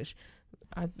Old English.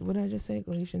 What did I just say?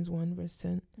 Galatians 1 verse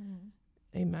 10.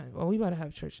 Amen. Well, we about to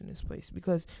have church in this place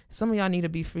because some of y'all need to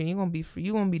be free. You're going to be free.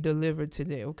 You're going to be delivered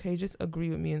today, okay? Just agree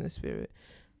with me in the spirit.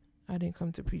 I didn't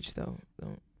come to preach though.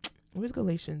 Where's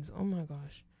Galatians? Oh my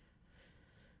gosh.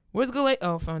 Where's Galatians?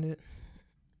 Oh, found it.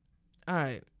 All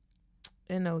right.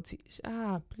 NLT.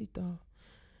 Plito.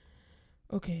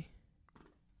 Okay.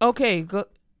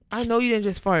 I know you didn't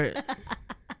just fart.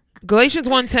 Galatians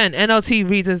 1:10 NLT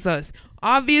reads as thus.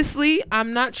 Obviously,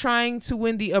 I'm not trying to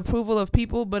win the approval of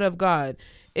people, but of God.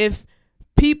 If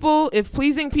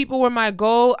pleasing people were my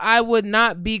goal, I would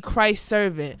not be Christ's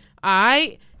servant. All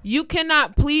right? You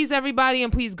cannot please everybody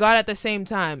and please God at the same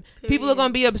time. Period. People are going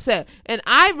to be upset. And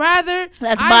I'd rather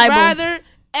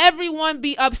everyone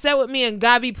be upset with me and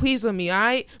God be pleased with me, all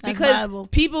right? Because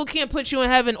people can't put you in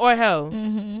heaven or hell.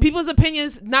 Mm-hmm. People's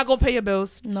opinions not going to pay your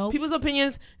bills. Nope. People's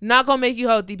opinions not going to make you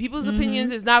healthy. People's opinions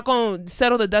is not going to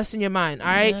settle the dust in your mind, all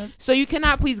right? Yep. So you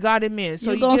cannot please God and man.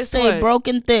 So you're going to stay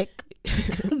broken thick.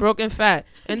 Broken fat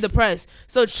and depressed.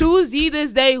 So choose ye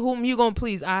this day whom you gonna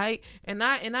please, all right? And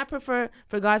I prefer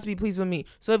for God to be pleased with me.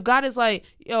 So if God is like,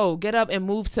 yo, get up and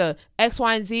move to X,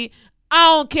 Y, and Z,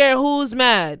 I don't care who's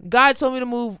mad. God told me to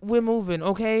move. We're moving,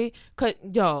 okay? Cause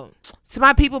to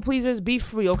my people pleasers, be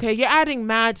free, okay? You're adding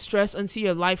mad stress into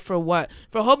your life for what?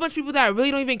 For a whole bunch of people that really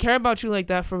don't even care about you like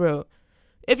that, for real.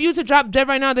 If you were to drop dead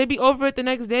right now, they'd be over it the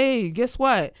next day. Guess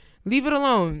what? Leave it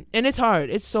alone. And it's hard.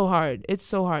 It's so hard. It's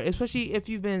so hard. Especially if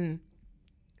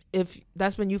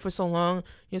that's been you for so long.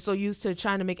 You're so used to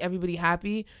trying to make everybody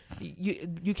happy.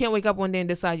 You can't wake up one day and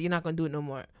decide you're not going to do it no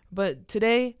more. But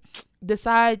today,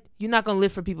 decide you're not going to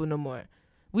live for people no more.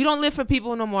 We don't live for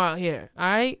people no more out here. All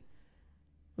right?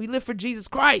 We live for Jesus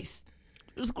Christ.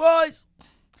 Jesus Christ.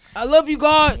 I love you,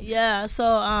 God. Yeah. So,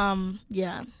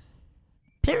 yeah.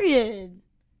 Period.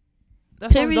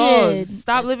 That's some dogs.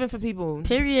 Stop living for people.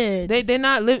 Period. They're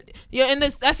not live. Yo, and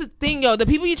that's the thing, yo. The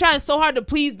people you trying so hard to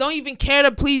please don't even care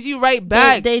to please you right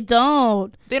back. They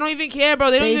don't. They don't even care, bro.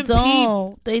 They don't even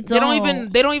peep. They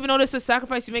don't even notice the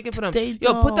sacrifice you're making for them.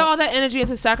 Put all that energy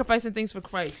into sacrificing things for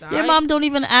Christ. Your mom don't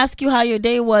even ask you how your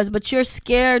day was, but you're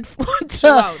scared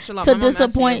to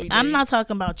disappoint. I'm not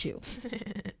talking about you.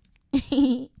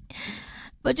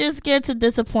 But you're scared to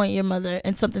disappoint your mother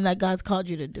in something that God's called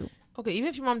you to do. Okay, even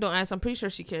if your mom don't ask, I'm pretty sure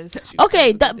she cares that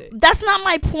okay, that's not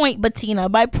my point, Bettina.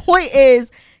 My point is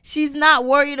she's not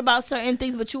worried about certain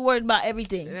things, but you're worried about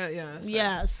everything.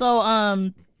 Yeah. So,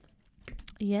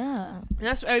 yeah. And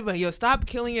that's for everybody. Yo, stop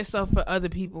killing yourself for other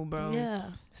people, bro.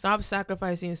 Yeah. Stop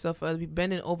sacrificing yourself for other people,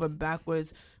 bending over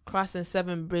backwards, crossing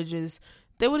 7 bridges.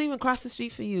 They wouldn't even cross the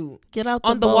street for you. Get out the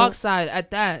boat. On the walk side at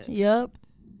that. Yep.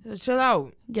 Just chill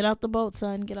out. Get out the boat,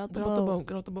 son. Get out the boat.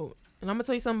 Get out the boat. And I'm going to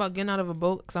tell you something about getting out of a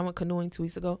boat because I went canoeing 2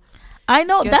 weeks ago. I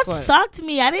know. That shocked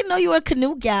me. I didn't know you were a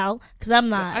canoe gal because I'm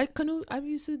not. I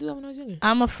used to do that when I was younger.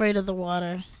 I'm afraid of the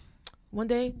water. One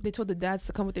day, they told the dads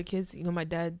to come with their kids. You know, my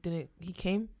dad didn't. He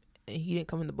came and he didn't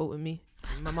come in the boat with me.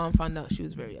 My mom found out. She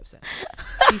was very upset.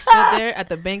 He stood there at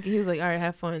the bank and he was like, all right,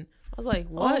 have fun. I was like,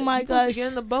 what? Oh my gosh. Get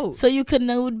in the boat. So you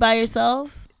canoed by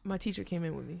yourself? My teacher came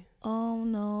in with me. Oh,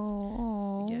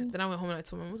 no. Yeah. Then I went home and I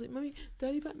told my mom, I was like, Mommy,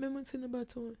 Daddy bought me went in the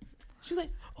baton. She was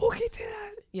like, okay, did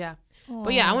that? Yeah. Aww.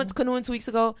 But yeah, I went canoeing 2 weeks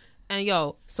ago. And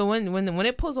yo, so when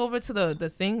it pulls over to the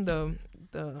thing, the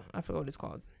I forgot what it's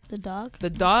called. The dock? The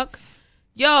dock.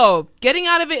 Yo, getting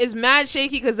out of it is mad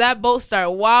shaky because that boat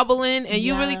start wobbling and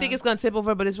you really think it's gonna tip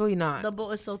over, but it's really not. The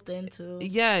boat is so thin too.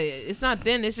 Yeah, it's not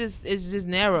thin. It's just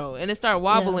narrow and it start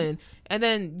wobbling. Yeah. And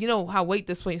then you know how weight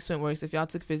displacement works if y'all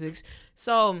took physics.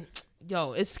 So,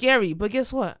 yo, it's scary. But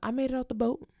guess what? I made it out the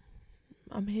boat.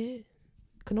 I'm here.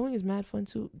 Canoeing is mad fun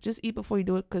too. Just eat before you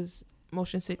do it because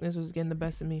motion sickness was getting the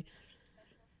best of me.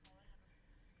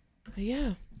 But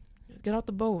yeah, get out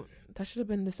the boat. That should have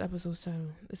been this episode's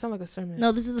title. It sounds like a sermon.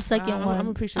 No, this is the second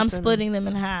one. I'm splitting them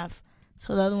in half.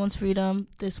 So the other one's freedom.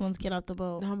 This one's get out the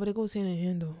boat. No, but it goes hand in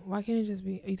hand though. Why can't it just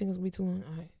be? You think it's gonna be too long?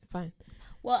 All right, fine.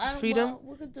 Well, I don't. Freedom. Well,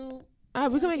 we could do.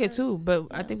 We can make it 2, but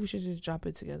yeah. I think we should just drop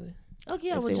it together. Okay,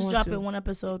 yeah, we'll just drop it 1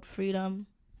 episode. Freedom.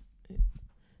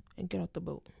 And get out the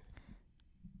boat.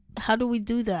 How do we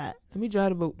do that? Let me drive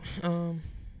the boat. I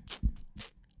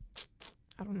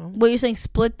don't know. What, you're saying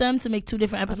split them to make 2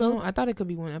 different episodes? I thought it could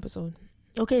be 1 episode.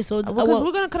 Okay, so because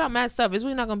we're gonna cut out mad stuff. It's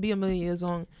really not gonna be a million years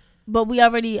long. But we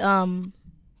already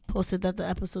posted that the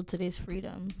episode today is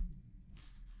freedom.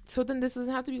 So then this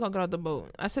doesn't have to be called get out the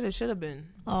boat. I said it should have been.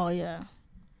 Oh yeah.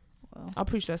 Well, I'll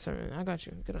preach that sermon. I got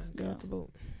you. Get out the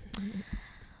boat.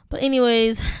 But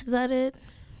anyways, is that it?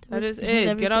 That is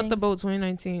it. Get out the boat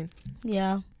 2019.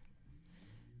 Yeah.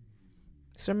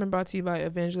 Sermon brought to you by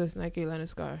Evangelist Nike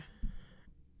Lanniskar.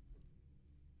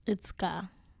 It's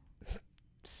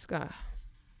Ska.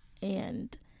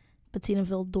 And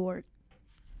Bettinaville Dork.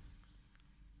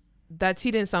 That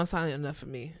T didn't sound silent enough for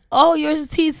me. Oh, yours is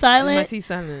T silent? My T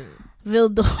silent. Ville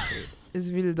Dork. It's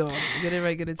Ville Dork. Get it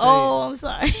right, get it tight. Oh, I'm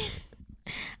sorry.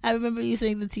 I remember you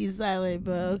saying the T silent,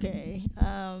 but okay.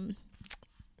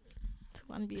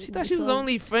 She thought she was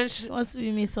only French. She wants to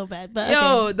be me so bad. But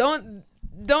yo, okay.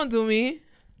 don't do me.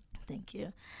 Thank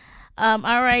you. All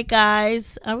right,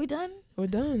 guys. Are we done? We're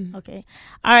done. Okay.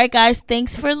 All right, guys.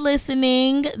 Thanks for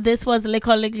listening. This was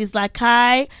L'École L'Église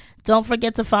Lacaille. Don't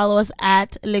forget to follow us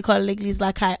at L'École L'Église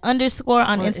Lacaille _ on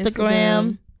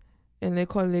Instagram. And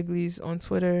L'École L'Église on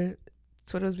Twitter.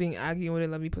 Twitter's being aggy with it.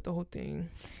 Let me put the whole thing.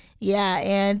 Yeah,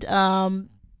 and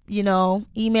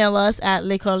email us at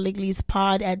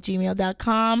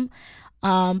lecoleleglisepod@gmail.com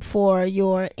for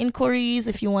your inquiries.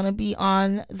 If you want to be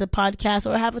on the podcast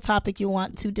or have a topic you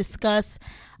want to discuss,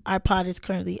 our pod is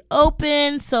currently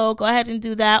open, so go ahead and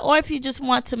do that. Or if you just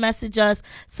want to message us,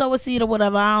 sow a seed or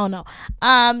whatever, I don't know.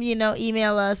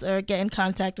 Email us or get in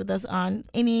contact with us on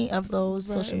any of those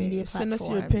social media platforms. Send us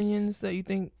your opinions that you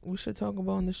think we should talk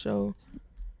about on the show.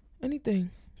 Anything.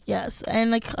 Yes,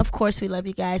 and of course we love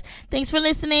you guys. Thanks for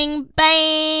listening.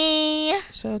 Bye.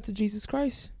 Shout out to Jesus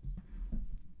Christ.